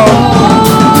cross.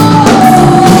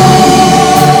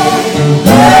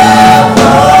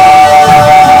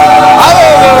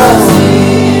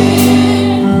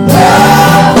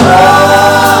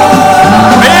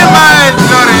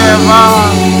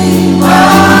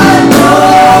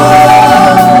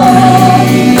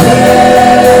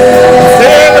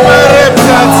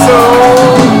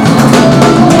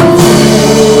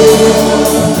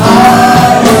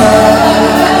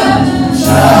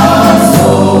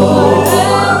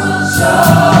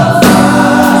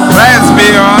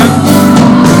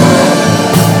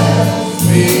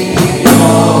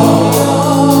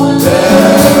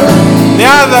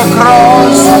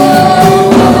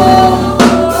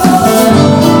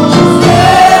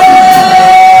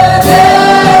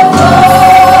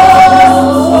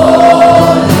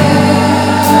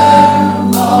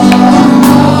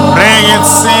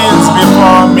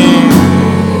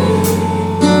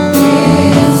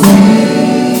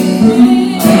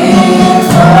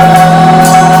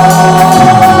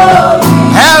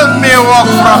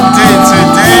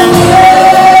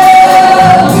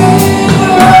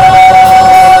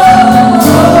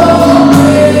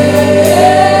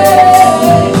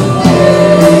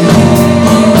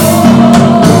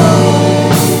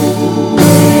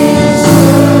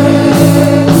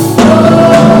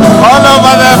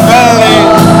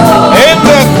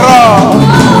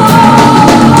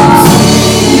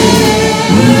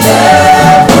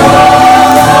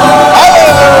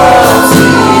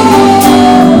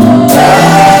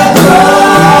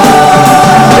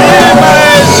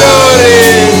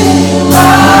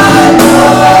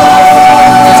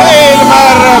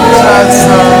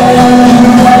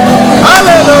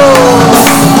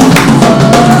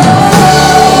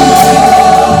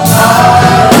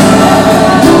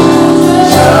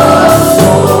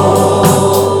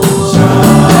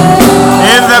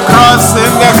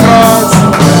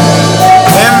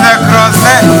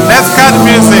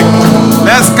 music.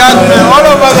 Let's cut all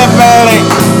over the building.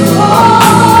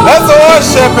 Let's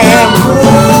worship Him.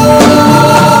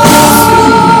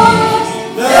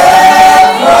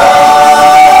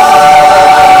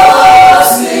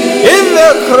 In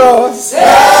the cross,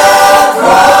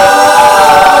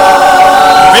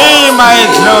 be my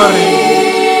glory.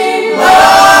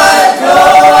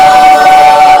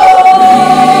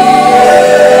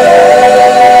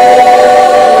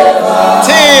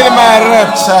 Till my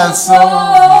rapture soul.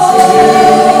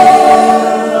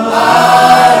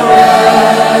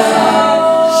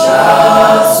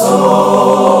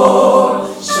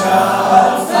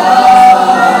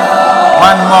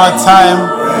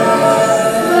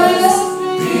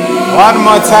 One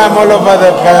more time all over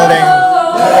the building.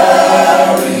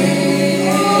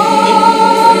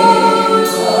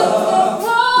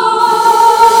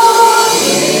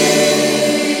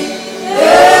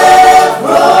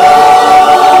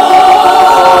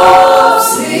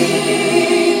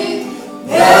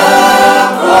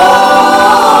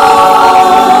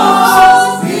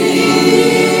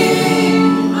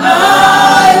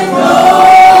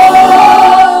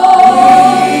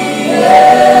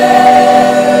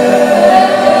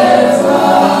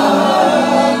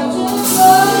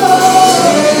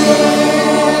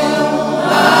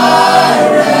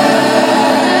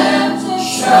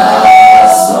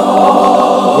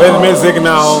 With music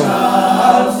now.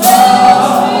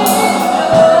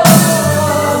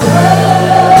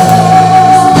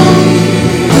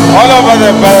 All over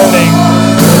the building.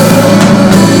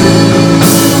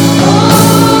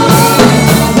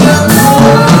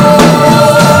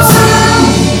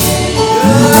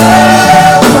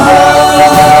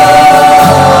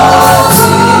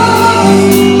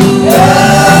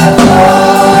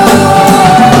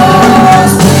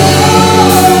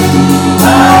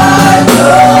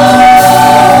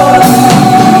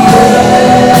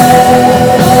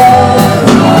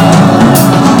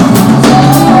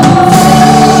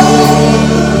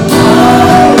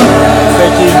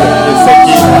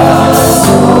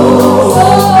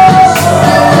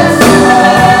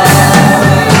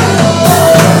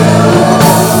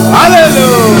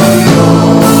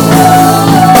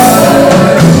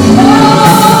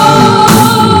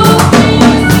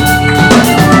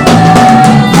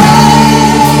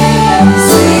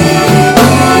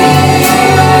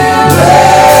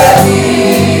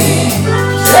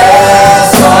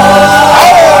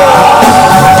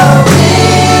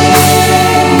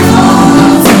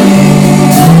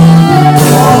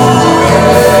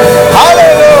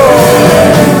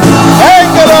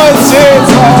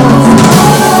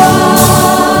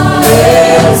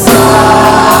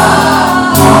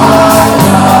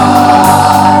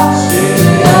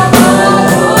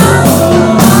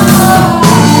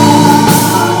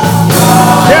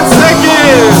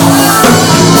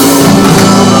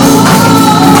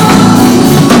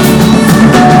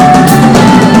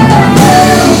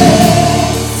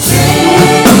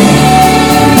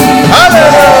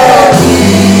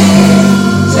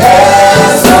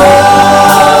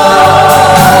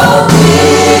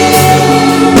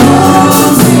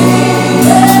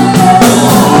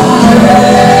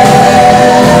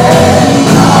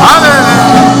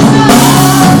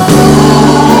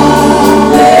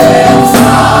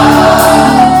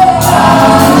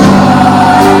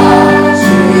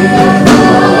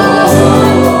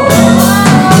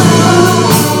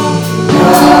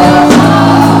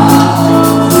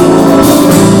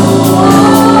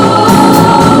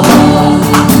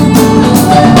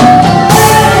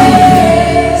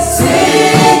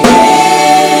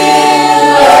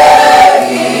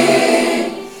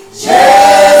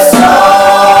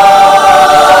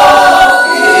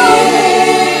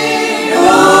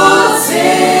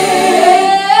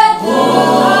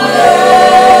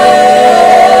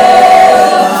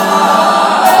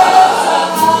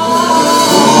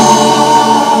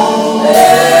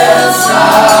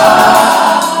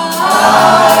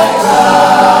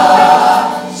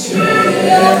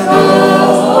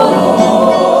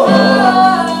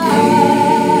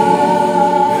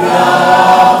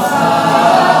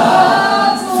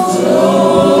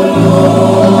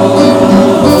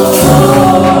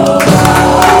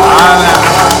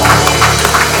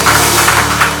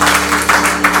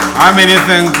 How many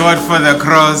thank God for the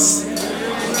cross?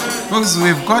 Folks,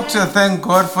 we've got to thank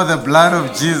God for the blood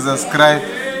of Jesus Christ.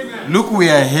 Look, we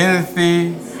are healthy.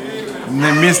 In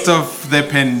the midst of the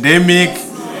pandemic,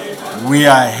 we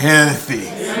are healthy.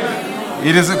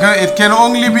 It can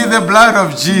only be the blood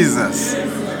of Jesus.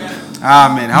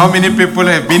 Amen. How many people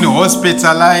have been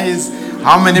hospitalized?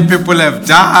 How many people have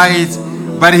died?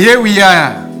 But here we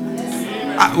are.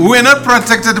 We're not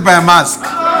protected by a mask.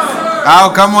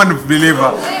 Oh, come on,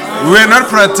 believer. We are not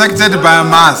protected by a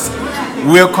mask.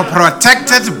 We are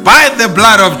protected by the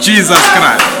blood of Jesus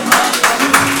Christ.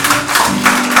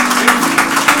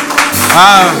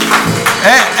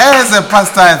 As a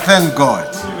pastor, I thank God.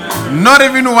 Not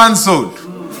even one soul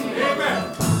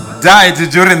died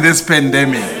during this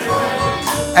pandemic.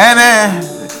 And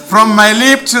from my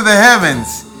lip to the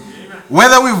heavens,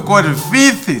 whether we've got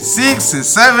 50, 6,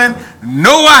 7,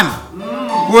 no one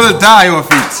will die of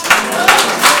it.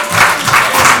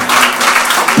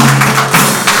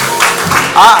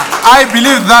 I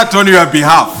believe that on your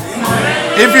behalf.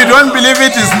 If you don't believe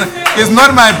it, it's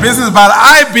not my business, but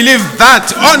I believe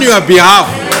that on your behalf.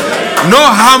 No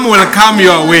harm will come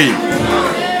your way.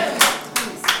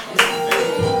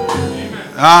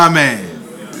 Amen.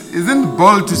 Isn't it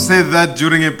bold to say that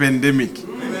during a pandemic?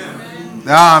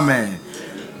 Amen.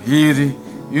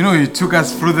 He took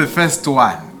us through the first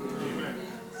one,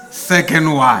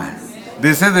 second one.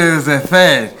 They say there is a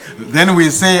third. Then we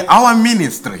say our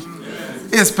ministry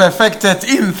is perfected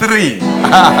in 3.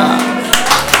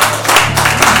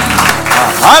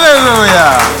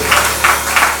 Hallelujah.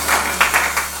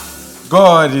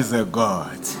 God is a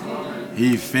God.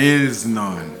 He fails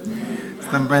none.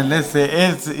 Somebody, let's say,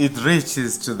 as it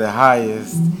reaches to the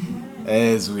highest,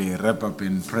 as we wrap up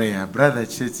in prayer, Brother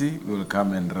Chiti will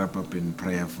come and wrap up in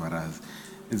prayer for us.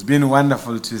 It's been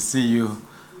wonderful to see you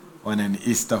on an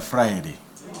Easter Friday.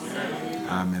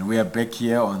 Amen. We are back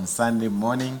here on Sunday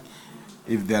morning.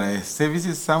 If there are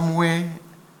services somewhere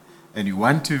and you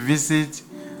want to visit,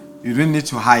 you don't need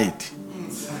to hide.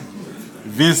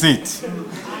 Visit.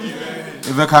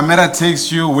 If a camera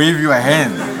takes you, wave your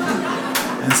hand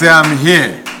and say, I'm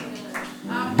here.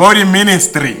 Body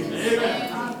ministry.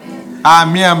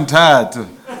 I'm tired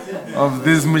of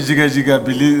this mujiga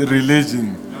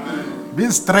religion. Be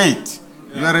straight.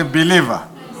 You are a believer.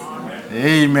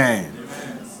 Amen.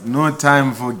 No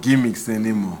time for gimmicks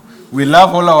anymore. We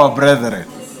love all our brethren.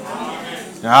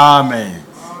 Amen.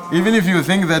 Even if you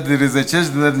think that there is a church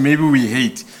that maybe we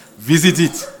hate, visit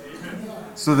it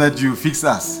so that you fix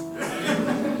us.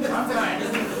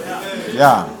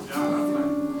 Yeah.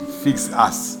 Fix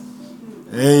us.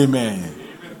 Amen.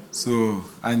 So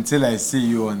until I see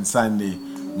you on Sunday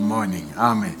morning.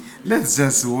 Amen. Let's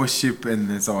just worship,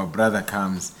 and as our brother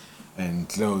comes and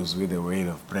close with a word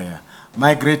of prayer.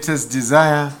 My greatest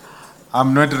desire,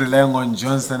 I'm not relying on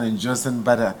Johnson & Johnson,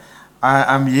 but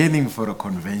I'm yearning for a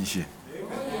convention.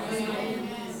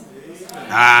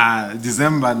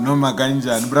 December, no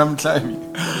maganja, Bram Tlami.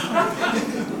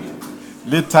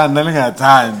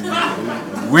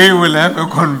 We will have a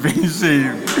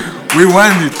convention. We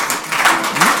want it.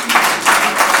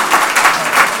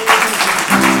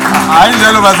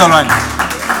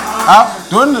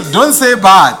 Don't say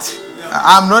bad.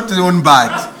 I'm not doing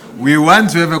bad. We want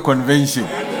to have a convention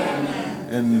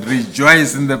and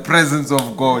rejoice in the presence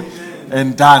of God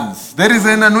and dance. There is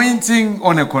an anointing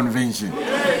on a convention.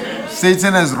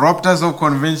 Satan has robbed us of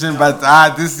convention, but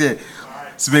this year,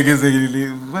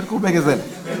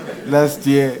 last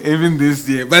year, even this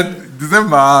year, but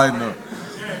December,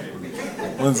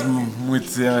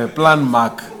 with plan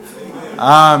mark.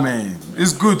 Amen.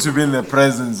 It's good to be in the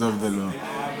presence of the Lord.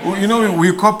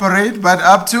 We cooperate, but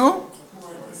up to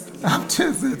a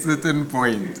certain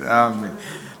point. Amen.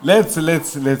 Let's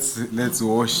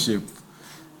worship.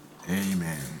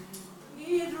 Amen.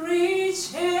 It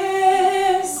reaches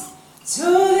to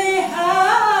the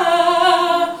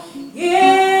highest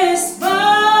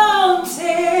mountain,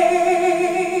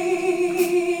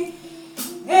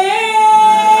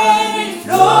 and it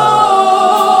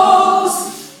flows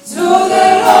to the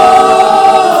lowest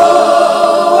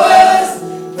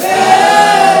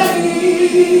valley.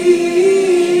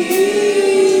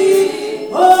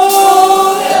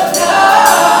 Oh, the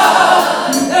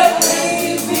blood that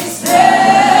made me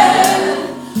stand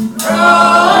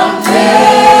from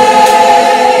day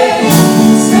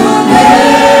to day,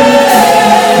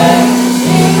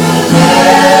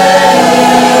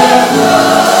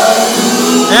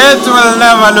 It will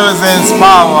never lose its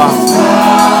power.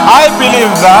 I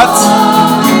believe that.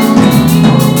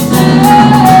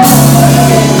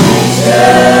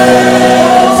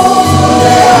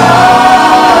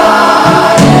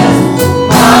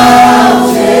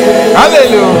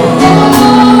 Hallelujah.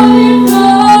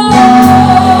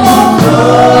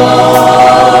 oh,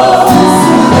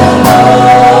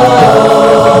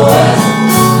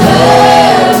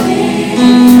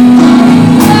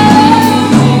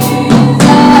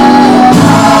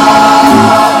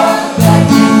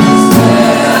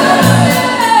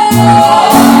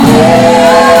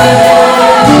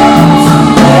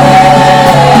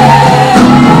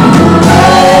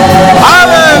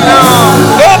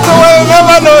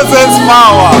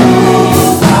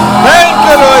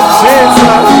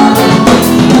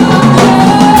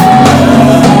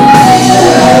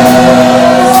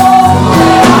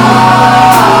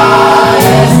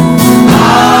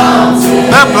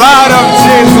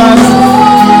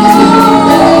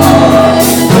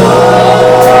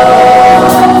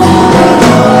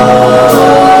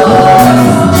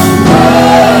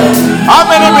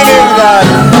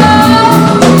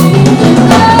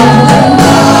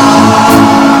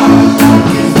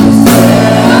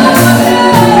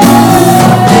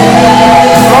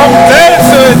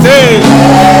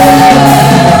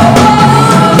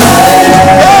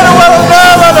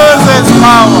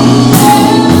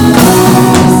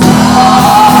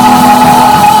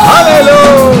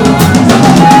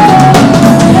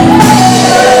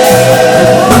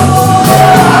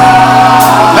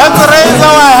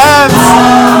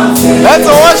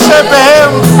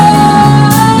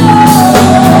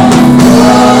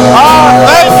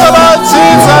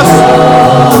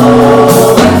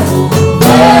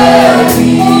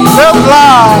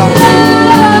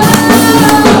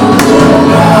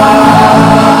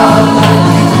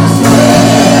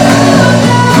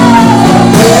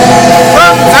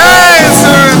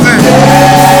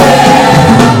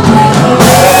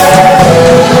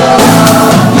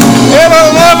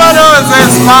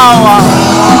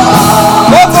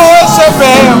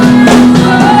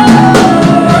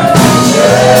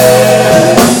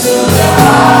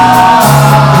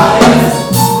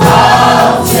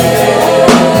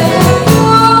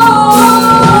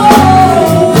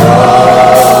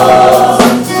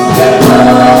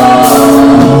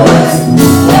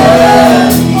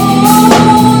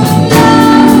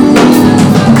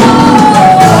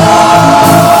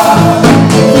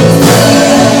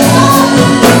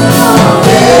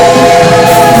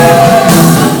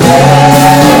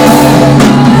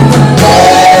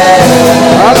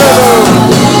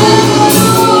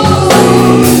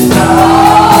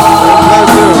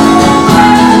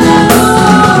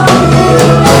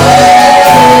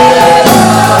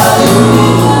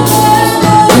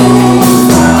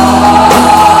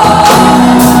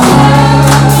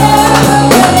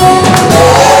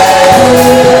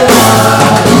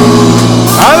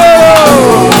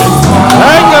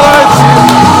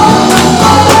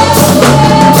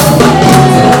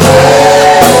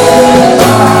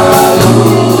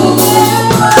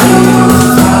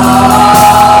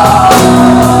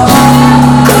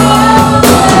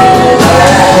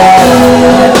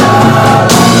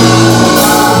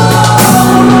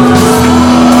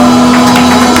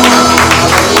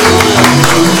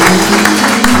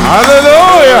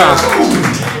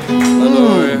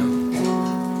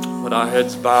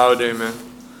 heads bowed, amen.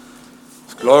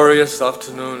 It's a glorious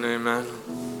afternoon, amen,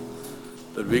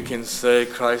 that we can say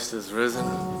Christ is risen.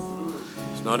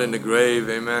 He's not in the grave,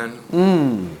 amen.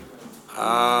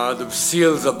 The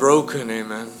seals are broken,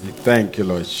 amen. Thank you,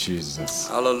 Lord Jesus.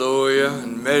 Hallelujah.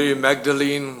 And Mary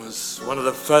Magdalene was one of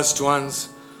the first ones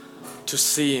to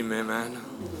see him, amen.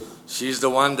 She's the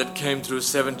one that came through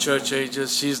 7 church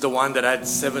ages. She's the one that had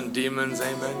 7 demons,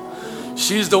 amen.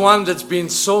 She's the one that's been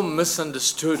so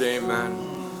misunderstood, amen.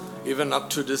 Even up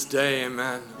to this day,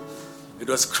 amen. It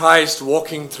was Christ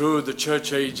walking through the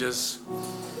church ages,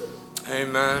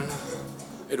 amen.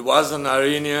 It wasn't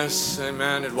Irenaeus,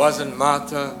 amen. It wasn't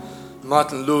Martin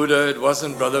Luther. It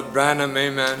wasn't Brother Branham,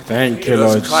 amen. Thank you, It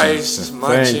was Lord Christ Jesus.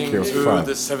 marching Thank you, through Father.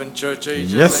 the 7 church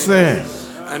ages. Yes, amen. sir.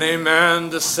 And amen,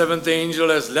 the 7th angel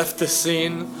has left the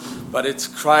scene, but it's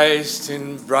Christ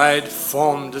in bride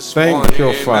form this Thank morning. you,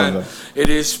 amen. Father. It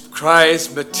is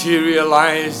Christ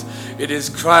materialized. It is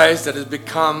Christ that has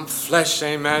become flesh,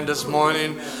 amen, this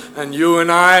morning. And you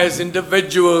and I as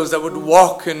individuals that would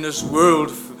walk in this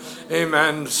world,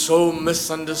 amen, so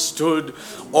misunderstood,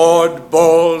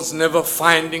 oddballs, never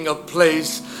finding a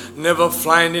place, never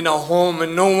finding a home.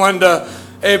 And no wonder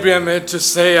Abraham had to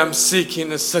say, I'm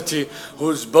seeking a city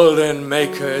whose builder and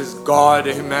maker is God,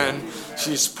 amen.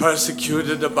 She's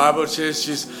persecuted, the Bible says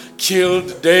she's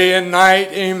killed day and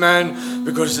night, amen,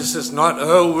 because this is not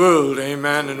her world,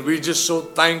 amen. And we're just so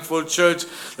thankful, church,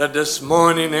 that this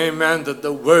morning, amen, that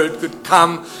the word could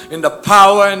come in the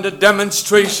power and the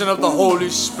demonstration of the Holy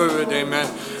Spirit, amen,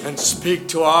 and speak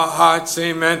to our hearts,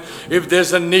 amen. If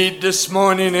there's a need this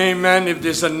morning, amen, if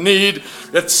there's a need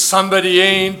that somebody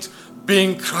ain't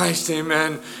being Christ,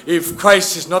 amen. If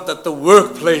Christ is not at the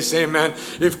workplace, amen.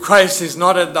 If Christ is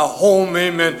not at the home,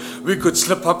 amen. We could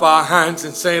slip up our hands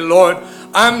and say, Lord,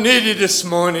 I'm needy this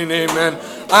morning, amen.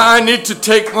 I need to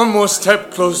take one more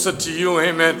step closer to you,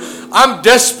 amen. I'm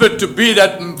desperate to be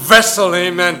that vessel,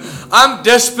 amen. I'm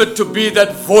desperate to be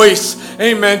that voice,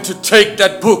 amen, to take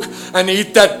that book and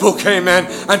eat that book, amen,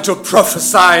 and to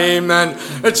prophesy, amen.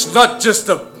 It's not just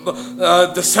the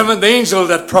 7th angel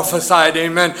that prophesied,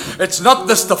 amen. It's not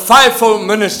just the 5-fold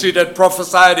ministry that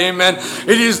prophesied, amen.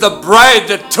 It is the bride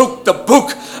that took the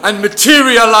book and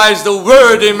materialized the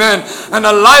word, amen. And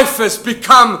a life has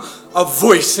become a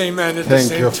voice, amen, at the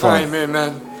same time,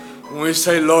 amen. When we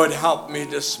say, Lord, help me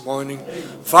this morning.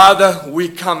 Father, we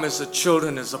come as a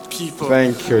children, as a people.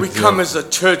 Thank you, we dear. come as a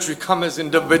church. We come as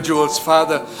individuals,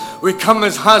 Father. We come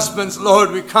as husbands,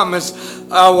 Lord. We come as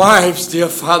our wives, dear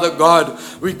Father God.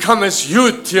 We come as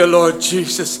youth, dear Lord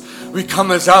Jesus. We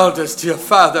come as elders, dear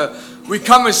Father. We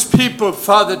come as people,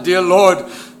 Father, dear Lord,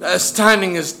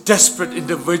 standing as desperate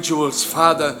individuals,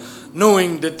 Father,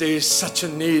 knowing that there is such a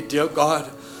need, dear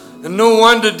God. And no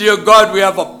wonder, dear God, we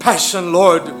have a passion,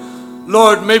 Lord.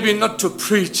 Lord, maybe not to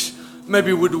preach,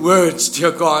 maybe with words, dear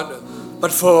God,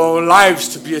 but for our lives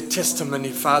to be a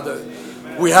testimony, Father.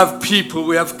 We have people,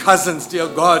 we have cousins, dear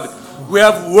God. We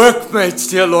have workmates,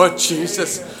 dear Lord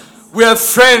Jesus. We have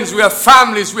friends, we have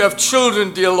families, we have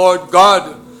children, dear Lord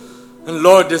God. And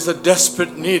Lord, there's a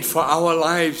desperate need for our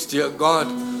lives, dear God,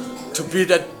 to be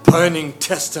that burning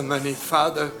testimony,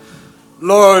 Father.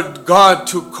 Lord God,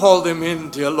 to call them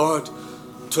in, dear Lord.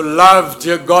 To love,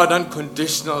 dear God,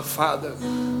 unconditional, Father.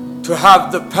 To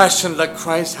have the passion like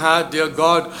Christ had, dear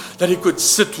God, that he could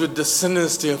sit with the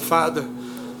sinners, dear Father.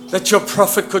 That your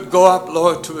prophet could go up,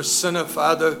 Lord, to a sinner,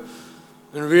 Father,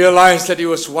 and realize that he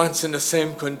was once in the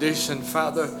same condition,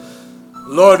 Father.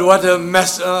 Lord, what a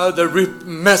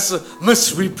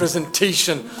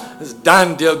misrepresentation is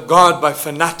done, dear God, by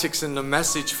fanatics in the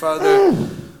message, Father.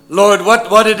 Lord,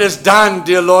 what it has done,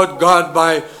 dear Lord God,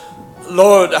 by,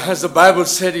 Lord, as the Bible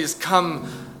said, he's come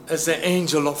as the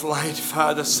angel of light,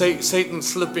 Father. Satan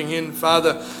slipping in,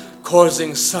 Father,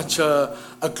 causing such a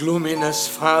gloominess,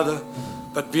 Father.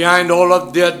 But behind all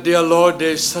of that, dear Lord,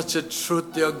 there's such a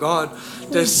truth, dear God.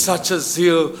 There's such a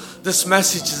zeal. This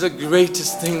message is the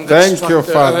greatest thing that struck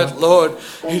the earth, Lord.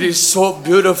 It is so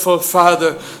beautiful,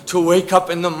 Father, to wake up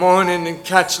in the morning and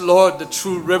catch, Lord, the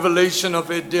true revelation of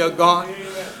it, dear God.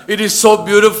 It is so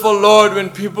beautiful, Lord, when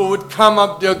people would come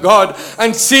up, dear God,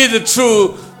 and see the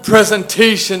true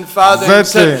presentation, Father. And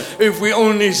said, if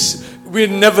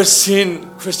we'd never seen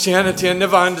Christianity and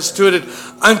never understood it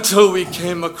until we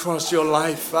came across your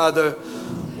life, Father.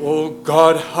 Oh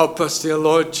God, help us, dear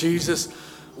Lord Jesus.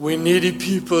 We needy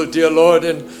people, dear Lord,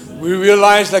 and we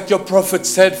realize, like your prophet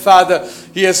said, Father,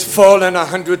 he has fallen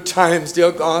 100 times,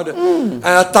 dear God, and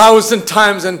 1,000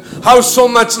 times, and how so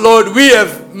much, Lord, we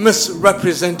have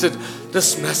misrepresented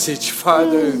this message,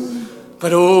 Father.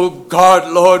 But oh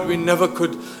God, Lord, we never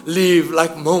could leave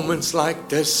like moments like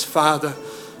this, Father.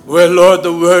 where, Lord,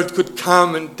 the word could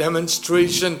come in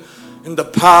demonstration in the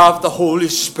power of the Holy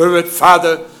Spirit,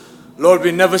 Father. Lord,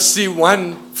 we never see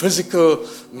one physical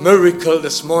miracle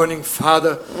this morning,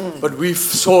 Father, but we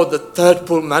saw the third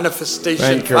full manifestation,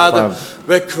 Thank you, Father, Father.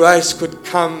 where Christ could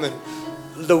come and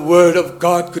the Word of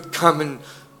God could come and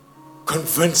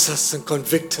convince us and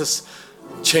convict us,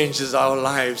 changes our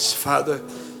lives, Father.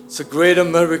 It's a greater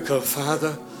miracle,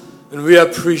 Father, and we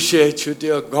appreciate you,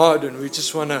 dear God, and we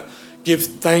just want to give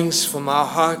thanks from our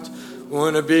heart. We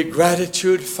want to be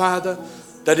gratitude, Father,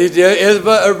 that it is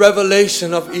ever a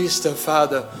revelation of Easter,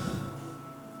 Father,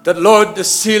 that, Lord, the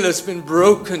seal has been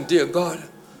broken, dear God,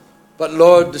 but,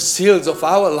 Lord, the seals of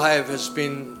our life has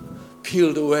been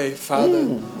peeled away,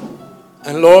 Father.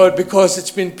 And, Lord, because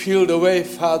it's been peeled away,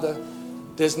 Father,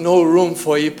 there's no room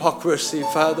for hypocrisy,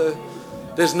 Father.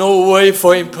 There's no way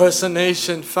for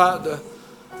impersonation, Father.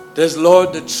 There's,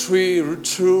 Lord, the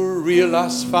true, real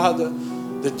us, Father,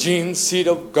 the gene seed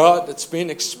of God that's been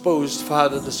exposed,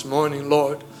 Father, this morning,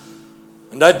 Lord.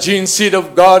 And that gene seed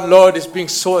of God, Lord, is being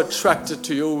so attracted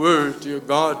to your word, dear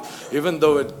God, even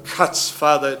though it cuts,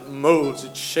 Father, it molds,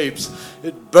 it shapes,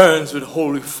 it burns with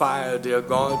holy fire, dear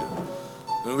God.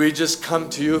 And we just come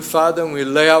to you, Father, and we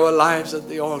lay our lives at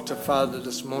the altar, Father,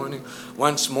 this morning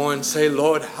once more and say,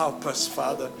 Lord, help us,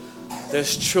 Father.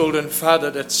 There's children, Father,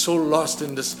 that's so lost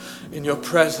in your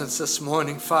presence this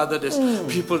morning, Father. There's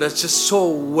people that's just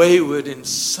so wayward in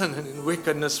sin and in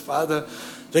wickedness, Father.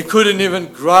 They couldn't even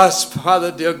grasp, Father,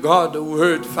 dear God, the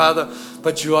word, Father.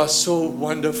 But you are so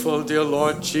wonderful, dear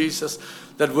Lord Jesus,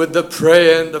 that with the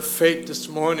prayer and the faith this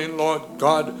morning, Lord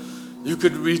God, you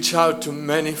could reach out to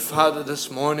many, Father,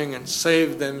 this morning and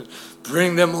save them.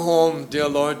 Bring them home, dear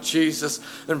Lord Jesus,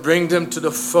 and bring them to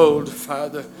the fold,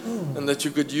 Father. And that you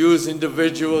could use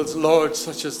individuals, Lord,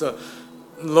 such as the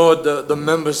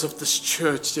members of this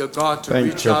church, dear God, to Thank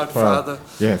reach you, out, Father. Father.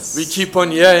 Yes. We keep on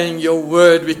hearing your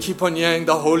word. We keep on hearing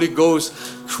the Holy Ghost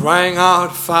crying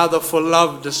out, Father, for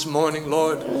love this morning,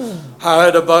 Lord. I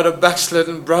heard about a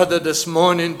backslidden brother this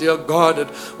morning, dear God,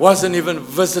 that wasn't even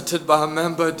visited by a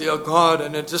member, dear God.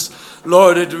 And it just,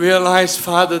 Lord, it realized,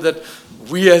 Father, that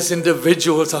we as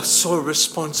individuals are so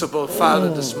responsible,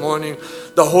 Father, this morning.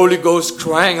 The Holy Ghost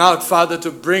crying out, Father,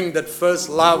 to bring that first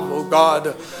love, oh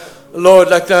God. Lord,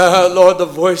 like the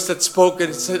voice that spoke,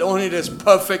 and it said, only there's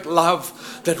perfect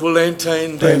love that will enter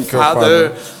in there, Thank you, Father.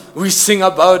 Father. We sing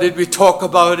about it, we talk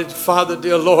about it, Father,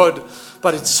 dear Lord,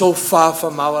 but it's so far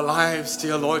from our lives,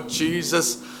 dear Lord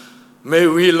Jesus. May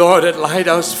we, Lord, at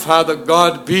Lighthouse, Father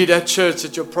God, be that church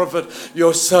that your prophet,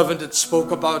 your servant had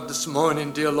spoke about this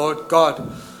morning, dear Lord God.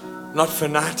 Not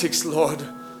fanatics, Lord,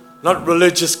 not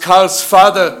religious cults,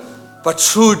 Father, but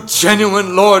true,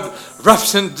 genuine, Lord,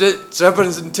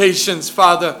 representations,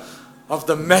 Father, of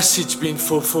the message being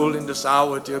fulfilled in this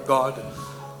hour, dear God.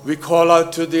 We call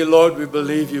out to thee, Lord. We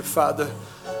believe you, Father.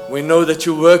 We know that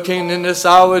you're working in this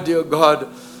hour, dear God,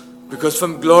 because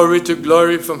from glory to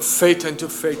glory, from faith unto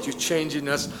faith, you're changing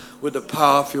us with the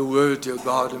power of your word, dear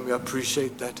God, and we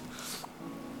appreciate that.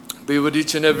 Be with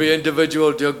each and every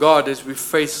individual, dear God, as we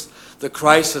face the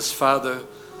crisis, Father.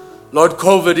 Lord,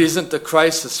 COVID isn't the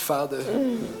crisis, Father.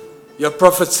 Your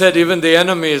prophet said even the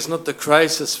enemy is not the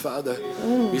crisis, Father.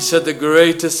 He said the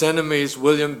greatest enemy is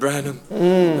William Branham.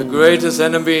 The greatest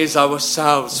enemy is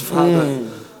ourselves, Father.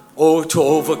 Oh, to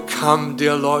overcome,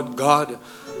 dear Lord God,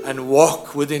 and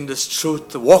walk within this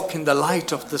truth, walk in the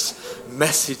light of this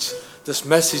message. This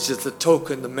message is the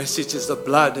token, the message is the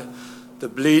blood, the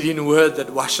bleeding word that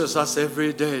washes us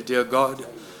every day, dear God.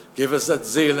 Give us that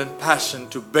zeal and passion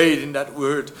to bathe in that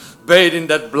word, bathe in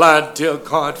that blood, dear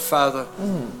God, Father,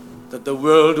 that the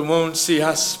world won't see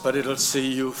us, but it'll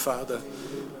see you, Father.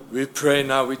 We pray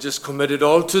now, we just commit it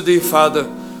all to thee, Father,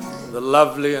 in the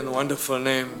lovely and wonderful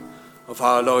name of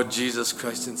our Lord Jesus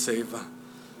Christ and Savior.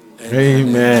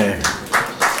 Amen.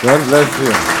 God bless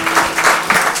you.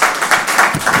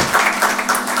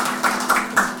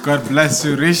 God bless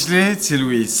you richly till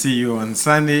we see you on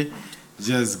Sunday.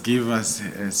 Just give us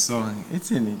a song. It's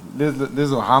in it.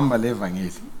 There's a humble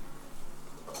evangeli.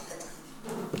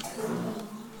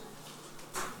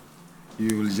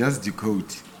 You will just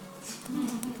decode.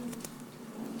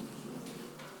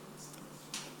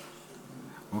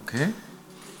 Okay?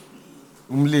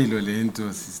 Umlilo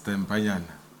lento Sister Mpanyana.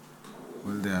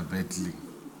 All they are battling.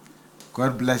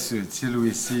 God bless you till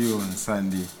we see you on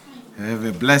Sunday. Have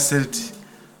a blessed.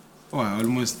 Oh, I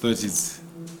almost thought it's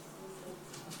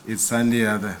Sunday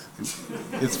rather.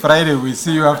 It's Friday. We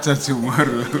see you after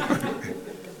tomorrow.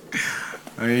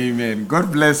 Amen.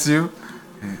 God bless you.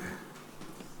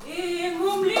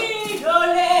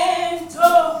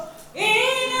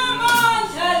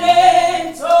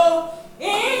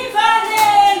 In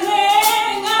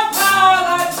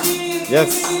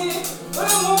Yes.